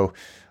CEO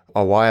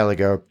a while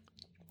ago,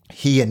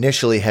 he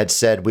initially had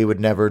said we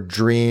would never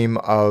dream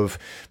of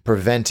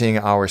preventing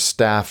our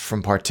staff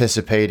from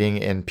participating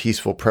in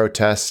peaceful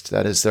protest.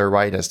 That is their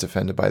right as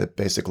defended by the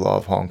basic law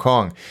of Hong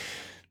Kong.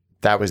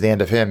 That was the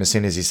end of him as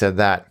soon as he said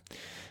that.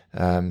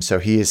 So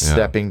he is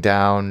stepping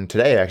down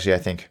today, actually, I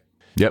think.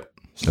 Yep.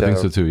 I think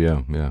so too,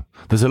 yeah.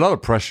 There's a lot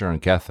of pressure on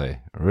Cathay,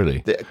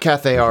 really.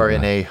 Cathay are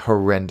in a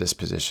horrendous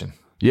position.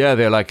 Yeah,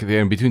 they're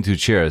in between two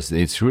chairs.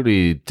 It's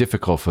really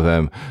difficult for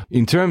them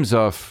in terms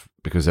of,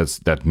 because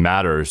that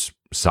matters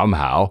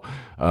somehow,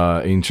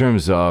 in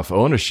terms of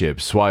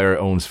ownership. Swire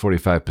owns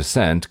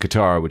 45%,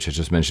 Qatar, which I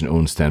just mentioned,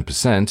 owns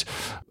 10%,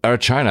 Air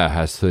China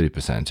has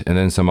 30%, and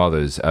then some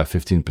others have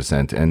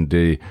 15%. And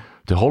the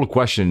whole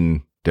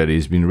question that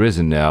has been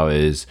risen now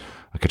is,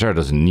 Qatar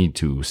doesn't need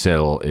to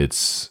sell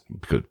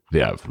because they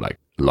have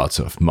lots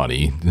of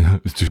money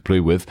to play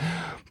with.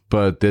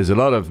 But there's a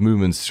lot of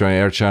movements trying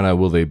Air China,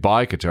 will they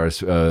buy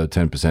Qatar's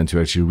 10% to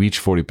actually reach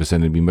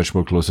 40% and be much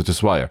more closer to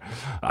Swire?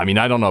 I mean,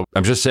 I don't know.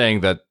 I'm just saying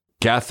that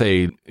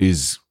Cathay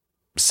is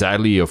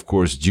sadly, of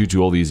course, due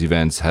to all these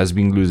events, has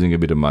been losing a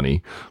bit of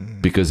money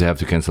because they have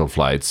to cancel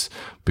flights,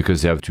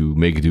 because they have to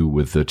make do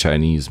with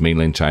the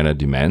mainland China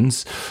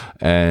demands,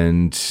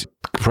 and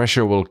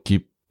pressure will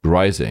keep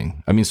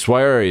rising. I mean,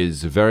 Swire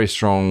is a very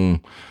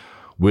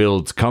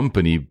strong-willed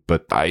company,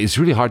 but it's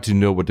really hard to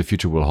know what the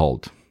future will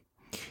hold.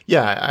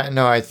 Yeah,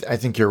 I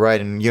think you're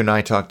right. And you and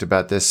I talked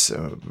about this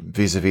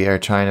vis-a-vis Air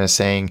China,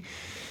 saying,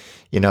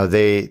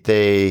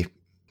 they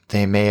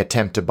may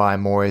attempt to buy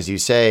more, as you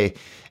say.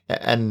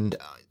 And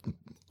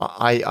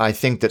I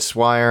think that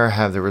Swire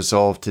have the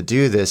resolve to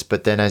do this.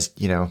 But then,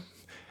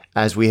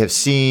 as we have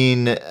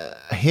seen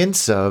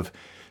hints of,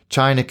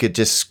 China could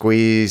just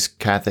squeeze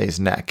Cathay's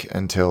neck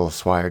until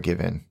Swire give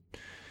in.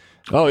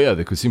 Oh, yeah.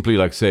 They could simply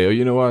say, oh,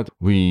 you know what?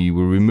 We're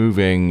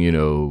removing,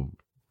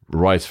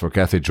 rights for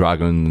Cathay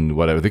Dragon,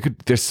 whatever.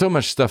 There's so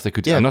much stuff they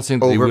could do. I'm not saying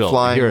that they will.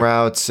 Overflying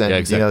routes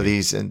and,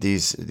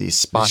 these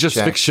spot It's just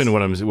checks. fiction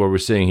what we're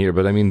saying here.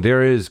 But I mean,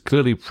 there is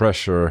clearly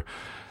pressure.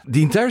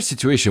 The entire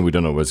situation, we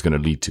don't know what it's going to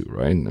lead to,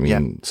 right? I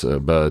mean,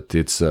 but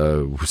it's,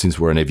 since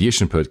we're an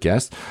aviation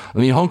podcast, I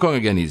mean, Hong Kong,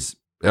 again, is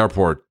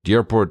airport. The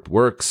airport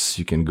works.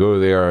 You can go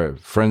there.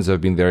 Friends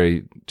have been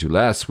there to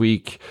last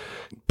week.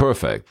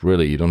 Perfect.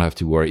 Really, you don't have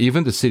to worry.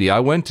 Even the city. I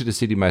went to the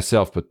city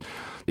myself, but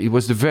it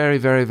was the very,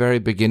 very, very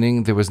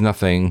beginning. There was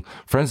nothing.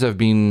 Friends have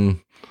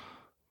been,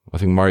 I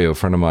think Mario, a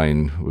friend of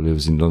mine who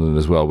lives in London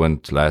as well,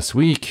 went last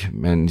week,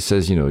 and he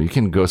says, you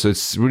can go. So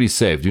it's really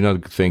safe. Do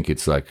not think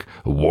it's like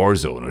a war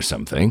zone or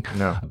something.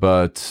 No.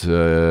 But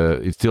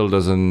it still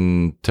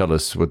doesn't tell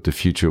us what the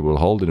future will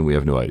hold, and we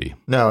have no idea.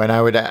 No, and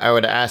I would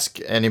ask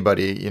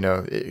anybody,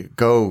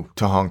 go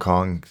to Hong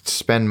Kong,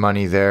 spend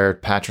money there,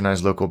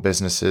 patronize local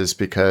businesses,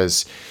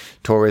 because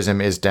tourism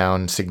is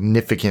down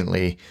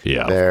significantly.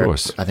 Yeah, there. of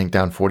course. I think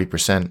down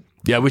 40%.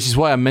 Yeah, which is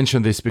why I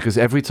mentioned this, because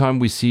every time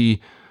we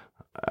see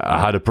I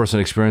had a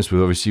personal experience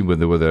with, obviously, when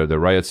there were the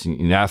riots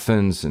in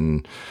Athens,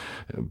 and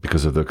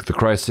because of the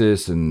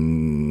crisis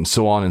and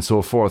so on and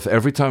so forth.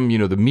 Every time,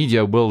 the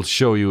media will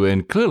show you,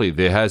 and clearly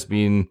there has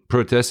been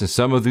protests, and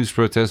some of these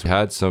protests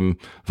had some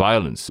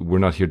violence. We're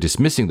not here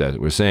dismissing that.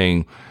 We're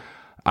saying,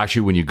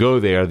 actually, when you go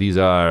there,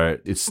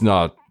 it's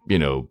not,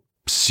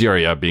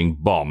 Syria being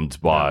bombed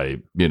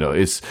by,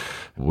 it's,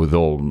 with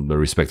all the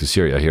respect to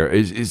Syria here,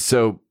 it's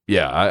so,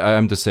 yeah, I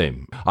am the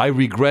same. I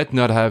regret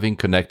not having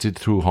connected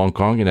through Hong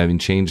Kong and having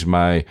changed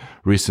my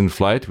recent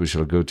flight, which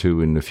I'll go to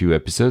in a few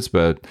episodes,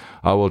 but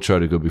I will try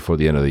to go before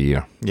the end of the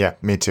year. Yeah,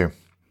 me too.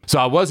 So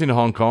I was in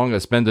Hong Kong. I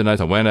spent the night.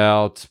 I went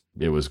out.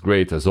 It was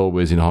great, as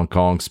always, in Hong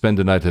Kong. Spent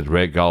the night at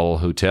Regal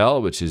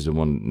Hotel, which is the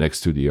one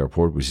next to the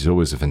airport, which is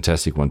always a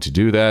fantastic one to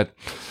do that.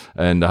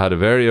 And I had a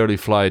very early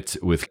flight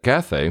with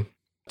Cathay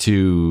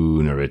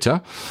to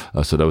Narita.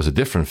 So that was a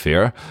different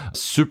fare.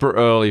 Super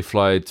early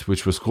flight,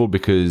 which was cool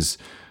because,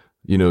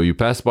 you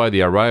pass by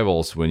the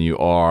arrivals when you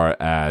are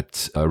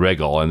at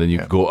Regal, and then you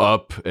go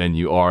up and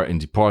you are in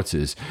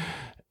departures.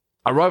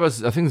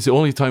 Arrivals, I think it's the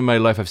only time in my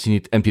life I've seen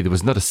it empty. There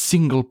was not a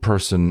single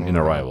person in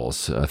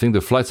arrivals. I think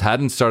the flights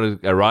hadn't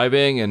started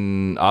arriving,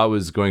 and I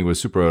was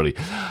super early.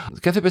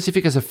 Cathay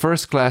Pacific has a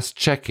first class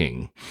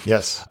checking.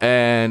 Yes.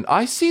 And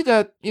I see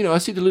that, I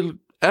see the little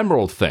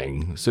Emerald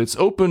thing. So it's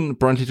open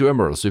apparently to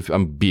Emerald. So if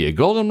I'm BA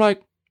Gold, I'm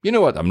like, you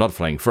know what? I'm not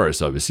flying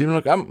first, obviously.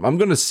 I'm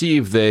going to see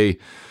if they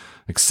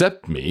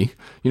accept me.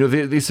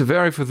 These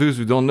vary, for those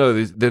who don't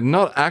know, they're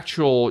not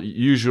actual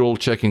usual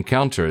check-in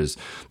counters.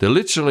 They're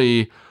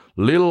literally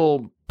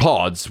little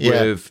pods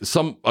with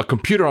a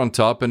computer on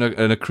top and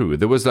a crew.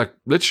 There was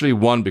literally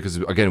one, because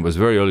again, it was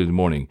very early in the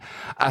morning.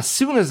 As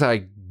soon as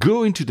I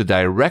go into the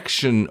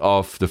direction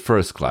of the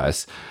first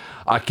class,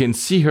 I can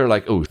see her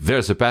oh,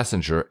 there's a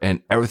passenger,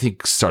 and everything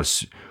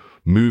starts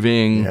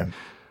moving. Yeah.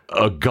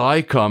 A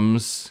guy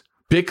comes,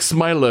 picks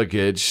my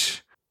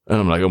luggage, and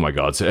I'm like, oh my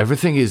God. So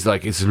everything is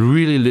it's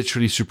really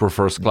literally super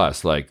first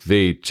class.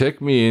 They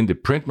check me in, they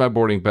print my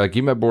boarding pass,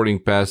 give my boarding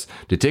pass,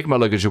 they take my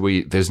luggage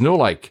away. There's no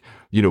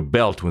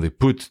belt when they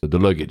put the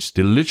luggage.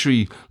 They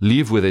literally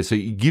leave with it. So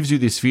it gives you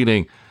this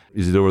feeling.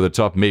 Is it over the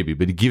top? Maybe,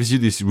 but it gives you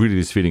this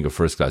feeling of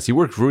first class. He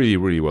worked really,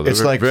 really well.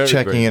 It's like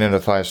checking in at a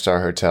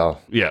 5-star hotel.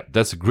 Yeah,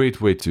 that's a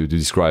great way to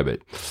describe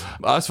it.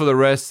 As for the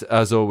rest,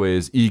 as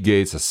always,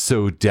 e-gates are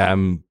so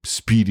damn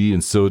speedy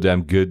and so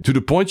damn good, to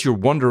the point you're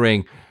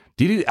wondering,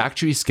 did it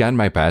actually scan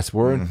my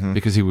passport? Mm-hmm.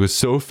 Because it was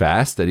so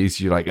fast that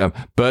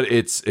but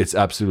it's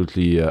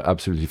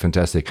absolutely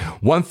fantastic.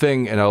 One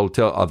thing, and I'll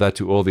tell that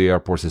to all the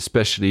airports,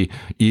 especially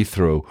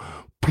Heathrow,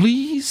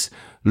 please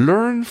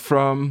learn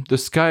from the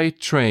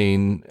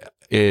SkyTrain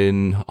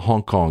in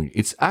Hong Kong.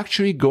 It's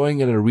actually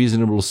going at a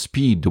reasonable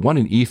speed. The one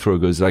in Heathrow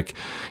goes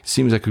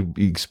seems like it could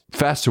be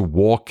faster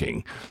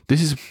walking.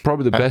 This is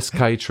probably the best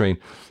SkyTrain.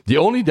 The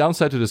only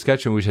downside to the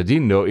SkyTrain, which I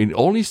didn't know, it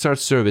only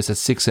starts service at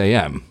 6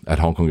 a.m. at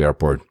Hong Kong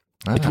Airport.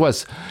 Ah. It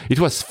was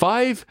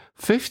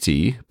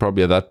 5:50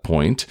 probably at that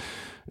point.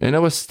 And I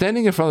was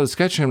standing in front of the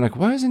SkyTrain. I'm like,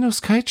 why is there no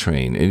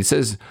SkyTrain? And it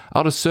says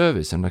out of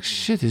service. I'm like,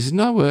 shit, this is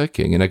not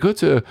working. And I go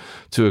to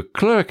a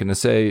clerk and I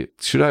say,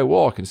 should I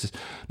walk? And he says,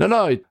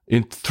 no,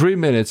 in 3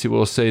 minutes, he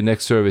will say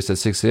next service at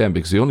 6 a.m.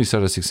 because we only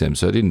start at 6 a.m.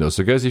 So I didn't know.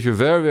 So guys, if you're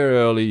very, very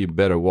early, you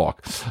better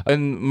walk.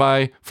 And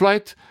my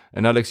flight,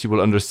 and Alex, you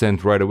will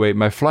understand right away,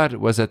 my flight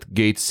was at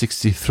gate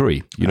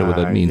 63. You know what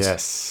that means?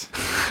 Yes.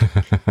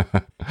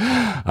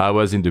 I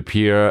was in the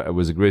pier. It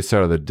was a great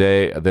start of the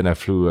day. Then I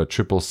flew a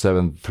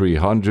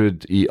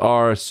 777-300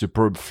 ER,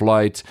 superb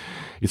flight.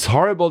 It's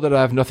horrible that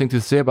I have nothing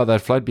to say about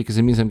that flight because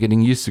it means I'm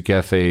getting used to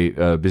Cathay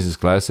business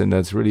class, and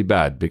that's really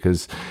bad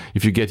because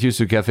if you get used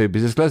to Cathay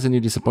business class, then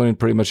you're disappointed in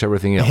pretty much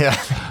everything else. Yeah.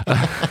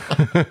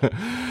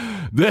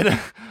 Then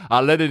I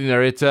landed in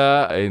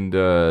Narita in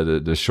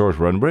the short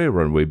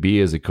runway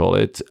B as they call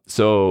it.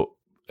 So,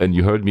 and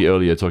you heard me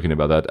earlier talking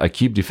about that. I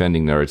keep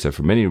defending Narita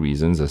for many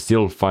reasons. I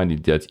still find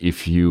it that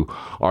if you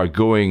are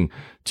going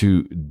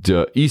to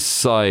the east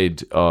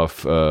side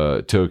of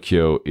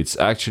Tokyo, it's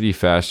actually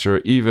faster.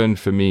 Even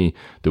for me,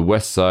 the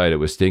west side, I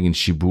was staying in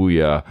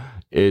Shibuya.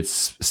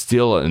 It's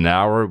still an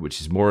hour,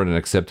 which is more than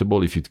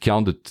acceptable. If you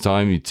count the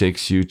time it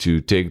takes you to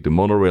take the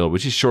monorail,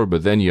 which is short,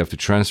 but then you have to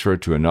transfer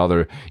to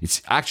another.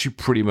 It's actually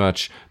pretty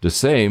much the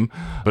same.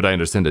 But I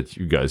understand that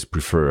you guys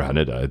prefer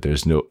Haneda.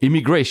 There's no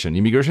immigration.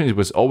 Immigration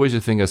was always the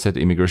thing I said.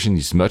 Immigration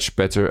is much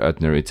better at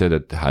Narita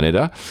than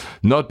Haneda.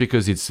 Not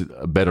because it's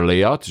a better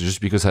layout,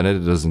 just because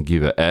Haneda doesn't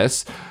give a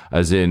S.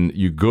 As in,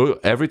 you go,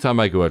 every time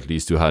I go at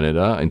least to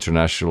Haneda,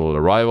 international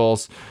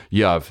arrivals,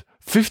 you have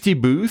 50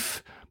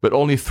 booths, but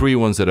only 3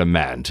 ones that are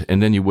manned,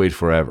 and then you wait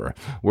forever.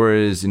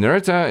 Whereas in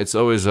Narita, it's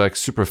always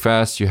super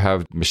fast. You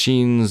have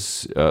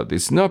machines.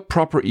 It's not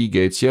proper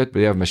e-gates yet, but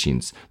you have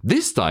machines.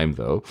 This time,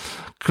 though,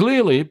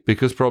 clearly,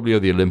 because probably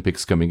of the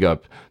Olympics coming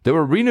up, they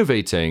were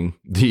renovating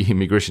the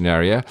immigration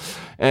area.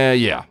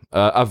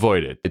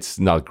 Avoid it. It's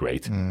not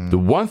great. The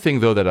one thing,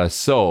 though, that I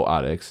saw,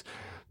 Alex,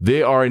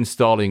 they are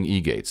installing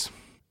e-gates.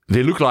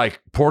 They look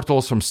like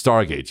portals from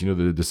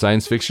Stargate, the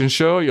science fiction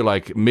show. You're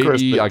like,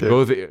 maybe I'll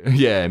go there.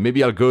 Yeah,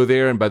 maybe I'll go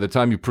there. And by the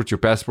time you put your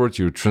passport,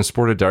 you're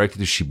transported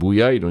directly to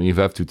Shibuya. You don't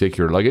even have to take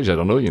your luggage. I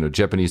don't know,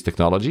 Japanese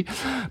technology.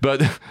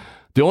 But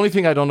the only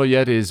thing I don't know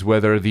yet is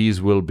whether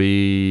these will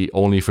be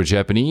only for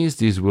Japanese.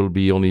 These will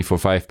be only for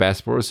 5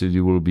 passports. It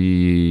will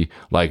be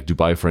like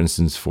Dubai, for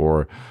instance,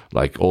 for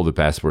like all the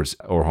passports,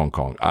 or Hong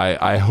Kong.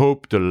 I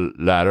hope the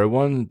latter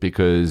one,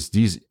 because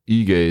these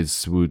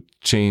e-gates would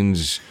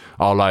change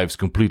our lives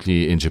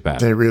completely in Japan.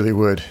 They really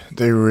would.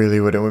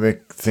 It would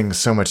make things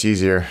so much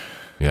easier.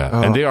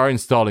 Yeah, and they are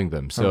installing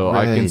them. So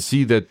I can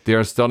see that they're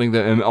installing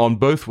them, and on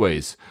both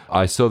ways.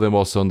 I saw them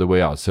also on the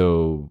way out.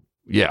 So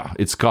yeah,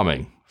 it's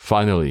coming.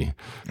 Finally,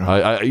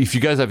 if you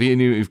guys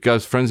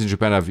have friends in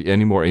Japan have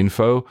any more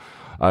info,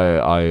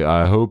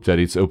 I hope that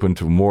it's open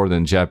to more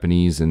than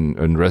Japanese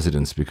and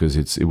residents, because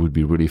it would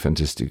be really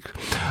fantastic.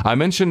 I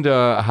mentioned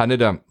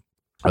Haneda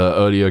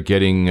earlier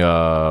getting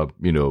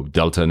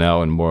Delta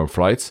now and more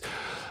flights.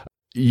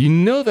 You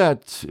know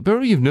that,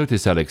 probably you've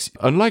noticed, Alex,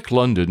 unlike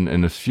London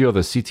and a few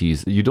other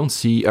cities, you don't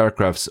see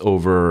aircrafts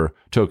over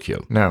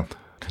Tokyo. No.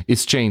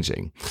 It's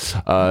changing.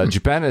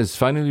 Japan has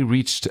finally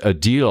reached a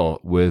deal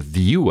with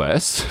the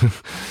US,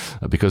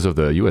 because of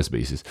the US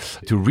bases,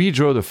 to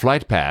redraw the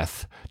flight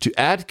path to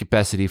add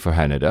capacity for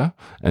Haneda.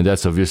 And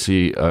that's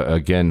obviously,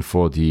 again,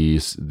 for the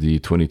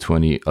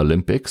 2020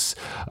 Olympics,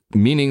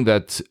 meaning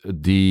that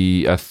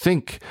I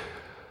think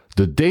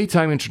the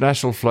daytime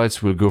international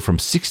flights will go from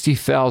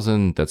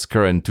 60,000, that's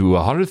current, to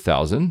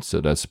 100,000. So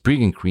that's a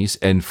big increase.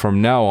 And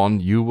from now on,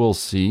 you will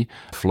see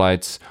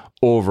flights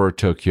over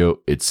Tokyo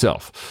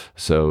itself.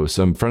 So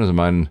some friends of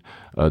mine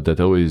that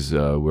always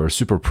were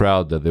super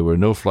proud that there were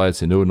no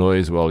flights and no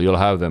noise. Well, you'll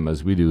have them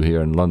as we do here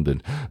in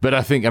London. But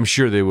I'm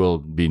sure they will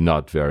be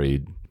not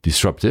very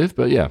disruptive.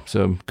 But yeah,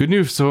 so good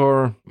news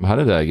for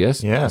Haneda, I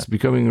guess. Yeah. It's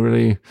becoming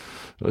really,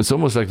 it's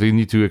almost like they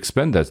need to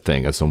expand that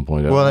thing at some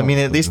point. Well,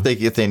 at least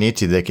if they need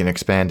to, they can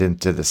expand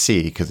into the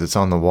sea, because it's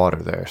on the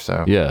water there.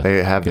 So yeah,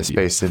 they have the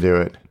space to do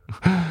it.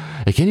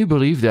 And can you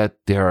believe that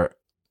they're,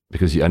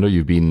 because I know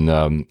you've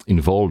been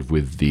involved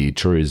with the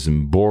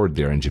tourism board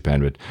there in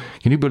Japan, but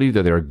can you believe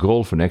that their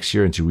goal for next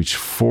year is to reach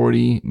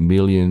 40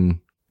 million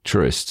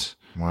tourists?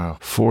 Wow.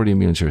 40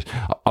 million tourists.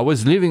 I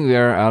was living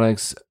there,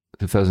 Alex,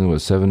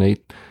 2007,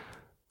 8.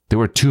 There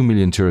were 2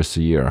 million tourists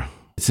a year.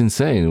 It's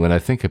insane when I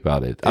think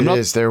about it.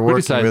 They're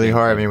working really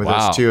hard. With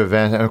those 2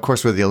 events, and of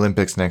course with the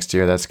Olympics next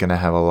year, that's going to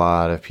have a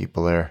lot of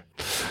people there.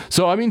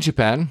 So I'm in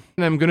Japan,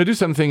 and I'm going to do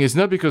something. It's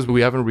not because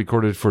we haven't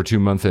recorded for 2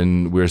 months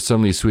and we're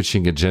suddenly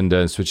switching agenda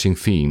and switching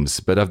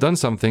themes, but I've done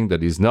something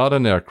that is not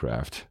an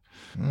aircraft,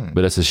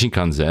 but it's a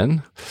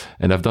Shinkansen,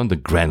 and I've done the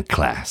Gran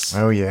Class.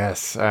 Oh,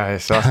 yes. I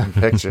saw some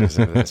pictures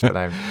of this, but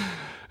I'm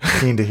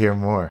keen to hear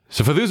more.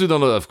 So for those who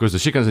don't know, of course, the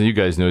Shinkansen, you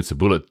guys know, it's a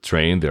bullet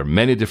train. There are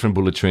many different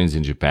bullet trains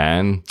in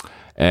Japan.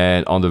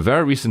 And on the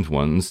very recent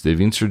ones, they've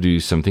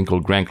introduced something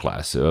called Gran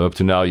Class. So up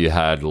to now, you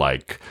had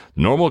like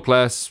normal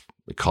class,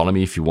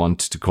 economy, if you want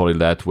to call it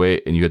that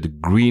way, and you had the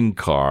green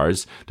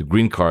cars. The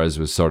green cars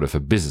was sort of a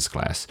business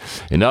class.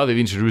 And now they've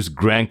introduced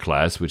Gran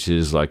Class, which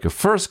is like a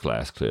first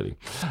class, clearly.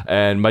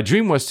 And my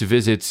dream was to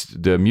visit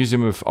the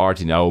Museum of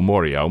Art in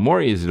Aomori.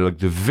 Aomori is like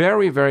the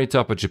very, very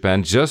top of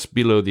Japan, just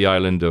below the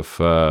island of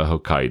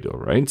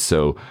Hokkaido, right?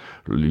 So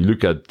you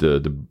look at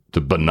the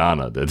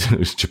banana that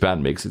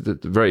Japan makes at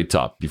the very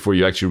top before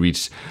you actually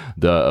reach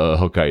the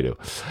Hokkaido.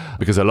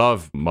 Because I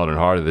love modern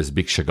art, there's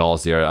big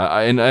Chagalls there.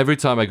 And every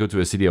time I go to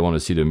a city, I want to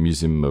see the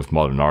Museum of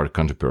Modern Art,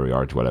 Contemporary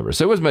Art, whatever.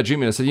 So it was my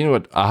dream, and I said, you know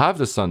what, I have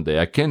the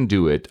Sunday, I can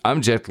do it.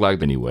 I'm jet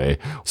lagged anyway.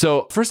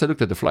 So first I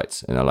looked at the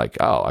flights, and I'm like,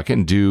 I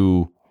can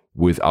do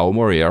with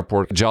Aomori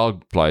Airport,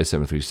 JAL flies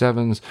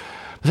 737s.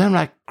 But then I'm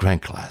like, Gran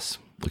Class.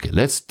 Okay,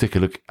 let's take a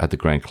look at the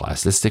Gran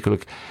Class. Let's take a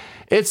look.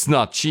 It's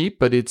not cheap,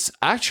 but it's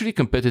actually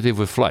competitive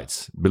with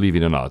flights, believe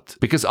it or not.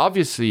 Because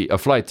obviously a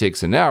flight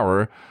takes an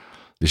hour,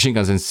 the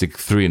Shinkansen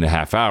takes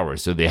 3.5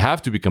 hours. So they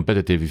have to be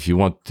competitive if you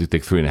want to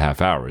take 3.5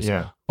 hours.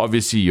 Yeah.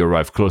 Obviously you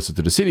arrive closer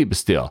to the city, but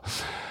still.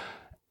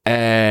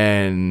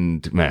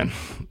 And man,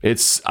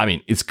 it's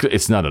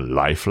not a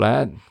lie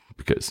flat,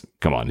 because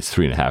come on, it's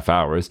 3.5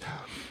 hours.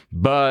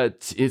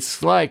 But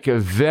it's like a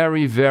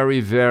very, very,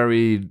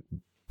 very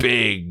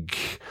big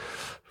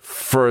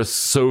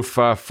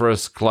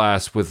first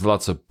class with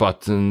lots of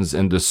buttons,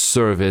 and the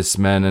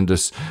servicemen, and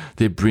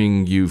they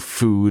bring you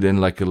food and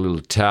like a little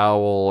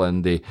towel.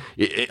 And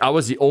I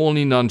was the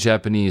only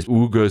non-Japanese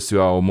who goes to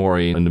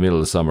Aomori in the middle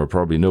of the summer.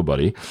 Probably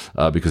nobody,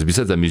 because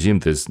besides that museum,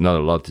 there's not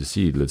a lot to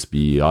see. Let's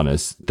be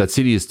honest. That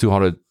city is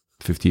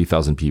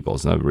 250,000 people.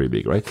 It's not very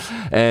big, right?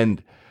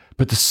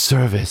 But the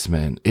service,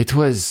 man, it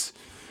was.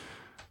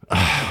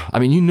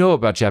 You know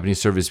about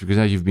Japanese service because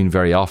now you've been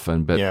very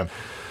often, but. Yeah.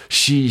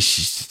 she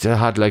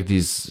had like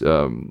these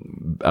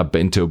a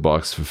bento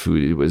box for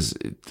food. It was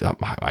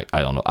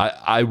I don't know.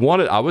 I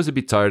was a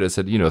bit tired. I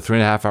said,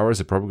 3.5 hours.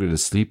 I'm probably going to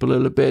sleep a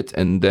little bit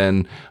and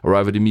then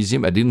arrive at the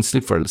museum. I didn't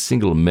sleep for a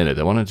single minute.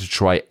 I wanted to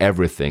try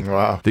everything.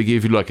 Wow. They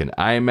gave you like an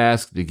eye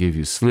mask. They gave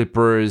you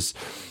slippers.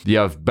 You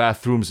have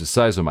bathrooms the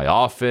size of my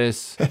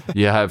office.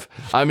 You have,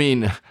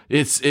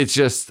 it's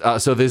just,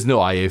 so there's no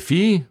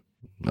IFE.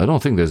 I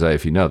don't think there's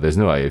IFE. No, there's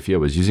no IFE. I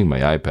was using my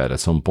iPad at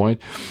some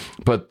point.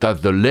 But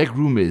the leg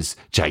room is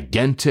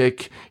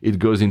gigantic. It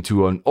goes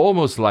into an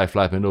almost lie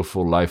flat, but no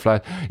full lie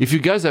flat. If you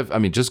guys have,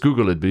 just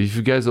Google it. But if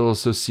you guys have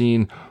also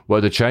seen what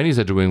the Chinese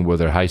are doing with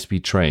their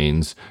high-speed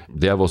trains,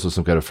 they have also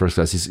some kind of first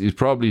class. It's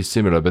probably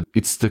similar, but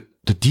it's the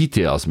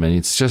details, man.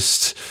 It's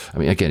just,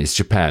 again, it's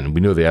Japan. We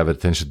know they have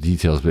attention to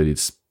details, but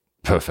it's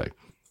perfect.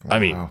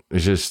 Wow.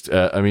 It's just,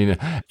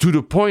 to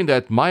the point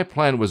that my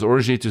plan was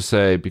originally to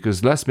say,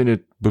 because last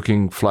minute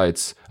booking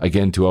flights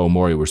again to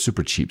Aomori were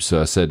super cheap. So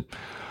I said,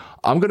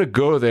 I'm going to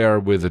go there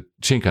with a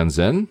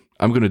Shinkansen.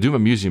 I'm going to do my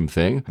museum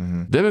thing.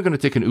 Mm-hmm. Then I'm going to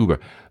take an Uber.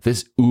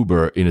 This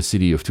Uber in a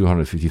city of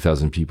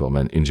 250,000 people,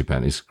 man, in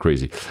Japan is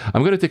crazy.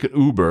 I'm going to take an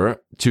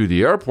Uber to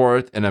the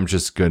airport and I'm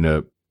just going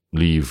to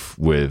leave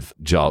with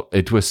JAL.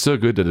 It was so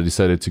good that I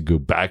decided to go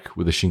back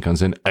with the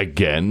Shinkansen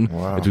again.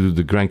 Wow. To do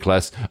the Gran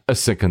Class a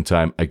second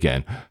time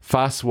again.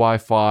 Fast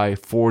Wi-Fi,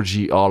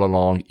 4G all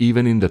along,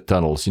 even in the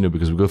tunnels,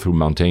 because we go through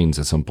mountains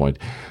at some point.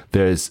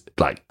 There's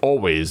like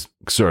always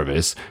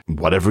service,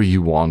 whatever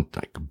you want,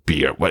 like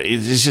beer.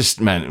 It's just,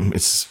 man,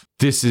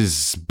 this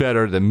is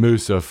better than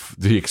most of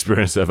the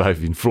experience that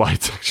I've in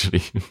flight,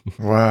 actually.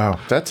 Wow,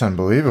 that's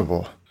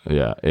unbelievable.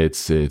 Yeah,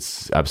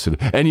 it's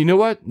absolute. And you know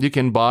what? You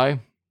can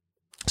buy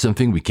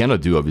something we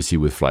cannot do, obviously,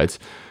 with flights.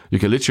 You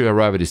can literally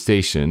arrive at a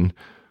station,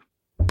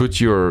 put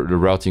the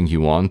routing you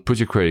want, put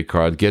your credit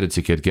card, get a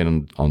ticket, get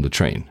on the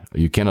train.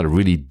 You cannot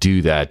really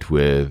do that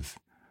with,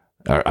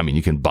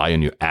 you can buy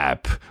on your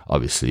app,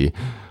 obviously.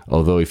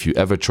 Although if you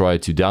ever try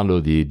to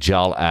download the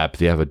JAL app,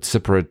 they have a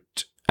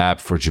separate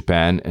app for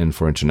Japan and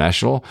for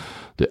international.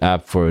 The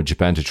app for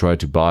Japan to try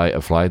to buy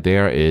a flight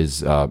there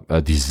is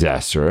a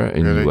disaster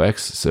in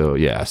UX. So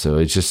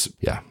it's just,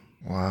 yeah.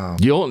 Wow.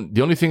 The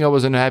only thing I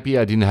was unhappy,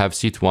 I didn't have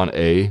seat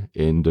 1A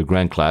in the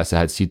Gran Class. I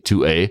had seat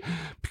 2A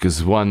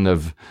because one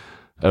of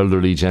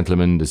elderly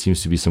gentleman, there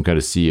seems to be some kind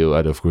of CEO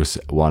at, of course,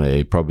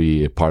 1A,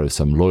 probably a part of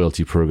some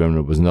loyalty program I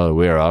was not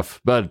aware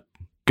of. But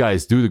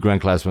guys, do the Gran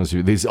Class once.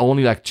 There's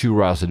only like 2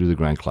 routes to do the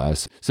Gran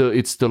Class. So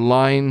it's the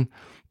line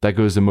that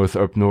goes the most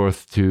up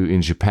north to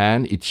in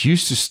Japan. It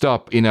used to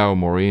stop in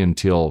Aomori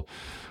until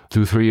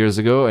 2-3 years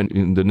ago, and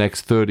in the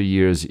next 30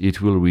 years, it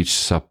will reach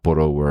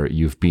Sapporo, where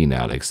you've been,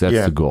 Alex.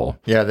 That's the goal.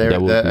 Yeah,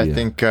 I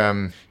think,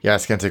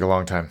 it's going to take a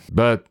long time.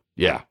 But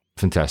yeah,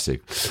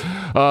 fantastic.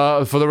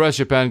 For the rest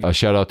of Japan, a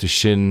shout out to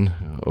Shin.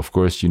 Of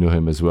course, you know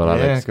him as well,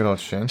 Alex. Yeah, good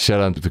old Shin.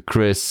 Shout out to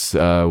Chris,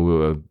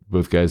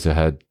 both guys I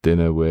had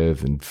dinner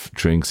with and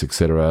drinks,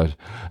 etc.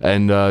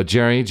 And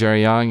Jerry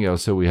Yang,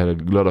 also we had a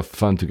lot of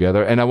fun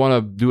together. And I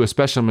want to do a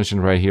special mention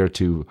right here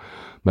to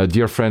my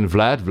dear friend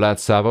Vlad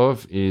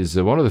Savov is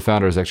one of the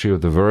founders actually of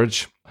The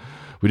Verge.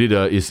 We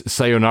did his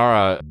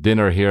sayonara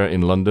dinner here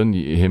in London,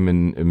 him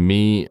and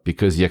me,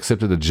 because he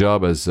accepted a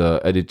job as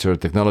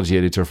technology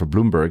editor for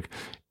Bloomberg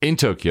in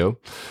Tokyo.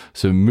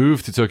 So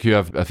moved to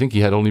Tokyo. I think he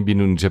had only been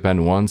in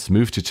Japan once,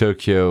 moved to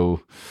Tokyo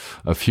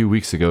a few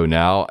weeks ago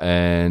now.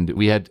 And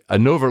we had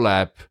an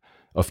overlap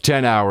of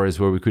 10 hours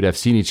where we could have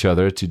seen each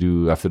other to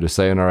do, after the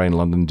sayonara in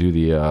London, do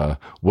the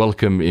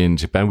welcome in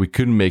Japan. We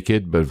couldn't make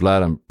it, but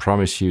Vlad, I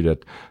promise you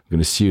that I'm going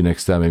to see you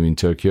next time I'm in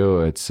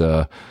Tokyo.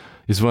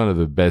 It's one of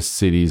the best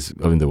cities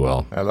in the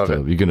world. I love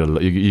it. He's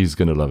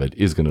gonna love it.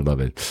 He's gonna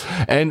love it.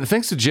 And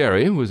thanks to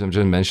Jerry, who I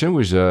just mentioned,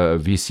 who's a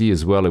VC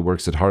as well. He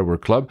works at Hardware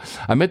Club.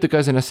 I met the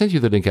guys, and I sent you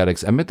the link,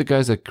 Alex. I met the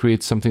guys that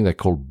create something they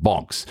call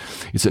BONX.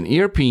 It's an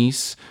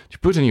earpiece you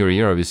put in your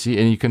ear, obviously,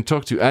 and you can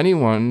talk to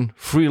anyone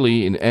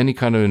freely in any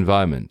kind of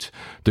environment.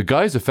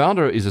 The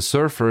founder is a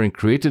surfer and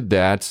created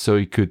that so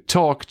he could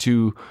talk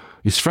to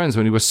his friends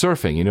when he was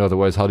surfing.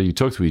 Otherwise, how do you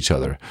talk to each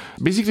other?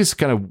 Basically, it's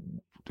kind of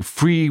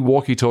free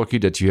walkie-talkie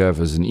that you have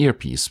as an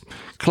earpiece.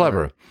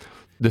 Clever.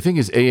 The thing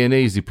is, ANA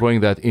is deploying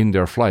that in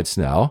their flights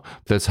now.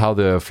 That's how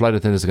the flight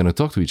attendants are going to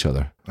talk to each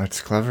other.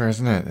 That's clever,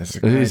 isn't it? That's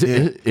a good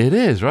idea. It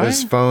is, right?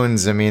 Those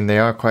phones, they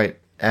are quite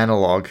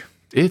analog.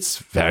 It's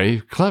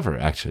very clever,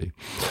 actually.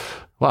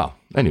 Wow.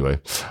 Anyway,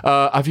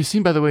 have you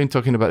seen, by the way, in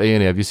talking about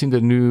ANA, have you seen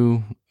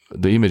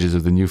the images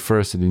of the new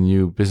first and the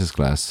new business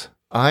class?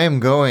 I am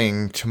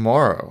going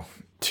tomorrow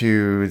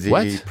to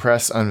the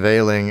press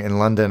unveiling in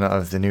London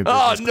of the new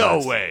business class.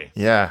 No way.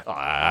 Yeah. Oh,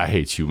 I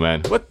hate you,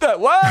 man. What?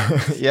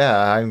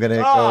 Yeah, I'm going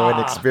to go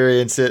and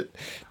experience it.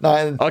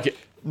 Not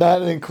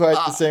in quite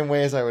the same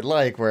way as I would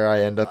like, where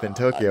I end up in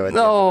Tokyo at the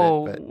end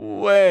of it.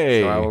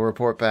 Way. So I will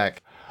report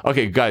back.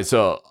 Okay, guys,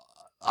 so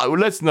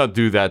let's not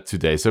do that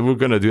today. So we're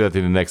going to do that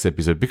in the next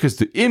episode because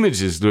the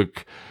images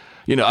look...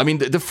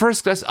 the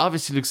first class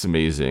obviously looks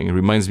amazing. It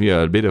reminds me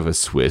a bit of a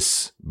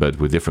Swiss, but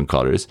with different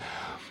colors.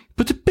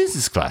 But the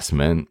business class,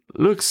 man,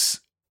 looks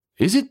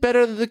Is it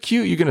better than the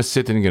Q? You're going to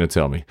sit and you're going to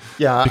tell me.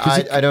 Yeah,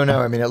 I don't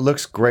know. I mean, it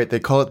looks great. They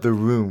call it the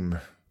Room.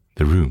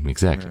 The Room,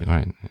 exactly,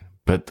 right.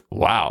 But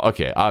wow,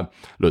 okay.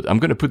 Look, I'm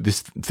going to put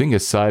this thing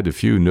aside, a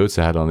few notes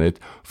I had on it,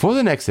 for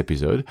the next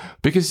episode,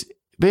 because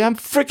I'm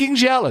freaking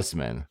jealous,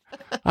 man.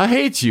 I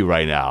hate you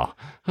right now.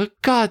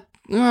 God.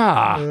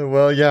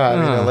 Well, yeah, I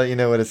mean, I'll let you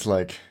know what it's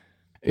like.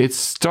 It's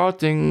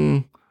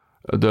starting...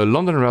 The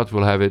London route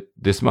will have it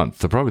this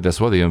month. So probably that's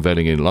why they're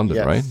unveiling it in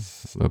London, right?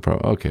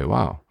 Okay,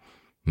 wow.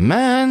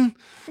 Man!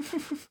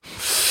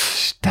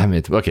 Damn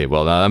it. Okay,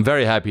 well, I'm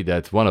very happy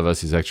that one of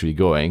us is actually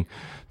going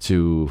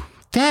to...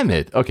 Damn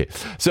it. Okay,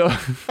 so...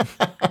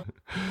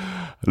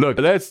 Look,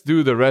 let's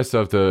do the rest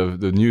of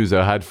the news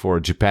I had for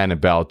Japan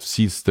about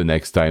seats the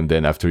next time.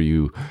 Then after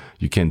you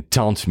can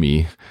taunt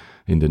me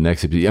in the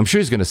next episode. I'm sure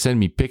he's going to send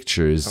me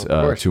pictures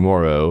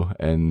tomorrow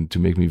and to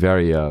make me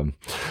very...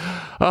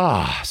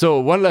 So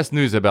one last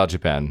news about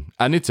Japan.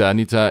 Anita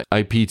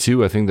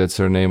IP2, I think that's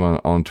her name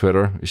on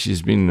Twitter.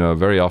 She's been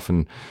very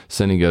often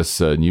sending us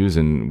news,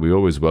 and we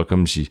always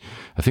welcome.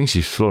 I think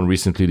she's flown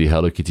recently the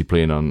Hello Kitty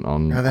plane on.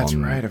 Oh, that's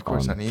right, of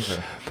course,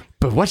 Anita.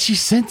 But what she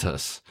sent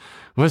us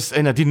was,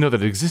 and I didn't know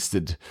that it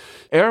existed,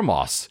 Air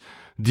Moss,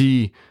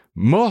 the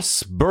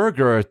Moss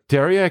Burger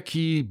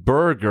teriyaki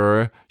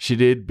burger she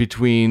did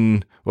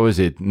between, what was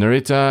it,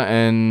 Narita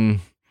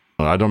and,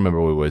 I don't remember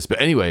what it was, but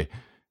anyway,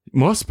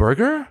 Moss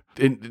Burger?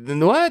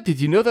 What? Did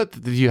you know that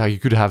you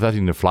could have that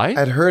in the flight?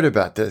 I'd heard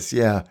about this,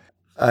 yeah.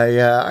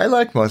 I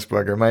like Moss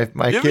Burger. My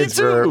kids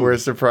were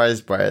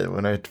surprised by it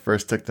when I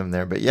first took them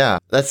there. But yeah,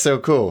 that's so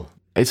cool.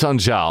 It's on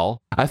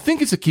JAL. I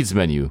think it's a kids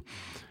menu.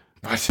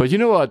 What? But you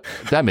know what?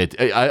 Damn it.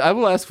 I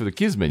will ask for the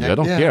kids menu. I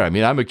don't care. I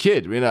mean, I'm a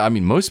kid.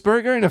 Moss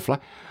Burger in a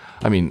flight.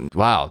 I mean,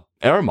 wow.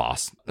 Air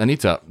Moss.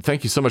 Anita,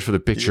 thank you so much for the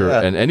picture.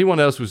 Yeah. And anyone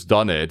else who's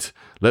done it,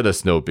 let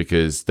us know,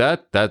 because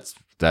that's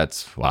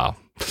wow.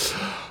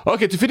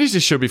 Okay, to finish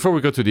this show, before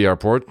we go to the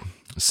airport,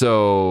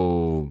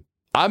 so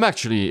I'm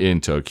actually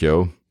in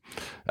Tokyo,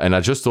 and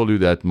I just told you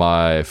that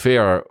my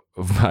fare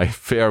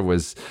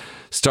was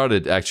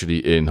started actually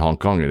in Hong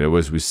Kong, and it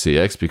was with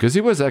CX, because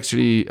it was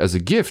actually as a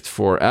gift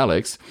for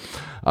Alex.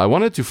 I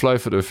wanted to fly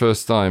for the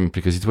first time,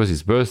 because it was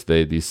his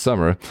birthday this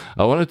summer.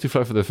 I wanted to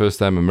fly for the first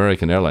time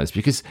American Airlines,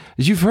 because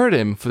you've heard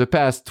him for the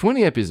past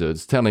 20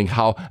 episodes telling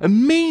how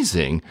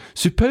amazing,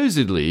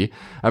 supposedly,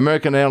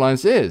 American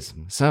Airlines is.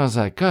 So I was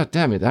like, God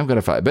damn it, I'm going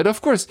to fly. But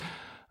of course,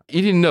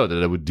 he didn't know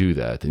that I would do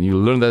that. And you'll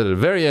learn that at the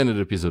very end of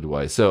the episode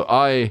why. So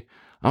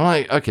I'm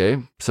like,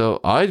 okay, so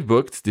I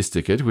booked this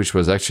ticket, which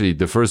was actually,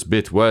 the first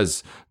bit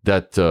was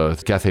that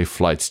Cathay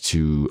flight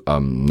to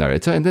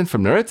Narita. And then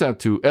from Narita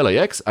to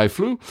LAX, I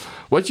flew,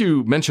 what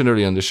you mentioned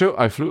earlier on the show,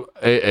 I flew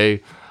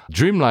a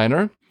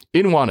Dreamliner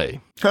in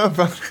 1A.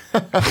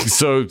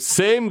 So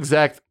same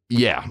exact,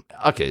 yeah.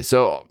 Okay,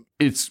 so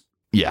it's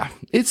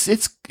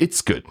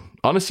good.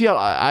 Honestly,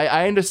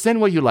 I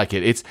understand why you like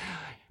it. It's,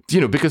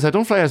 because I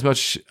don't fly as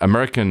much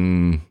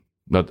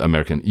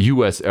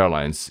US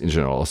airlines in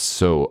general.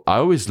 So I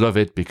always love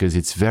it because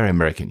it's very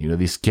American,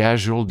 this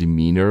casual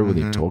demeanor when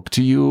they talk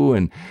to you.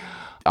 And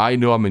I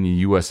know I'm in a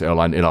US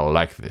airline and I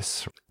like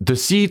this. The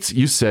seat,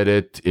 you said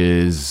it,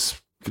 is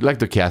like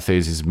the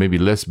Cathay's, is maybe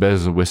less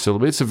bells and whistle,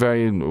 but it's a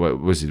very,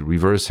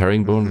 reverse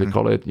herringbone, they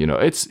call it.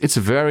 It's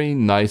a very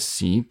nice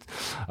seat.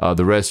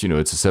 The rest,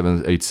 it's a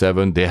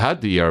 787. They had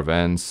the air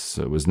vents,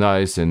 so it was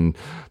nice. And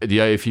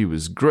the IFE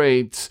was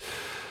great.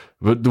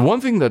 But the one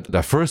thing that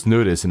I first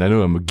noticed, and I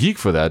know I'm a geek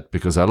for that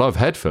because I love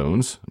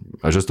headphones.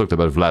 I just talked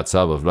about Vlad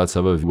Sava. Vlad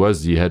Sava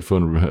was the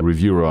headphone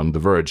reviewer on The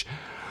Verge.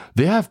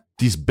 They have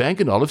these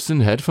Bang &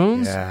 Olufsen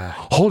headphones. Yeah.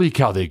 Holy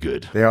cow, they're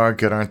good. They are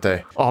good, aren't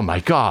they? Oh my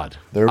God.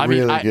 They're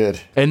really good.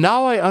 And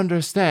now I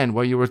understand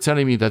why you were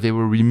telling me that they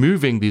were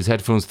removing these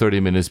headphones 30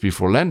 minutes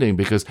before landing,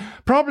 because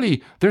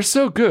probably they're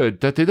so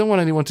good that they don't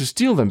want anyone to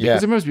steal them,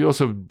 because it must be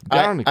also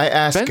darn expensive. I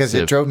asked because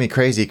it drove me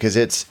crazy, because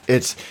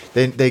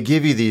they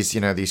give you these,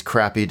 these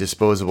crappy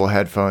disposable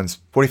headphones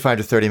 45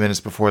 to 30 minutes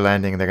before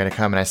landing, and they're going to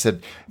come. And I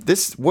said,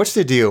 what's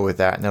the deal with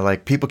that? And they're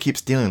like, people keep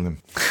stealing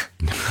them.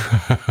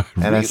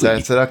 And I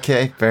said,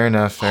 okay, fair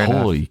enough.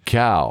 Holy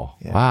cow.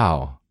 Yeah.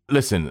 Wow.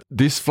 Listen,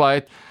 this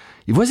flight,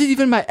 was it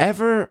even my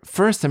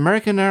first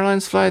American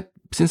Airlines flight?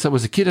 Since I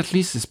was a kid, at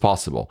least it's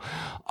possible.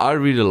 I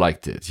really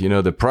liked it.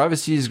 The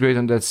privacy is great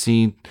on that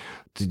seat.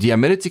 The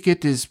amenity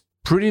kit is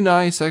pretty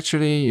nice,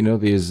 actually.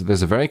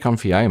 There's a very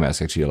comfy eye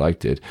mask. Actually, I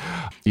liked it.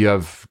 You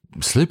have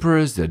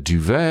slippers, the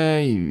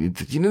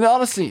duvet.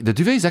 Honestly, the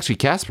duvet is actually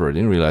Casper. I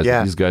didn't realize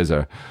that these guys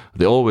they're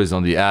always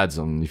on the ads.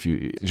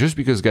 Just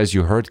because, guys,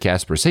 you heard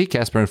Casper, say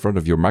Casper in front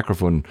of your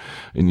microphone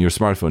in your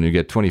smartphone, you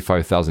get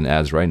 25,000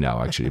 ads right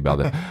now, actually, about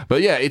that.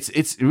 But yeah,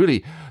 it's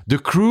really, the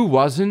crew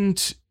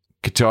wasn't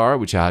Qatar,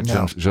 which I had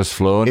just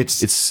flown.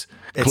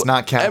 It's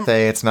not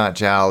Cathay, it's not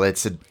JAL,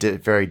 it's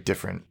very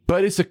different.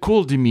 But it's a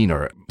cool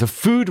demeanor. The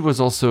food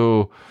was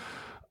also,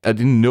 I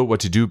didn't know what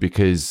to do,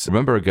 because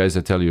remember, guys,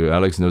 I tell you,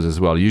 Alex knows as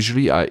well,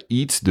 usually I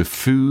eat the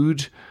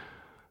food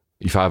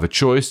if I have a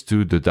choice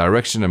to the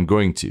direction I'm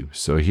going to.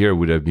 So here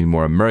would have been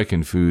more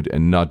American food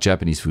and not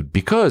Japanese food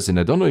because, and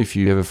I don't know if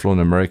you ever flown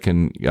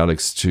American,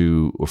 Alex,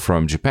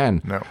 from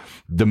Japan. No.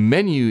 The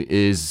menu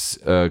is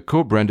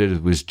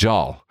co-branded with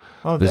JAL.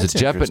 Oh, that's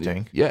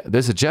interesting.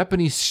 There's a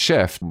Japanese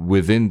chef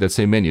within that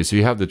same menu. So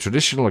you have the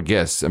traditional, I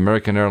guess,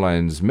 American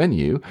Airlines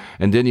menu,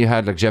 and then you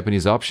had like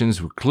Japanese options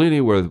who clearly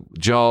were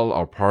JAL,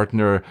 our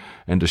partner,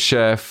 and the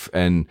chef,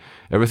 and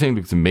everything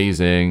looked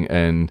amazing.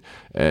 And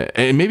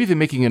maybe they're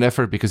making an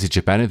effort because it's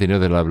Japan and they know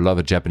they have a lot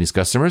of Japanese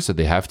customers, so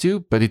they have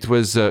to. But it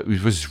was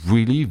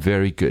really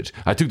very good.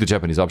 I took the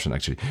Japanese option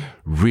actually,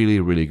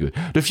 really, really good.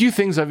 The few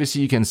things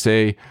obviously you can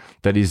say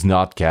that is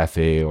not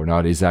Cathay or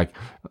not is like,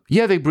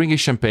 yeah, they bring you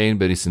champagne,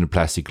 but it's in a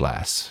plastic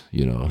glass,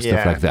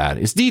 stuff like that.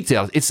 It's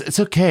details. It's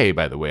okay,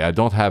 by the way. I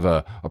don't have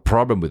a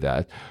problem with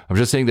that. I'm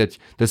just saying that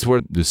that's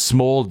where the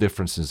small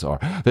differences are.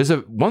 There's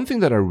one thing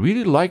that I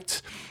really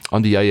liked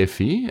on the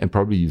IFE, and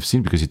probably you've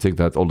seen because you take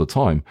that all the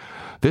time.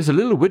 There's a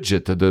little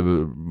widget at the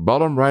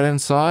bottom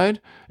right-hand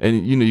side,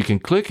 and you can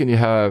click and you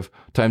have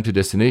time to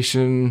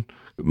destination,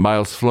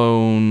 miles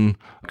flown,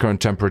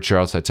 current temperature,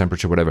 outside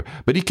temperature, whatever.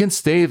 But it can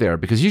stay there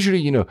because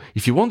usually,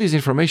 if you want this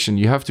information,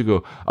 you have to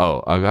go,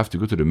 I have to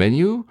go to the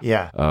menu,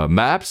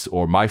 maps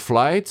or my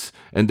flights,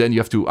 and then you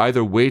have to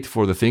either wait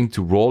for the thing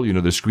to roll,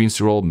 the screens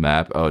to roll,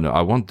 map. Oh, no,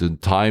 I want the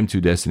time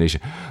to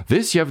destination.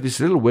 You have this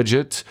little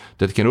widget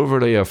that can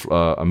overlay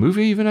a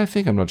movie even, I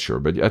think. I'm not sure.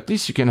 But at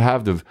least you can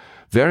have the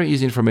very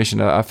easy information.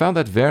 I found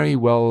that very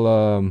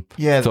well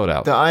thought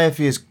out. The IFE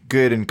is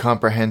good and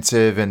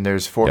comprehensive, and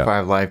there's 4 or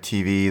 5 live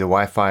TV. The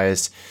Wi-Fi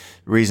is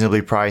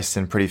reasonably priced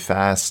and pretty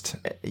fast.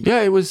 Yeah,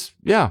 it was.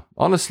 Yeah,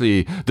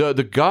 honestly,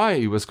 the guy,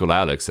 he was called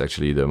Alex,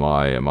 actually,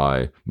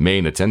 my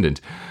main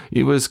attendant.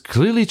 He was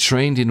clearly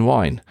trained in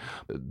wine.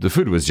 The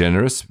food was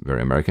generous,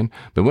 very American.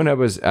 But when I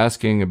was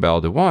asking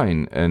about the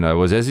wine and I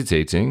was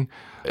hesitating,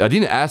 I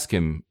didn't ask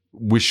him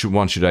which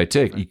one should I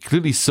take. He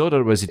clearly saw that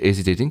I was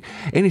hesitating,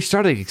 and he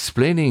started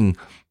explaining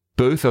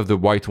both of the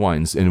white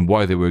wines and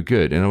why they were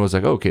good. And I was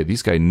like, okay,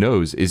 this guy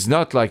knows. It's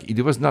not like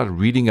he was not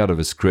reading out of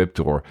a script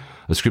or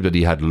a script that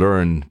he had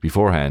learned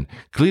beforehand.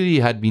 Clearly, he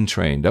had been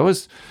trained. That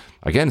was,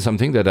 again,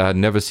 something that I had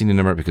never seen in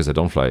America because I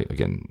don't fly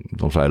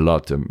a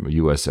lot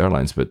U.S.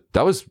 airlines. But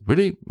I was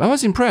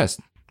impressed.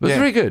 It was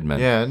very good, man.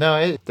 Yeah,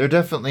 no, they're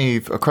definitely,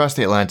 across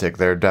the Atlantic,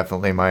 they're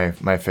definitely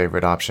my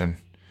favorite option.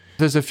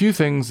 There's a few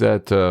things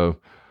that,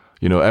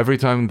 every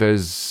time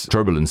there's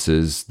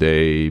turbulences,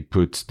 they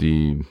put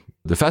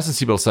the fasten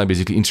seatbelt sign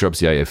basically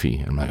interrupts the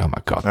IFE. I'm like, oh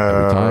my God.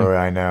 Every time.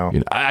 I know.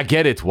 I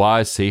get it.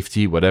 Why?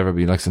 Safety, whatever.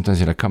 But sometimes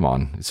you're like, come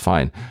on, it's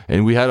fine.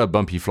 And we had a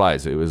bumpy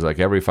flight. So it was like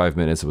every 5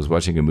 minutes I was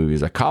watching a movie.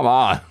 It's like, come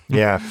on.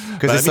 Yeah.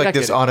 Because it's like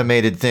this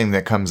automated thing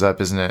that comes up,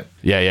 isn't it?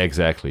 Yeah,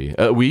 exactly.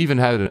 We even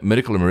had a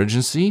medical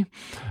emergency.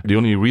 The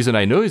only reason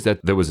I know is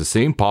that there was the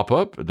same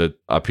pop-up that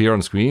appeared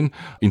on screen.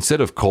 Instead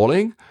of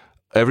calling,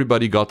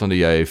 everybody got on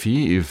the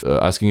IFE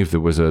asking if there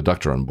was a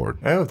doctor on board.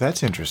 Oh,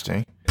 that's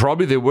interesting.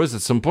 Probably there was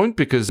at some point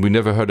because we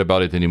never heard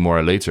about it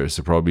anymore later.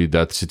 So probably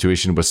that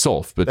situation was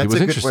solved. But that's it was a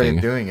good interesting. way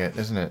of doing it,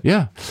 isn't it?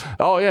 Yeah.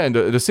 Oh, yeah. And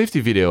the safety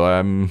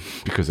video,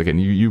 because again,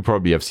 you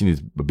probably have seen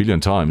it a billion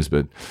times,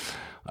 but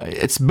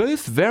it's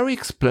both very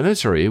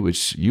explanatory,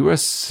 which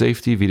US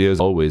safety videos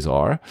always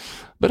are,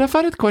 but I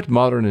find it quite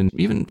modern and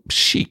even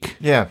chic.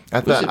 Yeah,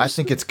 I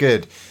think it's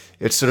good.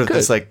 It's sort of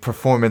this like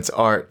performance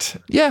art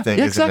thing,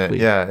 exactly.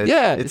 Isn't it?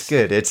 Yeah, it's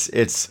good.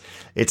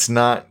 It's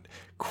not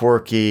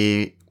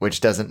quirky,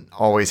 which doesn't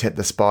always hit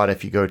the spot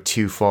if you go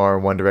too far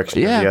one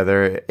direction or the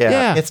other.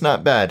 Yeah, it's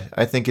not bad.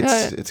 I think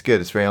it's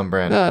good. It's very on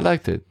brand. Yeah, I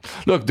liked it.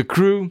 Look, the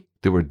crew,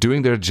 they were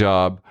doing their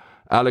job.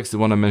 Alex, the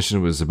one I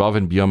mentioned, was above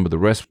and beyond, but the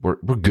rest were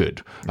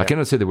good. Yeah. I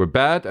cannot say they were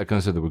bad. I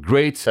cannot say they were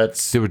great.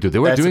 They were doing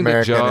American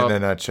their job in a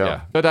nutshell.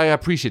 Yeah. But I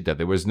appreciate that.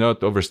 There was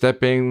not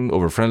overstepping,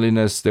 over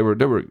friendliness. They were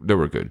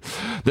good.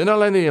 Then I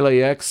landed in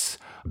LAX,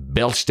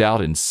 belched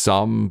out in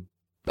some,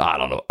 I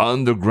don't know,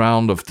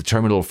 underground of the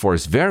Terminal 4.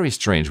 It's very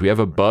strange. We have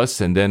a bus,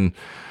 and then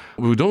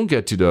we don't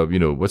get to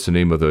the, what's the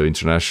name of the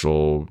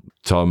international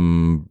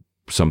Tom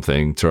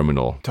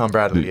terminal. Tom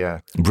Bradley,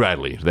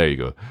 Bradley, there you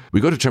go. We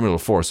go to Terminal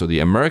 4, so the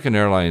American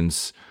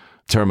Airlines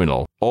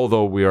terminal,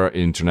 although we are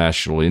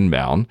international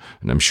inbound,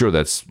 and I'm sure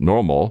that's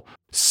normal.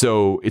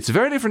 So it's a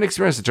very different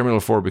experience at Terminal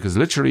 4 because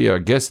literally, I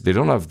guess they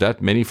don't have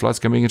that many flights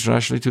coming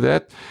internationally to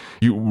that.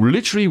 You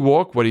literally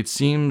walk what it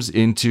seems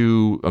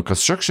into a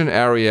construction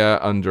area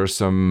under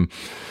some...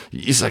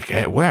 It's like,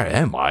 hey, where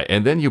am I?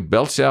 And then you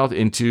belch out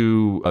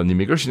into an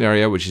immigration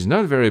area, which is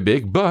not very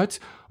big, but...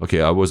 Okay,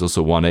 I was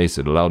also 1A,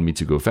 so it allowed me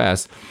to go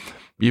fast.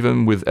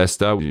 Even with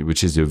ESTA,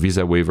 which is the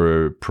visa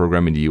waiver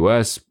program in the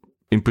US,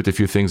 input a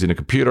few things in a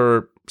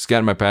computer,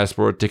 scan my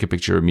passport, take a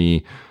picture of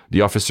me.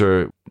 The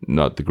officer,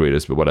 not the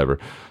greatest, but whatever.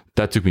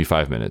 That took me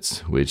 5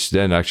 minutes, which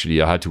then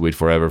actually I had to wait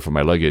forever for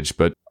my luggage.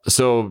 But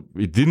so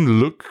it didn't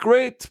look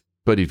great,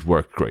 but it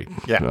worked great.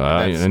 Yeah,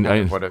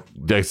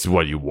 that's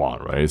what you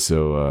want, right?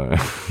 So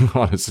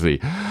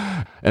honestly.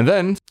 And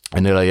then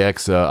And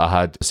LAX, I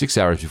had 6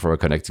 hours before a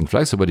connecting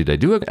flight. So what did I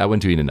do? I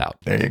went to In-N-Out.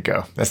 There you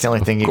go. That's the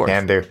only thing you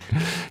can do.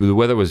 The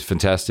weather was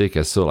fantastic.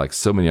 I saw like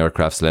so many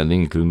aircrafts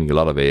landing, including a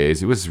lot of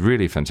AAs. It was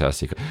really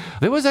fantastic.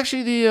 There was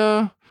actually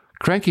the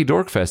Cranky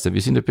Dork Fest. Have you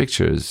seen the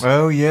pictures?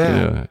 Oh,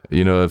 yeah.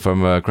 You know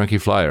from Cranky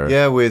Flyer.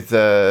 Yeah, with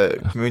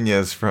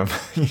Munoz from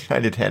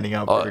United handing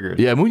out burgers.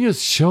 Yeah,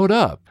 Munoz showed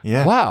up.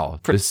 Yeah.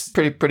 Wow.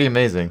 Pretty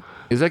amazing.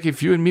 It's like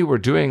if you and me were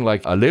doing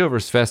like a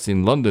Layovers Fest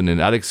in London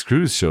and Alex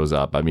Cruz shows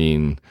up. I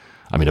mean,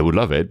 I would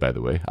love it, by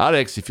the way.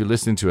 Alex, if you're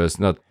listening to us,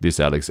 not this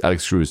Alex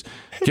Cruz,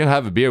 you can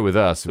have a beer with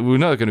us. We're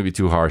not going to be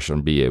too harsh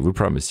on BA, we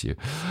promise you.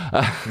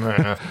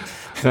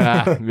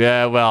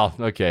 Yeah, well,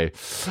 okay.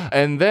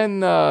 And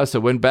then, so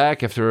went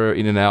back after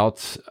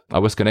In-N-Out. I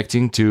was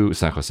connecting to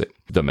San Jose,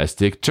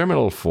 domestic,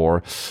 Terminal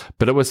 4,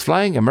 but I was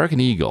flying American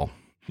Eagle.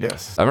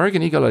 Yes.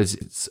 American Eagle has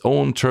its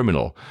own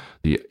terminal,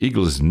 the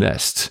Eagles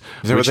Nest.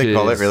 Is that what they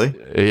call it, really?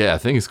 Yeah, I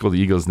think it's called the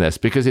Eagles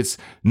Nest because it's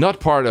not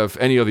part of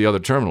any of the other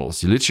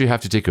terminals. You literally have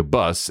to take a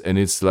bus and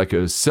it's like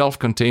a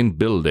self-contained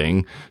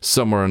building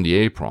somewhere on the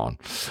apron.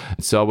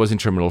 So I was in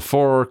Terminal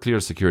 4,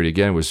 cleared security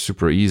again, was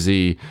super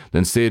easy.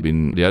 Then stayed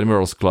in the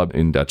Admirals Club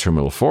in that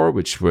Terminal 4,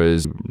 which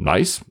was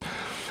nice.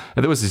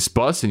 And there was this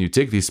bus and you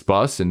take this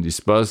bus and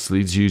this bus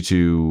leads you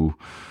to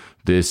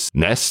this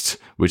nest,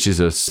 which is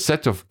a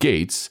set of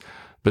gates.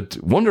 But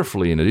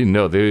wonderfully, and I didn't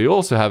know, they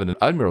also have an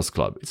Admirals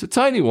Club. It's a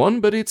tiny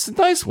one, but it's a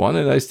nice one.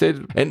 And I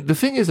stayed. And the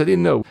thing is, I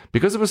didn't know,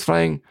 because I was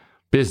flying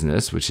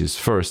business, which is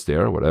first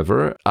there,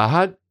 whatever, I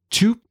had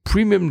 2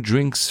 premium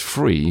drinks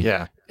free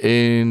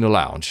in the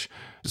lounge.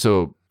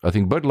 So I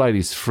think Bud Light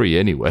is free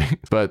anyway.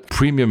 But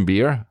premium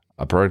beer,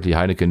 apparently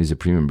Heineken is a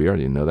premium beer. I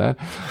didn't know that.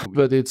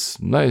 But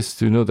it's nice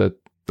to know that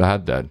I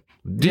had that.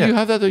 Do you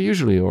have that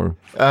usually? Or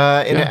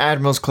in an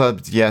Admirals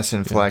Club, yes.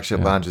 In flagship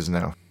lounges,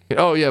 no.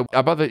 Oh, yeah.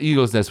 About the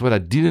Eagles Nest, what I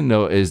didn't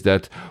know is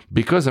that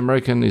because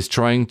American is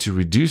trying to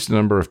reduce the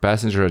number of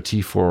passengers at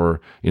T4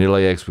 in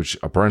LAX, which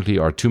apparently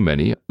are too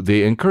many,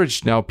 they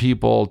encourage now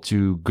people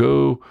to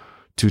go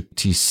to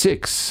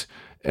T6.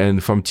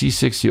 And from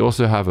T6, you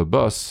also have a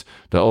bus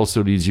that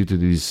also leads you to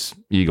this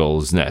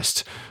Eagles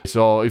Nest.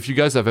 So if you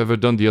guys have ever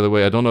done the other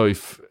way, I don't know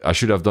if I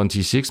should have done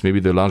T6. Maybe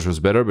the lounge was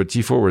better, but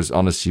T4 was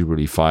honestly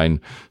really fine.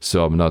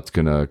 So I'm not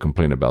going to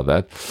complain about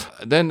that.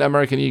 Then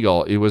American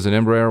Eagle, it was an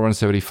Embraer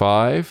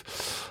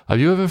 175. Have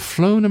you ever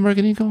flown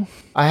American Eagle?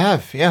 I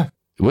have, yeah.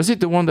 Was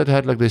it the one that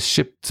had like this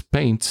shipped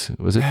paint?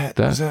 Was it that?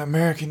 Was that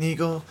American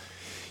Eagle?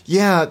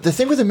 Yeah, the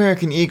thing with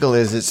American Eagle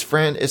is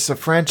it's a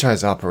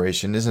franchise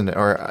operation, isn't it?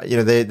 Or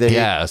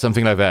they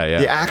something like that. Yeah,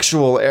 the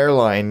actual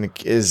airline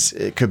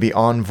it could be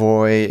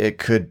Envoy, it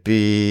could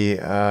be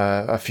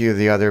a few of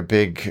the other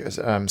big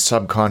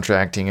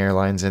subcontracting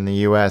airlines in the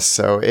U.S.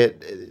 So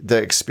the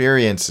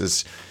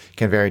experiences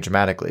can vary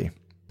dramatically.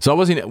 So I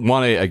was in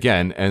 1A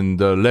again, and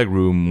the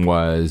legroom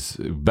was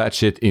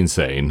batshit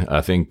insane. I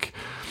think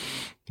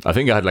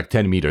I had like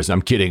 10 meters.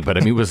 I'm kidding. But I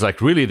mean, it was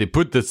like, really, they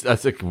put this. I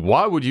was like,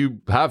 why would you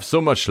have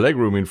so much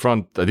legroom in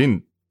front?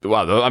 I'm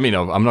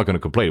not going to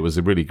complain. It was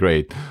really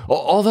great.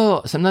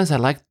 Although sometimes I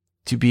like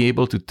to be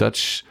able to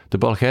touch the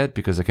bulkhead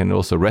because I can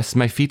also rest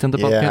my feet on the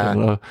bulkhead. I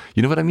don't know.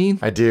 You know what I mean?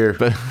 I do.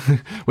 But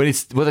when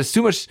there's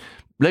too much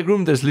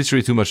legroom, there's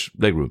literally too much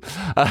legroom.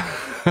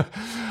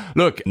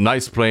 Look,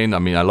 nice plane. I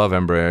mean, I love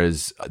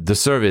Embraers. The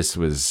service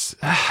was,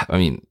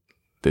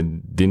 they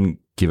didn't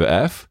give a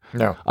F.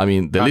 No. I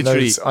mean, they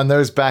literally on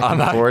those back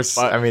and forth.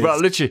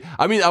 Literally.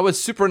 I mean, I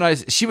was super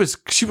nice. She was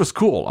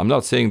cool. I'm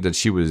not saying that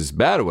she was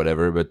bad or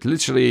whatever, but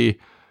literally,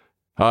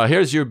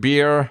 here's your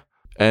beer,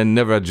 and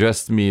never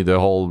addressed me the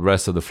whole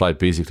rest of the flight.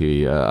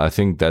 Basically, I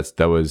think that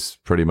was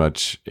pretty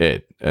much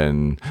it.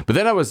 But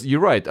then you're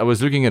right. I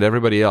was looking at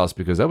everybody else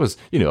because I was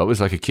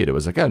like a kid. I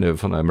was like, I never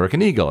flown an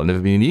American Eagle. I've never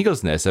been in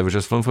Eagles Nest. I was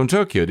just flown from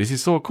Tokyo. This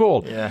is so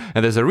cool. Yeah.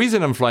 And there's a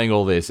reason I'm flying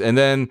all this. And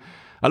then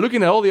I'm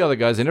looking at all the other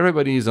guys, and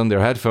everybody's on their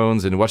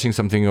headphones and watching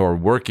something or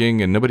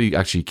working, and nobody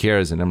actually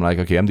cares. And I'm like,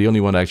 okay, I'm the only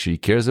one that actually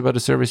cares about the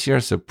service here.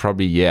 So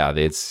probably, I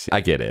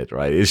get it,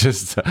 right? It's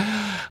just,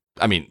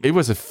 it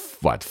was a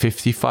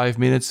 55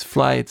 minutes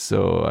flight,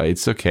 so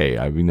it's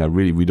okay. We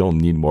don't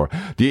need more.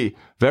 The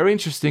very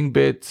interesting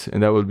bit,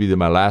 and that will be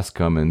my last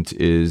comment,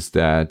 is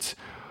that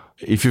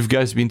if you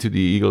guys been to the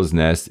Eagles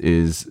Nest,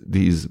 is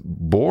these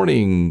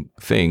boarding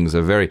things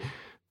are very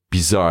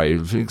bizarre.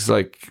 It's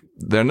like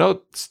they're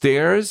not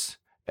stairs.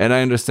 And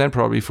I understand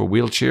probably for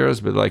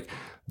wheelchairs, but like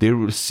they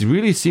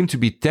really seem to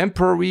be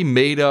temporary,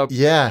 made up.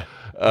 Yeah,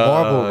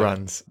 marble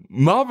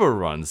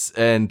runs.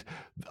 And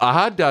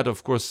I had that,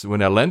 of course,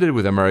 when I landed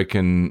with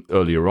American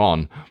earlier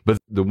on. But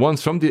the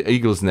ones from the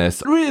Eagles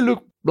Nest really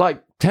look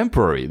like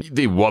temporary.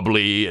 They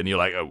wobbly, and you're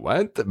like, oh,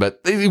 what?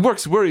 But it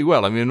works very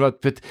well.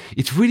 But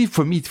it really,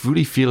 for me, it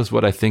really feels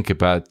what I think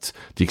about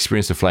the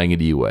experience of flying in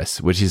the US,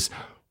 which is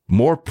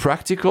more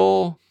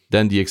practical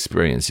than the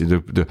experience.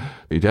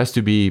 It has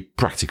to be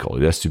practical.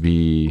 It has to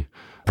be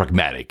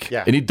pragmatic.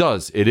 Yeah. And it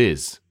does. It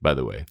is, by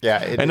the way.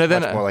 Yeah, it's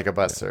much more like a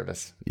bus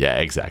service. Yeah,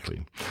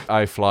 exactly.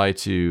 I fly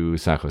to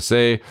San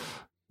Jose,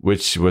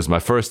 which was my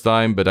first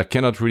time, but I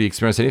cannot really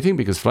experience anything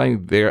because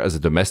flying there as a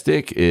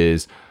domestic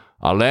is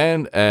I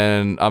land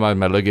and I'm at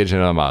my luggage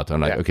and I'm out.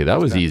 I'm like, okay, that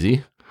was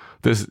easy.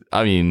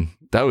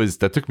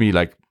 That took me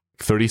like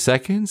 30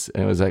 seconds.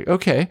 And I was like,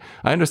 okay,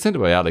 I understand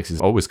why Alex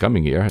is always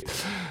coming here.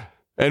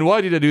 And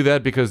why did I do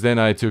that? Because then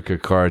I took a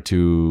car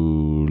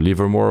to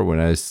Livermore when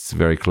I was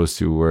very close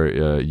to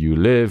where you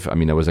live. I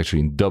mean, I was actually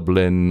in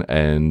Dublin,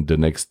 and the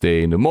next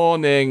day in the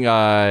morning,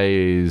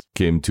 I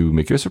came to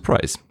make you a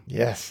surprise.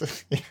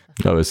 Yes.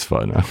 That was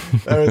fun.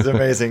 That was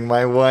amazing.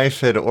 My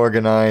wife had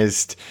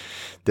organized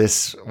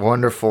this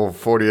wonderful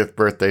 40th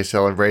birthday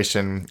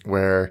celebration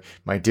where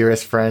my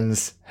dearest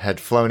friends had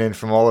flown in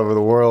from all over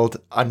the world,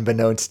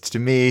 unbeknownst to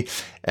me.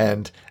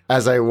 And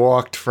as I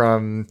walked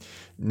from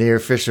near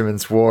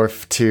Fisherman's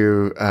Wharf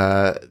to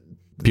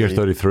Pier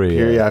 33.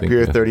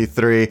 Pier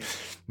 33.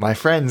 My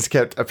friends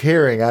kept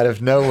appearing out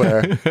of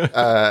nowhere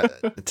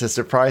to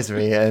surprise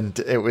me, and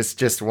it was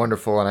just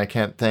wonderful. And I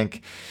can't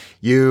thank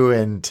you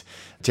and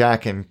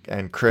Jack and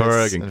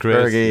Chris and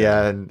Fergie,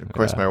 and of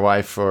course my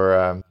wife for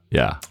and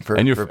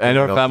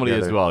our family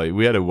as well.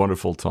 We had a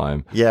wonderful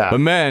time. Yeah, but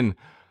man,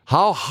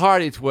 how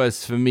hard it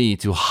was for me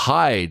to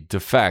hide the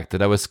fact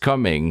that I was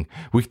coming.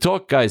 We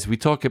talk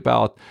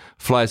about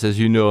flights, as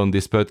you know, on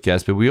this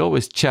podcast, but we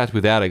always chat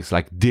with Alex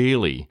like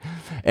daily.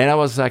 And I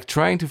was like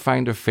trying to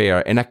find a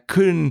fare, and I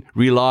couldn't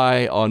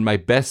rely on my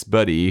best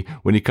buddy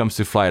when it comes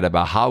to flight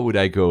about how would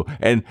I go.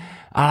 And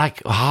I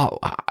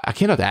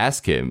cannot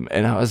ask him.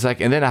 And I was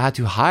like, and then I had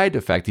to hide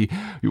the fact we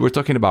were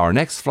talking about our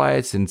next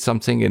flights and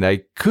something, and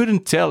I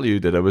couldn't tell you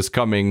that I was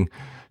coming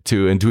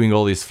to and doing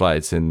all these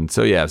flights. And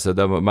so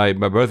my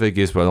birthday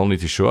gift was only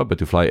to show up but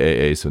to fly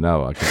AA, so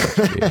now I can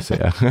actually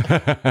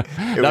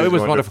it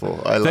was wonderful.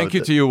 Thank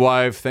you to your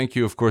wife, thank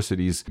you of course to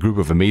these group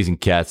of amazing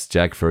cats,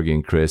 Jack, Fergie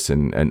and Chris,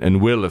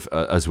 and Will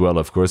as well,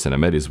 of course. And I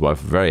met his wife,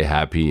 very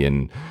happy,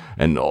 and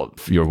all,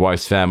 your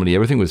wife's family,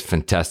 everything was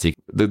fantastic.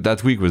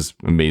 That week was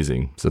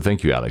amazing, so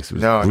thank you, Alex. It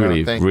was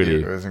really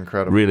it was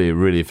incredible,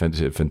 really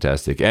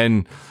fantastic.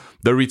 And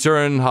the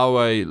return, how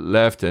I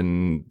left,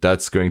 and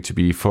that's going to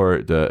be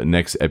for the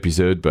next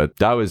episode. But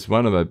that was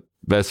one of the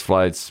best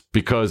flights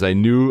because I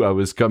knew I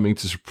was coming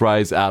to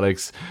surprise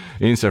Alex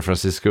in San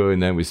Francisco.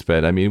 And then we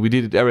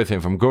did everything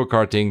from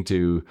go-karting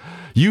to,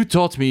 you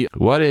taught me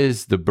what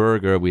is the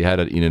burger we had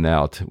at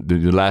In-N-Out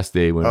the last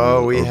day when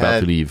we were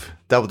about to leave.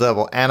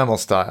 Double animal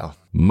style.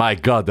 My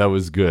God, that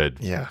was that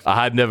Yeah.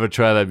 I had never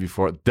tried that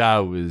before. That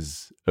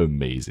was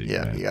amazing.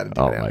 Yeah, man. You got to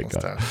do animal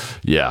style.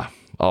 Yeah.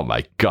 Oh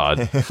my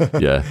God.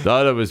 Yeah.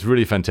 That was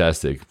really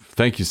fantastic.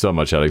 Thank you so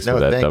much, Alex,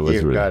 for that. Thank that was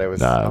you. really,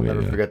 God, I'll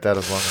never forget that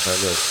as long as I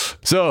live.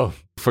 So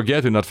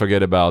not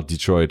forget about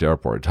Detroit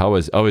Airport. How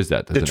is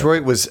that?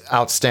 Detroit was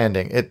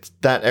outstanding.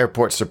 That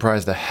airport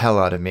surprised the hell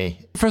out of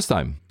me. First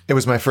time? It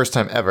was my first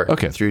time ever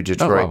through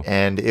Detroit. Oh, wow.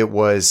 And it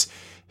was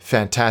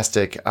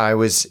fantastic. I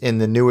was in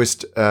the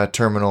newest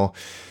terminal,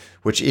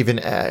 which even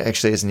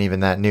actually isn't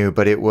even that new,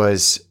 but it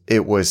was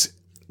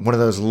one of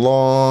those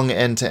long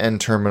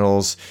end-to-end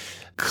terminals,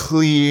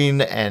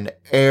 clean and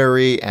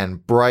airy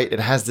and bright. It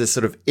has this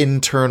sort of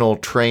internal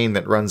train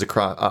that runs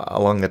across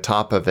along the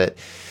top of it.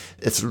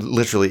 It's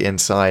literally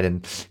inside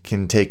and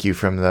can take you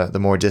from the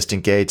more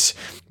distant gates.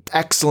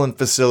 Excellent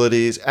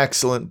facilities,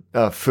 excellent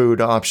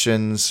food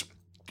options,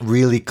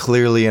 really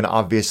clearly and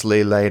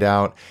obviously laid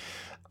out.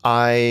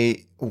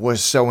 I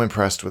was so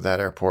impressed with that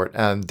airport.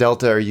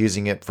 Delta are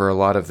using it for a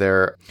lot of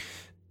their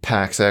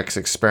PAX-X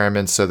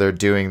experiments, so they're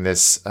doing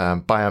this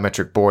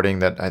biometric boarding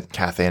that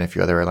Cathay and a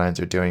few other airlines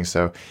are doing.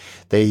 So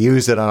they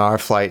used it on our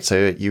flight,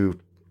 so you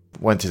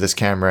went to this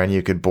camera and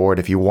you could board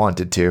if you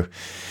wanted to.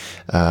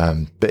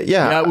 But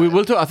yeah, we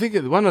will talk. I think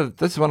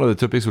that's one of the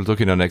topics we'll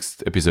talk in our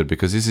next episode,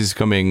 because this is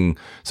something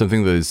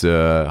that is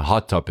a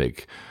hot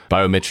topic,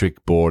 biometric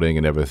boarding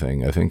and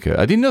everything. I think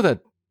I didn't know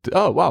that.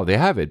 Oh wow, they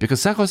have it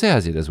because San Jose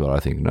has it as well.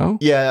 I think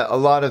Yeah, a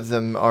lot of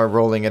them are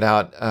rolling it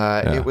out.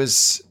 It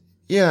was.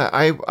 Yeah,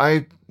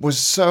 I was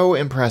so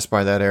impressed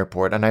by that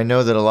airport. And I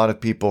know that a lot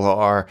of people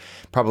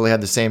probably had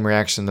the same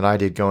reaction that I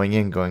did going,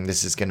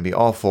 this is going to be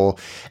awful.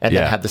 And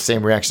then had the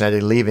same reaction I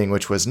did leaving,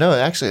 which was, no,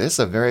 actually, this is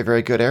a very,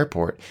 very good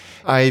airport.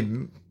 I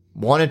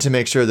wanted to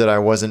make sure that I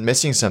wasn't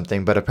missing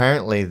something, but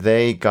apparently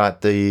they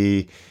got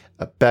the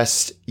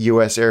best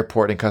U.S.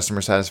 airport in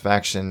customer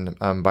satisfaction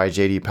by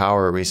J.D.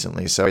 Power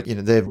recently. So,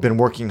 they've been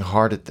working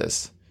hard at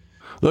this.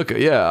 Look,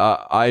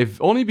 I've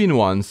only been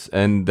once,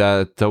 and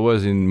that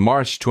was in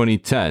March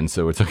 2010,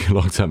 so we're talking a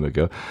long time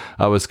ago.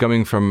 I was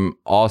coming from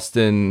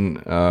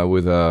Austin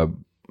with a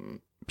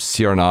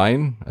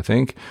CR9, I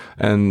think,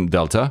 and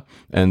Delta,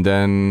 and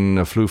then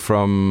I flew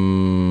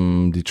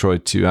from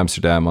Detroit to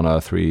Amsterdam on a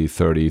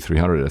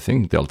 330-300, I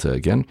think, Delta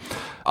again.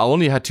 I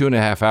only had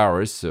 2.5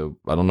 hours, so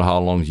I don't know how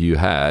long you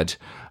had.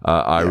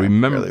 I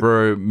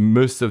remember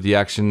most of the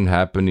action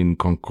happened in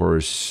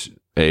Concourse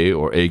A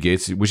or A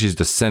gates, which is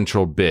the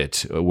central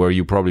bit where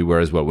you probably were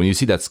as well. When you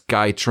see that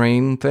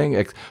SkyTrain thing,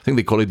 I think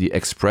they call it the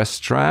Express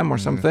Tram or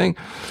something,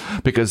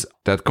 because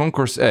that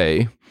Concourse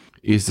A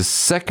is the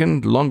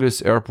second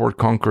longest airport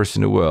concourse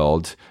in the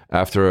world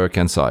after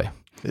Kansai.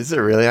 Is it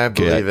really? I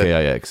believe it.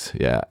 KIX,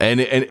 yeah.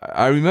 And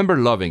I remember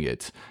loving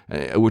it.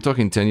 We're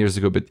talking 10 years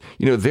ago, but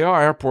there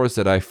are airports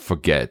that I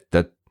forget,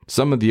 that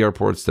some of the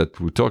airports that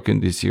we're talking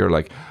this year,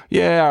 like,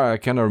 I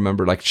kind of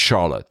remember, like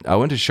Charlotte. I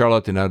went to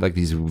Charlotte and I had like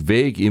these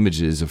vague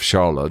images of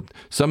Charlotte.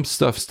 Some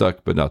stuff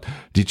stuck, but not.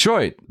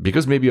 Detroit,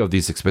 because maybe of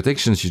these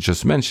expectations you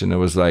just mentioned, I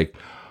was like,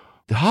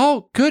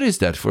 how good is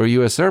that for a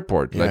U.S.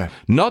 airport? Yeah. Like,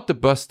 not the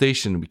bus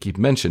station we keep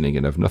mentioning,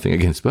 and I have nothing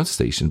against bus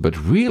station, but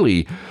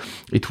really,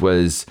 it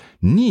was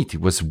neat.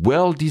 It was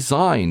well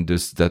designed.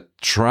 That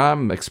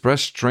tram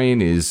express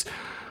train is,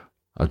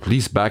 at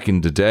least back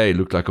in the day,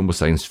 looked like almost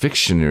science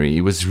fictionary.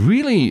 It was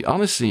really,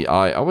 honestly,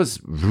 I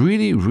was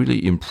really,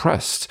 really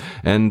impressed.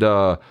 And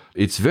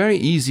it's very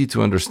easy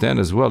to understand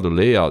as well, the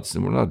layouts.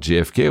 And we're not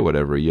JFK or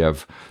whatever. You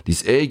have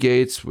these A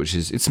gates,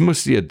 it's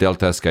mostly a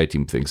Delta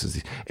SkyTeam thing. So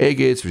the A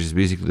gates, which is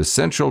basically the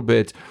central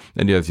bit.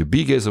 And you have your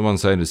B gates on one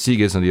side and the C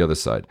gates on the other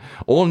side.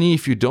 Only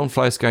if you don't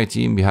fly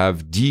SkyTeam, you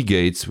have D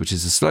gates, which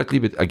is a slightly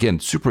bit, again,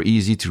 super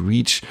easy to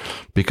reach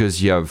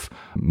because you have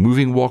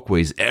moving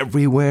walkways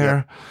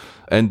everywhere. Yeah.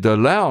 And the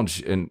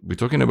lounge, and we're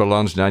talking about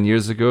lounge 9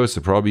 years ago, so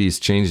probably it's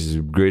changed, it's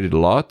upgraded a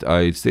lot.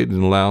 I stayed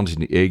in the lounge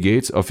in the A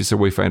gates, Officer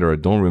Wayfinder. I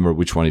don't remember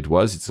which one it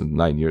was. It's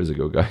 9 years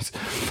ago, guys.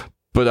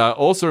 But I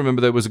also remember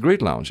that it was a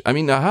great lounge. I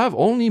mean, I have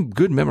only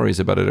good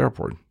memories about that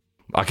airport.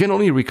 I can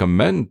only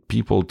recommend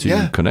people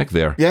to connect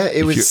there. Yeah,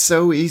 it was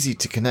so easy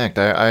to connect.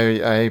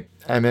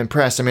 I'm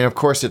impressed. I mean, of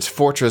course, it's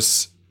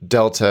Fortress,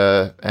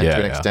 Delta, and to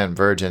an extent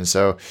Virgin,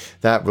 so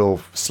that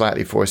will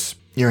slightly force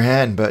your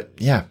hand. But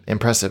yeah,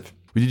 impressive.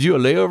 Would you do a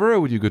layover or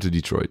would you go to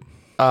Detroit?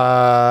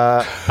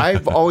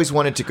 I've always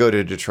wanted to go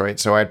to Detroit,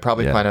 so I'd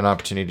probably find an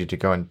opportunity to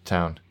go in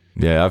town.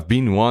 Yeah, I've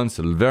been once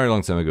a very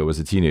long time ago as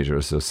a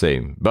teenager, so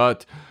same.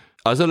 But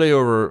as a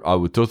layover, I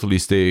would totally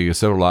stay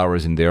several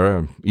hours in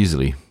there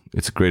easily.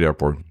 It's a great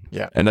airport.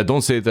 Yeah. And I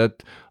don't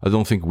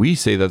think we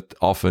say that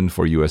often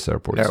for US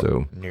airports.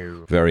 No.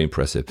 Very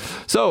impressive.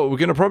 So we're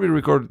going to probably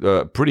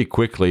record pretty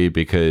quickly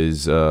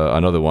because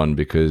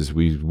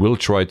we will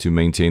try to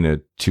maintain a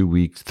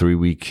 2-week,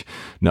 3-week,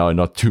 now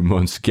not 2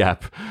 months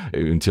gap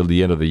until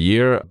the end of the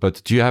year.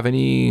 But do you have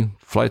any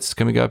flights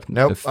coming up?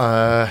 Nope.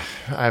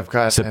 I've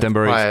got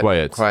September is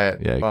quiet. Quiet.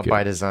 Yeah,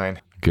 by design.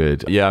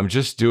 Good. Yeah, I'm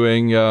just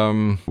doing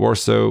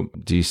Warsaw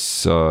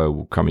this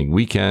coming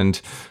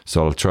weekend,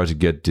 so I'll try to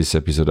get this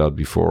episode out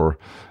before,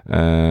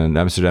 and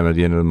Amsterdam at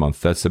the end of the month.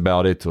 That's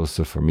about it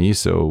also for me,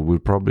 so we'll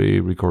probably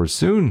record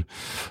soon.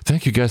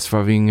 Thank you guys for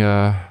having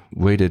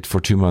waited for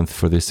 2 months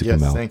for this to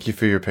come out. Yes, thank you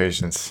for your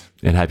patience.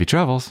 And happy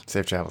travels.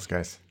 Safe travels,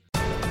 guys.